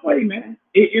dope way, man.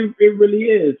 It really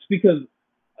is because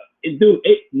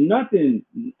nothing,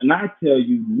 and I tell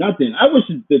you nothing. I wish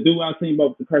the dude I was saying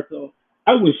about the cartel.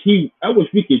 I wish we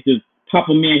could just pop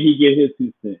him in. He give his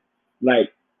 2 cents,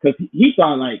 like, cause he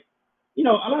thought like, a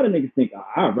lot of niggas think,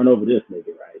 I'll run over this nigga,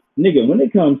 right? Nigga, when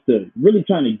it comes to really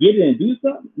trying to get in and do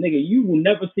something, nigga, you will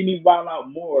never see me wild out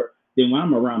more than when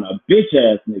I'm around a bitch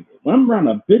ass nigga. When I'm around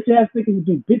a bitch ass nigga who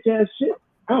do bitch ass shit,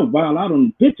 I'll wild out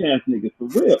on bitch ass niggas for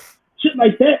real. Shit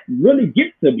like that really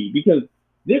gets to me because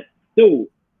this dude,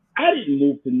 I didn't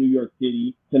move to New York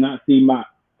City to not see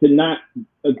to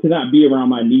not be around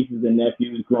my nieces and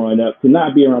nephews growing up, to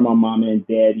not be around my mama and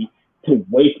daddy, to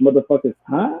waste motherfuckers'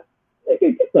 time.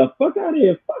 Nigga, get the fuck out of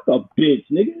here. Fuck a bitch,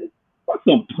 nigga. Fuck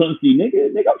some pussy,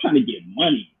 nigga. Nigga, I'm trying to get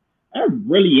money. I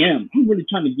really am. I'm really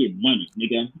trying to get money,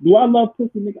 nigga. Do I love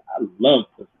pussy, nigga? I love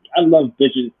pussy. I love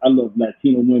bitches. I love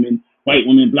Latino women, white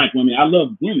women, black women. I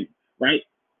love women, right?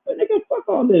 But nigga, fuck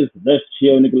all this. Let's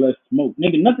chill, nigga. Let's smoke,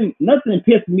 nigga. Nothing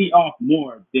pissed me off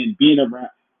more than being around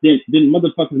than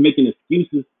motherfuckers making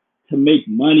excuses to make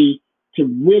money to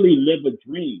really live a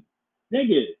dream,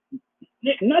 nigga.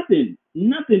 Nothing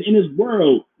in this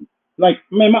world. Like,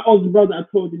 man, my oldest brother, I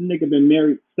told you, the nigga been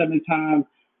married 7 times.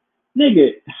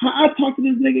 Nigga, I talk to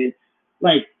this nigga,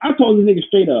 like, I told this nigga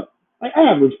straight up, like, I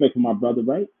have respect for my brother,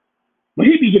 right? But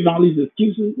he be giving all these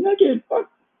excuses. Nigga,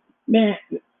 fuck, man,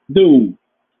 dude,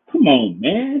 come on,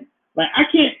 man. Like, I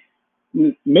can't,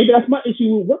 maybe that's my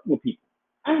issue with working with people.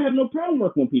 I have no problem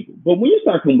working with people. But when you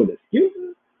start coming with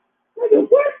excuses, nigga,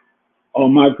 what? Oh,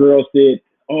 my girl said,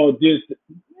 oh, this,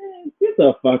 man, get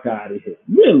the fuck out of here.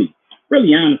 Really,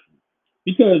 honestly.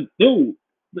 Because, dude,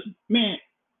 man,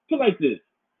 feel like this.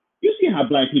 You see how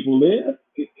black people live.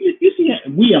 You see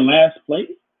how we in last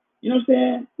place. You know what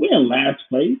I'm saying? We in last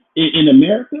place in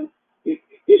America. You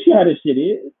see how this shit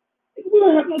is. We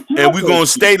don't have no time. And we're gonna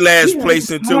stay last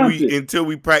place no until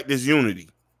we practice unity.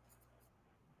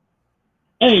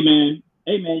 Hey man,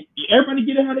 everybody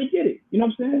get it how they get it. You know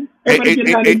what I'm saying? Everybody get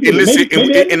it how they get And it. listen,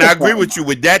 Maybe and I agree with you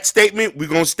with that statement. We're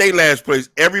gonna stay last place.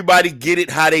 Everybody get it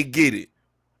how they get it.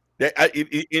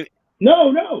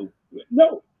 No.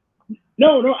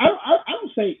 I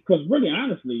don't say, because really,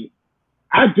 honestly,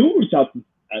 I do reach out to.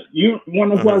 You want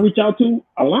to know who I reach out to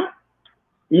a lot?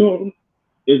 You know,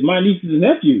 is my nieces and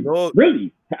nephews. No.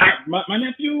 Really, my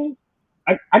nephew.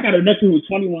 I got a nephew who's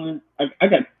 21. I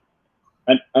got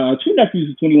 2 nephews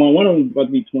who's 21. One of them is about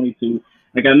to be 22.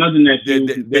 I got another nephew.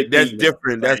 That's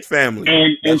different. Right? That's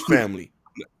family. That's family.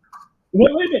 Wait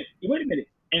a minute.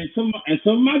 And some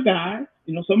of my guys,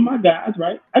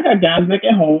 right? I got guys back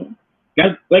at home.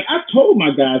 Guys, like I told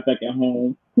my guys back at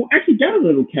home who actually got a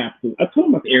little capital. I told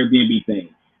them about the Airbnb thing.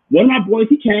 One of my boys,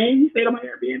 he came, he stayed on my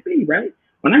Airbnb, right?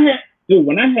 When I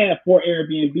had 4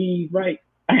 Airbnbs, right?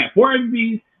 I had 4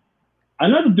 Airbnbs.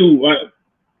 Another dude,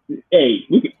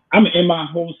 I'm in my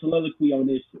whole soliloquy on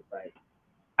this shit, right?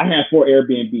 I had 4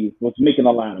 Airbnbs, was making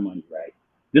a lot of money, right?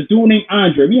 This dude named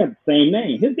Andre, we had the same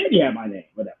name. His daddy had my name,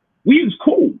 whatever. We was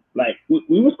cool. Like,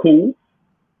 we was cool.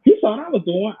 He saw what I was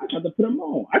doing. I tried to put him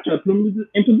on. I tried to put him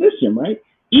in position, right?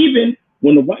 Even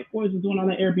when the white boys was doing all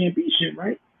that Airbnb shit,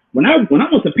 right? When I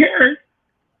went to Paris,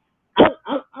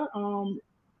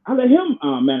 I let him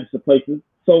manage the places.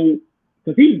 So,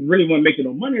 because he really wasn't making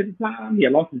no money at the time, he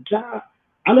had lost his job.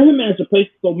 I let him manage the place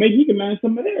so maybe he can manage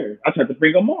some of theirs. I tried to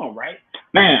bring him on, right?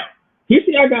 Now, he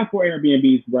see I got 4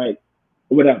 Airbnbs, right?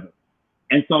 Or whatever.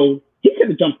 And so he could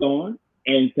have jumped on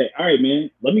and said, all right, man,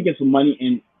 let me get some money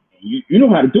and you know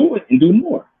how to do it and do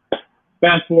more.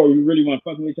 Fast forward, we really want to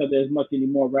fuck with each other as much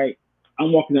anymore, right?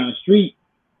 I'm walking down the street.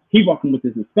 He walking with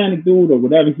this Hispanic dude or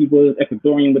whatever he was,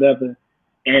 Ecuadorian, whatever.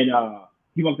 And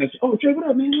he walks down the street. Oh, Dre, what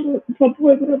up, man? What up? What's up,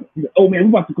 boy? What up? He's like, oh,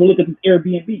 man, we're about to go look at this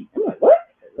Airbnb. I'm like, what?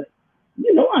 Like,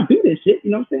 you know I do this shit. You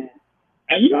know what I'm saying?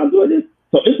 And you know I'm doing this.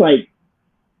 So it's like,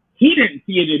 he didn't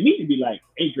see it in me to be like,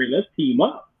 hey, Dre, let's team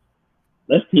up.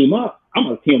 I'm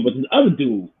going to team up with this other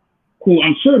dude who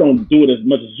I'm sure don't do it as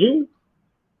much as you.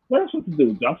 What am I supposed to do?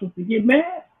 Am I supposed to get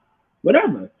mad?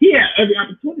 Whatever. He had every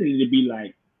opportunity to be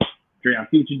like, Dre, I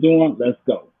see what you're doing. Let's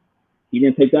go. He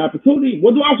didn't take the opportunity.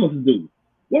 What do I supposed to do?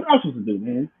 What am I supposed to do,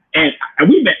 man? And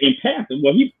we met in passing.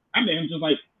 Well, I met him just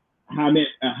like how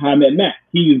I met Matt.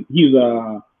 He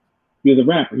was a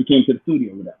rapper. He came to the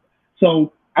studio or whatever.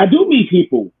 So I do meet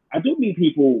people. I do meet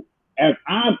people as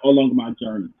I'm along my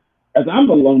journey. As I'm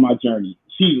along my journey,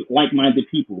 see like-minded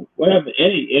people. Whatever.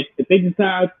 Hey, if they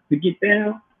decide to get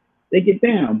down, they get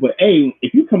down. But hey,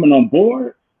 if you're coming on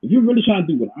board, if you're really trying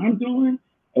to do what I'm doing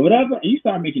or whatever, and you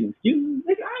start making excuses,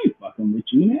 nigga, I ain't fucking with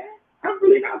you, man. I'm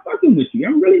really not fucking with you.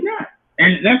 I'm really not.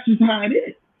 And that's just how it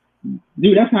is,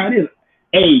 dude. That's how it is.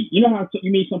 Hey, you know how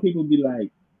you meet some people be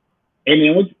like, hey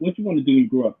man, what you want to do when you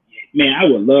grow up? Man, I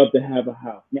would love to have a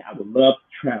house. Man, I would love to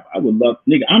travel. I would love,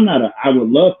 nigga. I'm not a. I would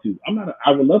love to. I'm not a.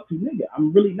 I would love to, nigga.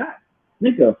 I'm really not,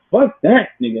 nigga. Fuck that,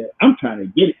 nigga. I'm trying to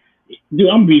get it, dude.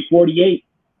 I'm gonna be 48,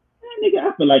 man, nigga.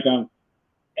 I feel like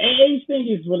age thing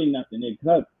is really nothing, nigga.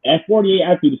 Cause at 48,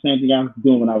 I do the same thing I was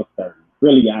doing when I was 30.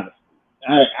 Really honest.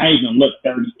 I even look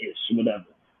 30-ish, whatever.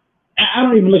 I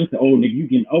don't even look at the old nigga. You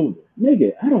getting older,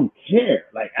 nigga. I don't care.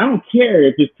 Like I don't care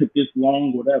if it took this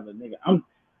long, whatever, nigga.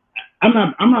 I'm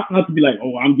not about to be like,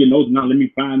 oh, I'm getting older now. Let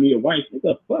me find me a wife,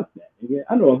 nigga. Fuck that, nigga.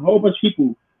 I know a whole bunch of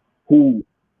people who,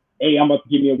 hey, I'm about to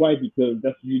get me a wife because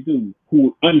that's what you do.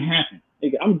 Who unhappy,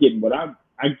 nigga. I'm getting what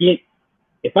I get.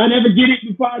 If I never get it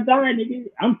before I die, nigga,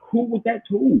 I'm cool with that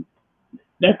too.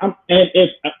 And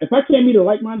if I can't meet a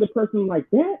like-minded person like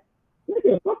that,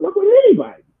 nigga, fuck with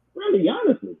anybody. Really,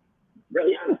 honestly.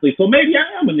 Really honestly. So maybe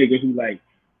I am a nigga who like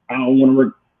I don't want to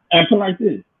work acting like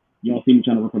this. You don't see me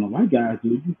trying to work on the white guys,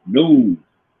 dude. No.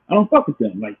 I don't fuck with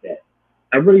them like that.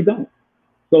 I really don't.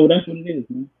 So that's what it is,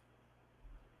 man.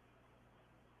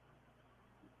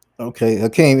 Okay,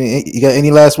 okay. You got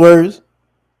any last words?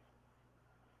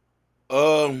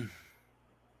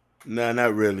 Nah,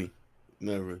 not really.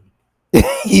 Not really.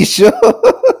 You sure?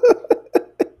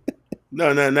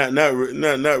 No,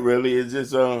 not really. It's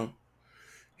just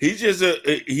he just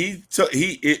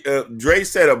Dre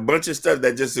said a bunch of stuff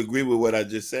that just agree with what I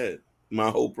just said. My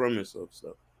whole premise of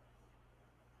stuff.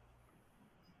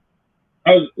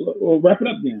 Well, wrap it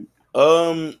up then.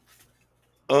 Um,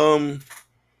 um,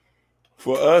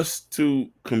 for us to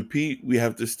compete, we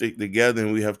have to stick together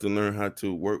and we have to learn how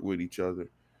to work with each other.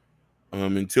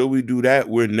 Until we do that,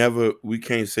 we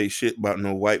can't say shit about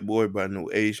no white boy, about no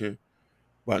Asian,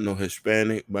 about no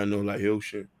Hispanic, about no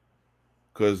Laotian,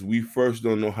 because we first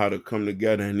don't know how to come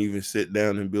together and even sit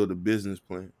down and build a business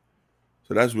plan.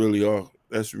 So that's really all.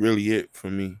 That's really it for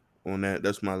me on that.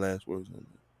 That's my last words on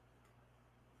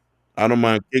that. I don't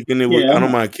mind kicking it with. Yeah, I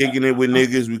don't mind kicking it with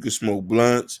niggas. We can smoke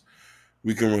blunts.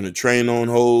 We can run a train on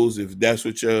hoes if that's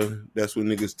what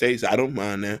niggas taste. I don't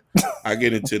mind that. I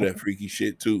get into that freaky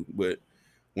shit too. But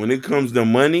when it comes to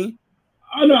money,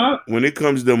 I know. when it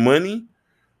comes to money,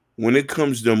 when it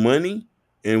comes to money,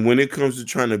 and when it comes to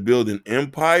trying to build an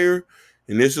empire,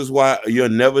 and this is why you'll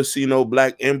never see no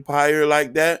black empire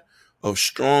like that of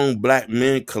strong black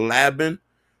men collabing,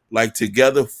 like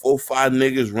together, 4, 5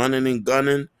 niggas running and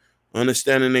gunning,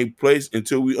 understanding their place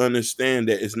until we understand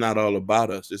that it's not all about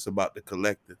us, it's about the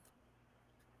collective.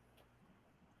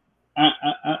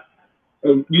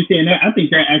 You saying that? I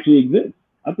think that actually exists.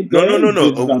 I think No, no, there no, is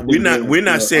no. business out there We're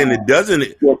not saying it doesn't.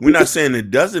 for We're not people. saying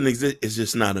it doesn't exist. It's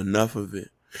just not enough of it.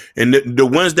 And the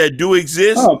ones that do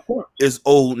exist Oh, of course. is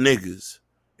old niggas,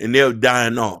 and they're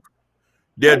dying off. Oh,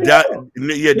 They're they di- are.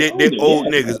 yeah, They're they're older. old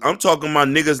Yeah, niggas. I'm talking about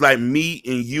niggas like me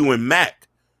and you and Mac.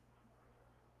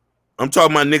 I'm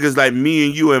talking about niggas like me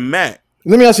and you and Mac.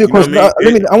 Let me ask you a You know what I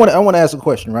question. mean? I want to ask a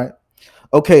question, right?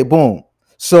 Okay, boom.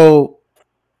 So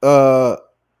uh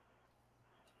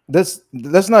let's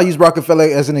not use Rockefeller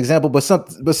as an example, but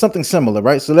something similar,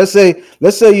 right? So let's say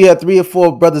you have 3 or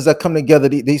 4 brothers that come together,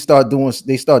 they start doing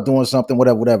something,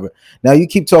 whatever. Now you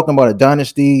keep talking about a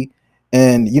dynasty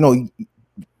and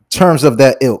terms of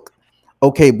that ilk.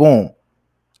 Okay, boom.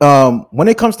 When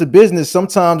it comes to business,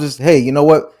 sometimes it's, hey, you know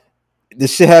what?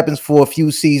 This shit happens for a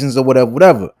few seasons or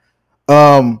whatever.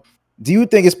 Um, do you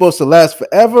think it's supposed to last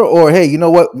forever, or hey, you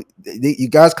know what? You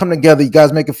guys come together, you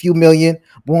guys make a few million,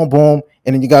 boom, boom,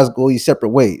 and then you guys go your separate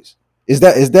ways. Is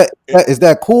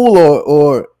that cool,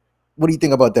 or what do you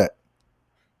think about that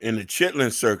In the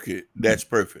chitlin circuit, that's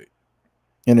perfect.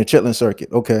 in the Chitlin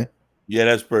circuit? Okay, Yeah,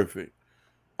 that's perfect.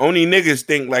 Only niggas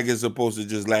think like it's supposed to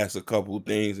just last a couple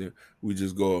things and we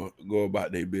just go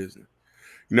about their business.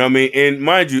 You know what I mean? And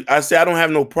mind you, I say I don't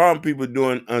have no problem people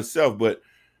doing unself, but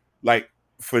like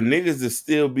for niggas to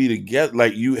still be together,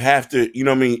 like you have to, you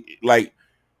know what I mean? Like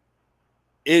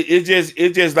it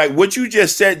just like what you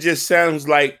just said just sounds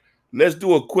like let's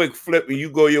do a quick flip and you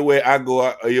go your way, I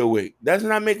go your way. That's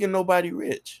not making nobody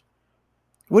rich.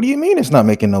 What do you mean it's not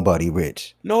making nobody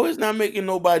rich? No, it's not making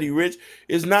nobody rich.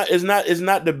 It's not. It's not. It's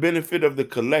not the benefit of the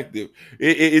collective.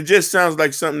 It just sounds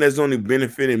like something that's only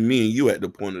benefiting me and you at the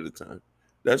point of the time.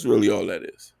 That's really all that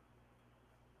is.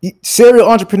 Serial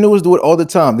entrepreneurs do it all the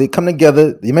time. They come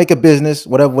together, they make a business,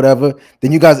 whatever, whatever.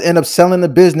 Then you guys end up selling the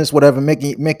business, whatever,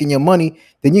 making your money.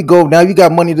 Then you go, now you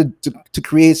got money to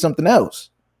create something else.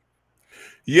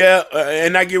 Yeah,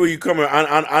 and I get where you're coming.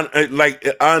 I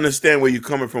understand where you're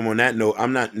coming from on that note.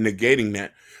 I'm not negating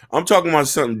that. I'm talking about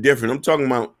something different. I'm talking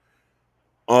about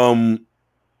um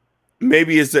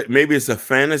maybe it's a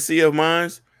fantasy of mine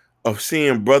of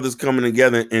seeing brothers coming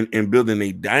together and building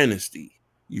a dynasty.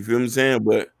 You feel what I'm saying?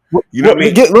 But you know what I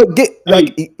mean? Get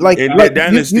Hey, And like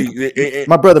that you dynasty,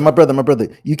 my brother.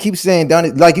 You keep saying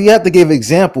down like you have to give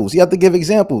examples. You have to give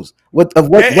examples. there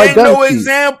What ain't no dynasty?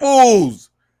 examples.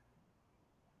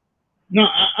 no,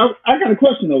 I got a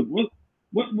question though. What's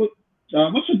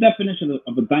your definition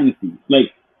of a dynasty?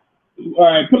 Like, all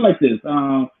right, put it like this.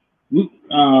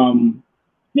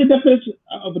 The definition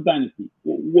of a dynasty,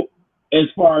 as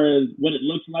far as what it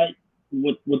looks like,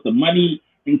 what the money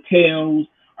entails.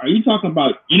 Are you talking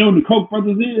about, who the Koch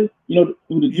brothers is? You know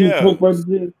who the two Yeah. Koch brothers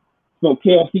is? So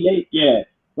KLCA, yeah.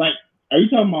 Like, are you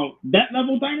talking about that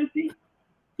level dynasty?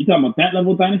 You talking about that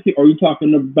level dynasty, or are you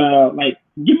talking about, like,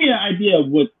 give me an idea of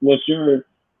what's your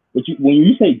what you when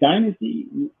you say dynasty,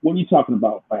 what are you talking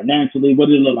about financially? What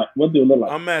did it look like? What do it look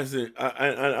like? I'm asking.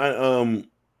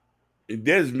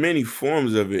 There's many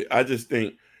forms of it. I just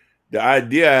think the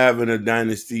idea of having a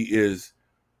dynasty is,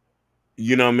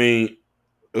 you know what I mean,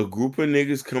 a group of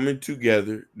niggas coming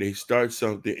together, they start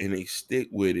something and they stick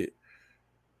with it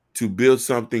to build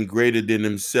something greater than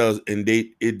themselves, and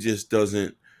it just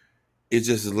doesn't, it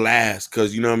just lasts.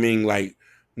 Cause you know what I mean? Like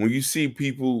when you see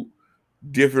people,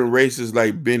 different races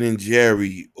like Ben and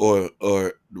Jerry or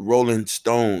Rolling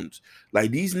Stones,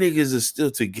 like these niggas are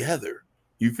still together.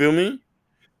 You feel me?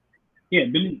 Yeah,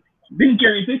 Ben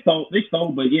Jerry's they sold,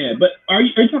 but yeah, but are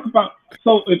you talking about?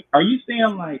 So are you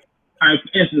saying, like,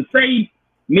 as to say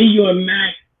me, you, and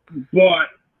Mac bought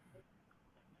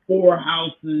four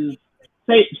houses?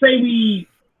 Say we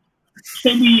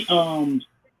say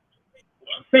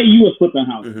you was flipping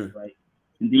houses, Mm-hmm. right?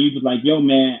 And then you was like, yo,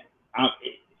 man, I,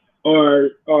 or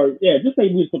yeah, just say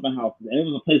we was flipping houses, and it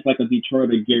was a place like a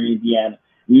Detroit or Gary, Indiana.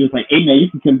 And we was like, hey, man, you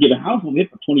can come get a house over here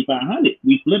for 2,500.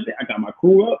 We flipped it. I got my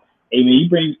crew up. Hey, man, you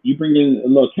bring in a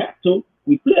little capital.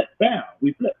 We flip, bow.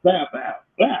 We flip, bow, bow,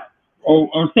 bow.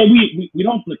 Or say we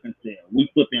don't flip and sell. We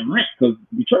flip and rent because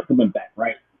Detroit coming back,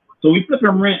 right? So we flip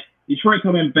and rent. Detroit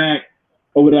coming back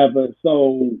or whatever.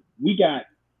 So we got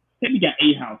 8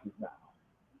 houses now.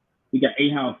 We got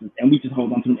 8 houses, and we just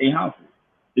hold on to them 8 houses.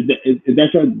 Is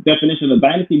that your definition of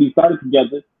dynasty? We started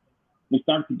together.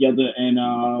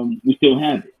 And we still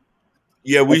have it.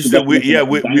 Yeah, That's the definition of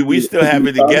we dynasty. still Because have we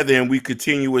it started. together and we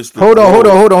continuously Hold on, hold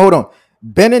grow on, it. hold on, hold on.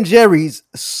 Ben and Jerry's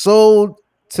sold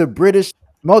to British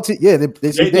yeah, they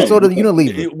No, sold to okay.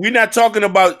 Unilever. We're not talking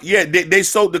about, yeah, they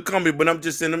sold the company, but I'm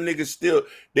just saying them niggas still,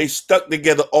 they stuck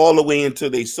together all the way until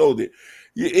they sold it.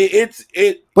 It's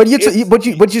But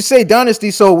you say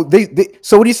dynasty, so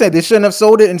so what do you say? They shouldn't have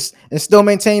sold it and still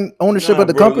maintain ownership nah, of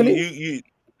the bro. company?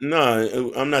 Nah.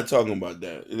 I'm not talking about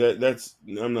that. That's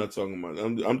I'm not talking about.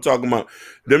 I'm talking about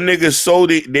them niggas sold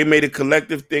it. They made a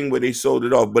collective thing where they sold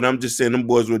it off. But I'm just saying them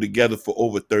boys were together for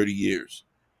over 30 years.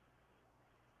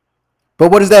 But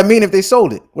what does that mean if they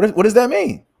sold it? What does that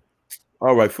mean?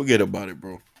 All right, forget about it,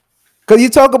 bro. Because you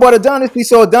talk about a dynasty,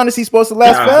 so a dynasty supposed to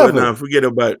last forever. Forget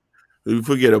about it.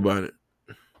 Forget about it.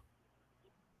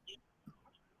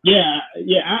 Yeah,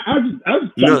 yeah. I was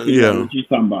trying to No, figure out yeah. what you're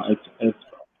talking about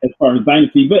as far as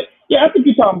dynasty. But yeah, I think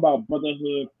you're talking about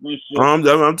brotherhood, friendship. I think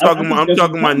I'm that's what talking you're about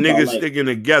talking about. niggas Like, sticking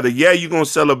together. Yeah, you gonna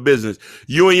sell a business.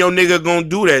 You and your nigga gonna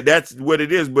do that. That's what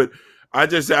it is. But I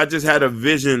just had a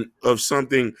vision of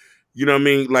something. You know what I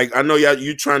mean? Like I know y'all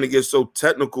you trying to get so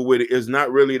technical with it. It's not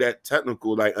really that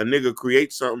technical. Like a nigga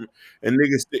creates something and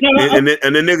niggas stick no, no, and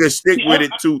the nigga stick see, with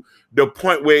it to the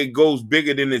point where it goes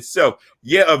bigger than itself.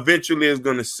 Yeah, eventually it's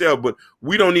gonna sell, but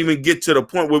we don't even get to the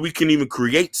point where we can even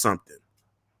create something.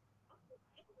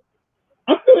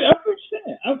 I feel what you're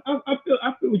saying. I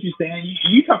feel what you're saying.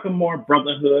 You talking more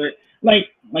brotherhood, like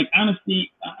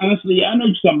honesty. Honestly, I know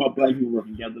you're talking about black people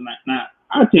working together. Now,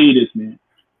 I'll tell you this, man.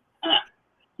 I,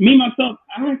 Me myself,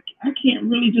 I can't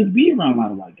really just be around a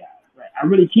lot of white guys. Right? I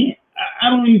really can't. I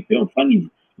don't even feel funny.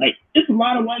 Like, it's a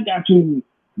lot of white guys who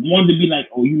want to be like,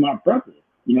 "Oh, you my brother."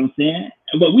 You know what I'm saying?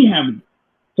 But we have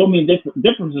so many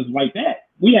differences like that.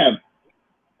 We have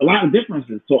a lot of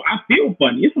differences. So I feel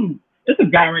funny. It's a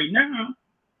guy right now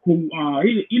who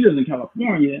he lives in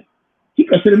California. he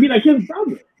considered me like his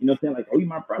brother. You know what I'm saying? Like, oh, you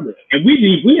my brother. And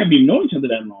we haven't even known each other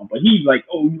that long, but he's like,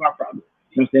 oh, you my brother.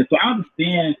 You know what I'm saying? So I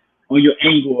understand on your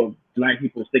angle of black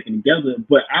people sticking together,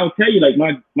 but I'll tell you, like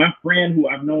my friend who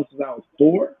I've known since I was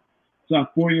 4, so I'm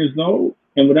 4 years old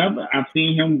and whatever. I've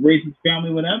seen him raise his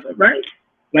family, whatever, right?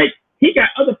 Like he got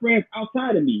other friends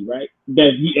outside of me, right?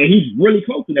 That he's really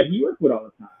close to, that he works with all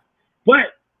the time.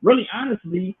 But really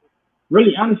honestly,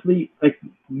 like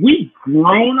we've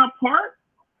grown apart.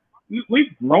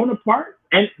 We've grown apart,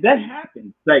 and that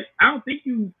happens. Like I don't think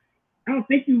that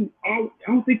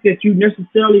you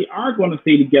necessarily are going to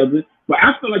stay together. But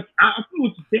I feel like I feel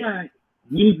what you're saying.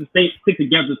 We need to stick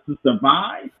together to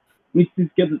survive. We need to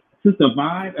stick together to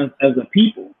survive as a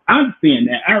people. I understand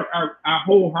that. I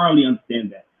wholeheartedly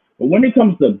understand that. But when it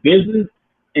comes to business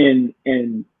and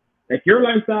like your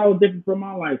lifestyle is different from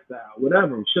my lifestyle,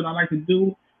 whatever shit I like to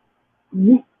do,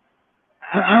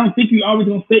 I don't think you always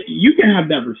gonna say you can have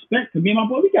that respect. To me and my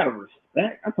boy, we gotta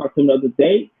respect. I talked to him the other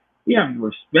day. We have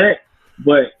respect,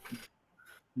 but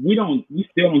we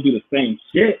still don't do the same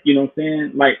shit. You know what I'm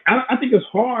saying? Like I think it's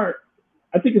hard.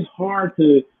 I think it's hard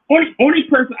to only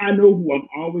person I know who I'm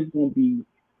always gonna be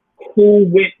cool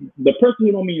with. The person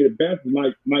who know me the best is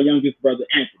my youngest brother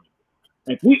Anthony.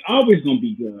 Like we always gonna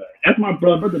be good. That's my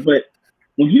brother. But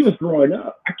when he was growing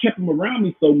up, I kept him around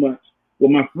me so much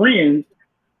with my friends.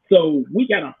 So we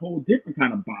got a whole different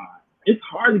kind of bond. It's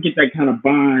hard to get that kind of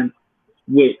bond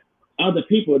with other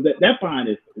people. That bond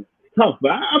is tough.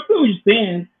 But I feel what you're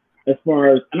saying as far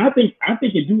as, and I think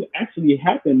it do actually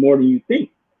happen more than you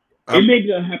think. It maybe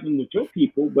doesn't happen with your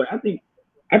people, but I think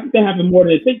that happen more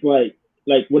than you think. Like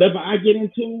whatever I get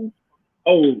into,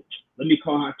 oh, let me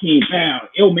call Hakeem Bow.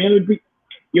 Yo, man, let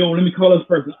me call this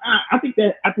person. I think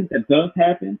that does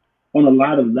happen on a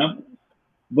lot of levels,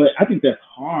 but I think that's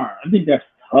hard. I think that's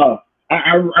tough.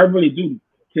 I really do.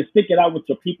 To stick it out with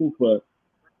your people for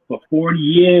 40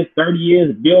 years, 30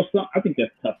 years, build something. I think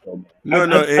that's tough, though,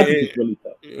 man. I think it's really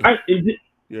tough. But I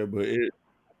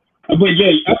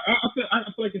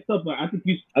feel like it's tough, but I think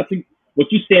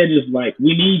what you said is like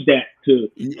we need that to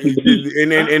compete.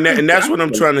 And that's what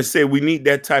I'm trying to say. We need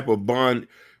that type of bond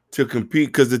to compete.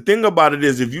 Because the thing about it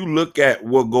is, if you look at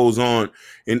what goes on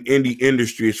in indie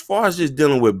industry, as far as just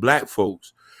dealing with black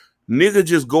folks, nigga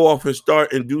just go off and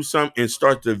start and do something and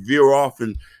start to veer off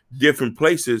in different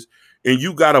places. And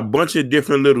you got a bunch of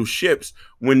different little ships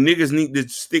when niggas need to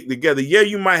stick together. Yeah,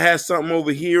 you might have something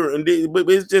over here, but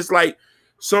it's just like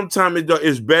sometimes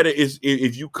it's better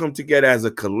if you come together as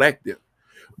a collective.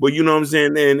 But you know what I'm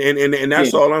saying? And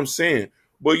that's all I'm saying.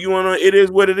 But it is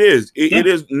what it is. It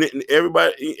is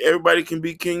everybody can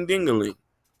be King Dingaling.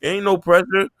 Ain't no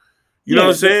pressure. You know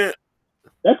what I'm saying?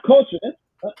 That's culture.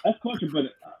 That's culture.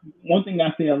 But one thing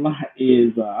I say a lot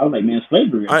is I was like, man,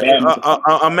 slavery.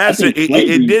 I'm asking.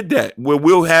 It did that where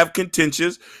we'll have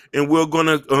contentious and we're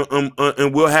gonna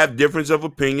and we'll have difference of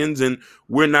opinions and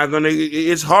we're not gonna.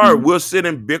 It's hard. Mm-hmm. We'll sit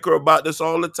and bicker about this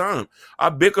all the time. I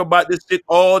bicker about this shit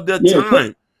all the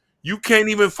time. You can't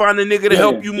even find a nigga to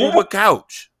help you move a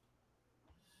couch.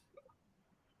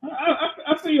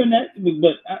 I feel you on that,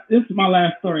 but this is my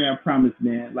last story. I promise,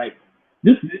 man. Like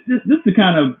this the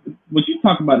kind of what you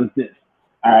talk about is this.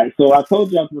 All right, so I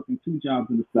told you I was working 2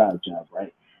 jobs in the side job,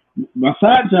 right? My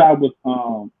side job was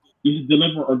you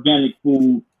deliver organic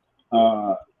food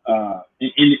in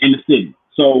the city.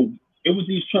 So it was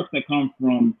these trucks that come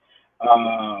from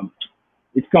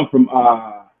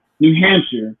New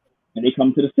Hampshire and they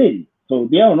come to the city. So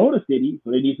they don't know the city, so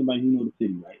they need somebody who knows the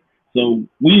city, right? So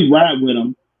we ride with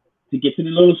them to get to the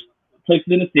little places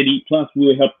in the city. Plus,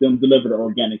 we'll help them deliver the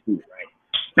organic food, right?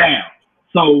 Bam.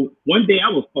 So one day I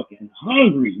was fucking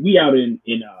hungry. We out in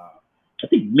I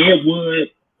think Midwood,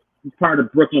 part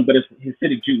of Brooklyn, but it's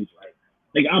Hasidic Jews, right?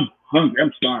 Like I'm hungry,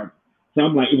 I'm starving. So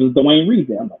I'm like, it was Dwayne Reed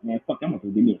there. I'm like, man, fuck, I'm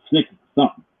gonna give me a Snickers or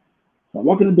something. So I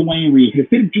walk into Dwayne Reed,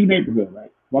 Hasidic Jew neighborhood,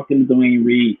 right? Walk into Dwayne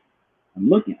Reed. I'm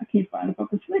looking, I can't find a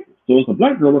fucking Snickers. So it's a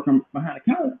black girl working behind the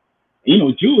counter. And, you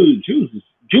know, Jews is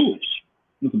Jewish.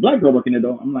 There's a black girl working there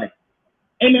though. I'm like,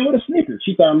 hey man, what a Snickers?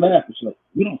 She started laughing. She's like,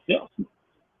 we don't sell Snickers.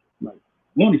 Like,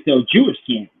 we only sell Jewish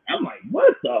candy. I'm like,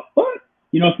 what the fuck?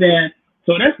 You know what I'm saying?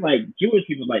 So that's like Jewish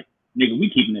people like, nigga, we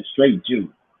keeping it straight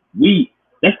Jew.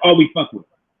 That's all we fuck with.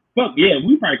 Fuck yeah,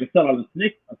 we probably could sell a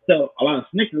lot of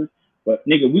Snickers, but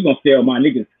nigga, we gonna sell my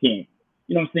niggas candy.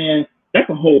 You know what I'm saying? That's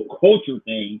a whole culture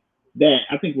thing that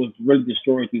I think was really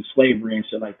destroyed through slavery and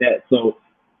shit like that. So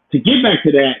to get back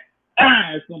to that,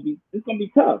 it's gonna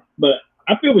be tough. But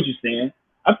I feel what you're saying.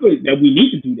 I feel that we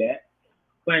need to do that,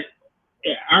 but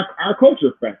our culture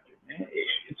is fractured, man.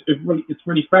 It's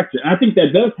really fractured. And I think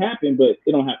that does happen, but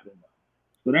it don't happen enough.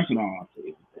 So that's what I'll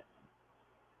say.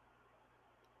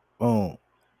 Boom.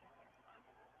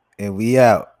 And we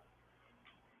out.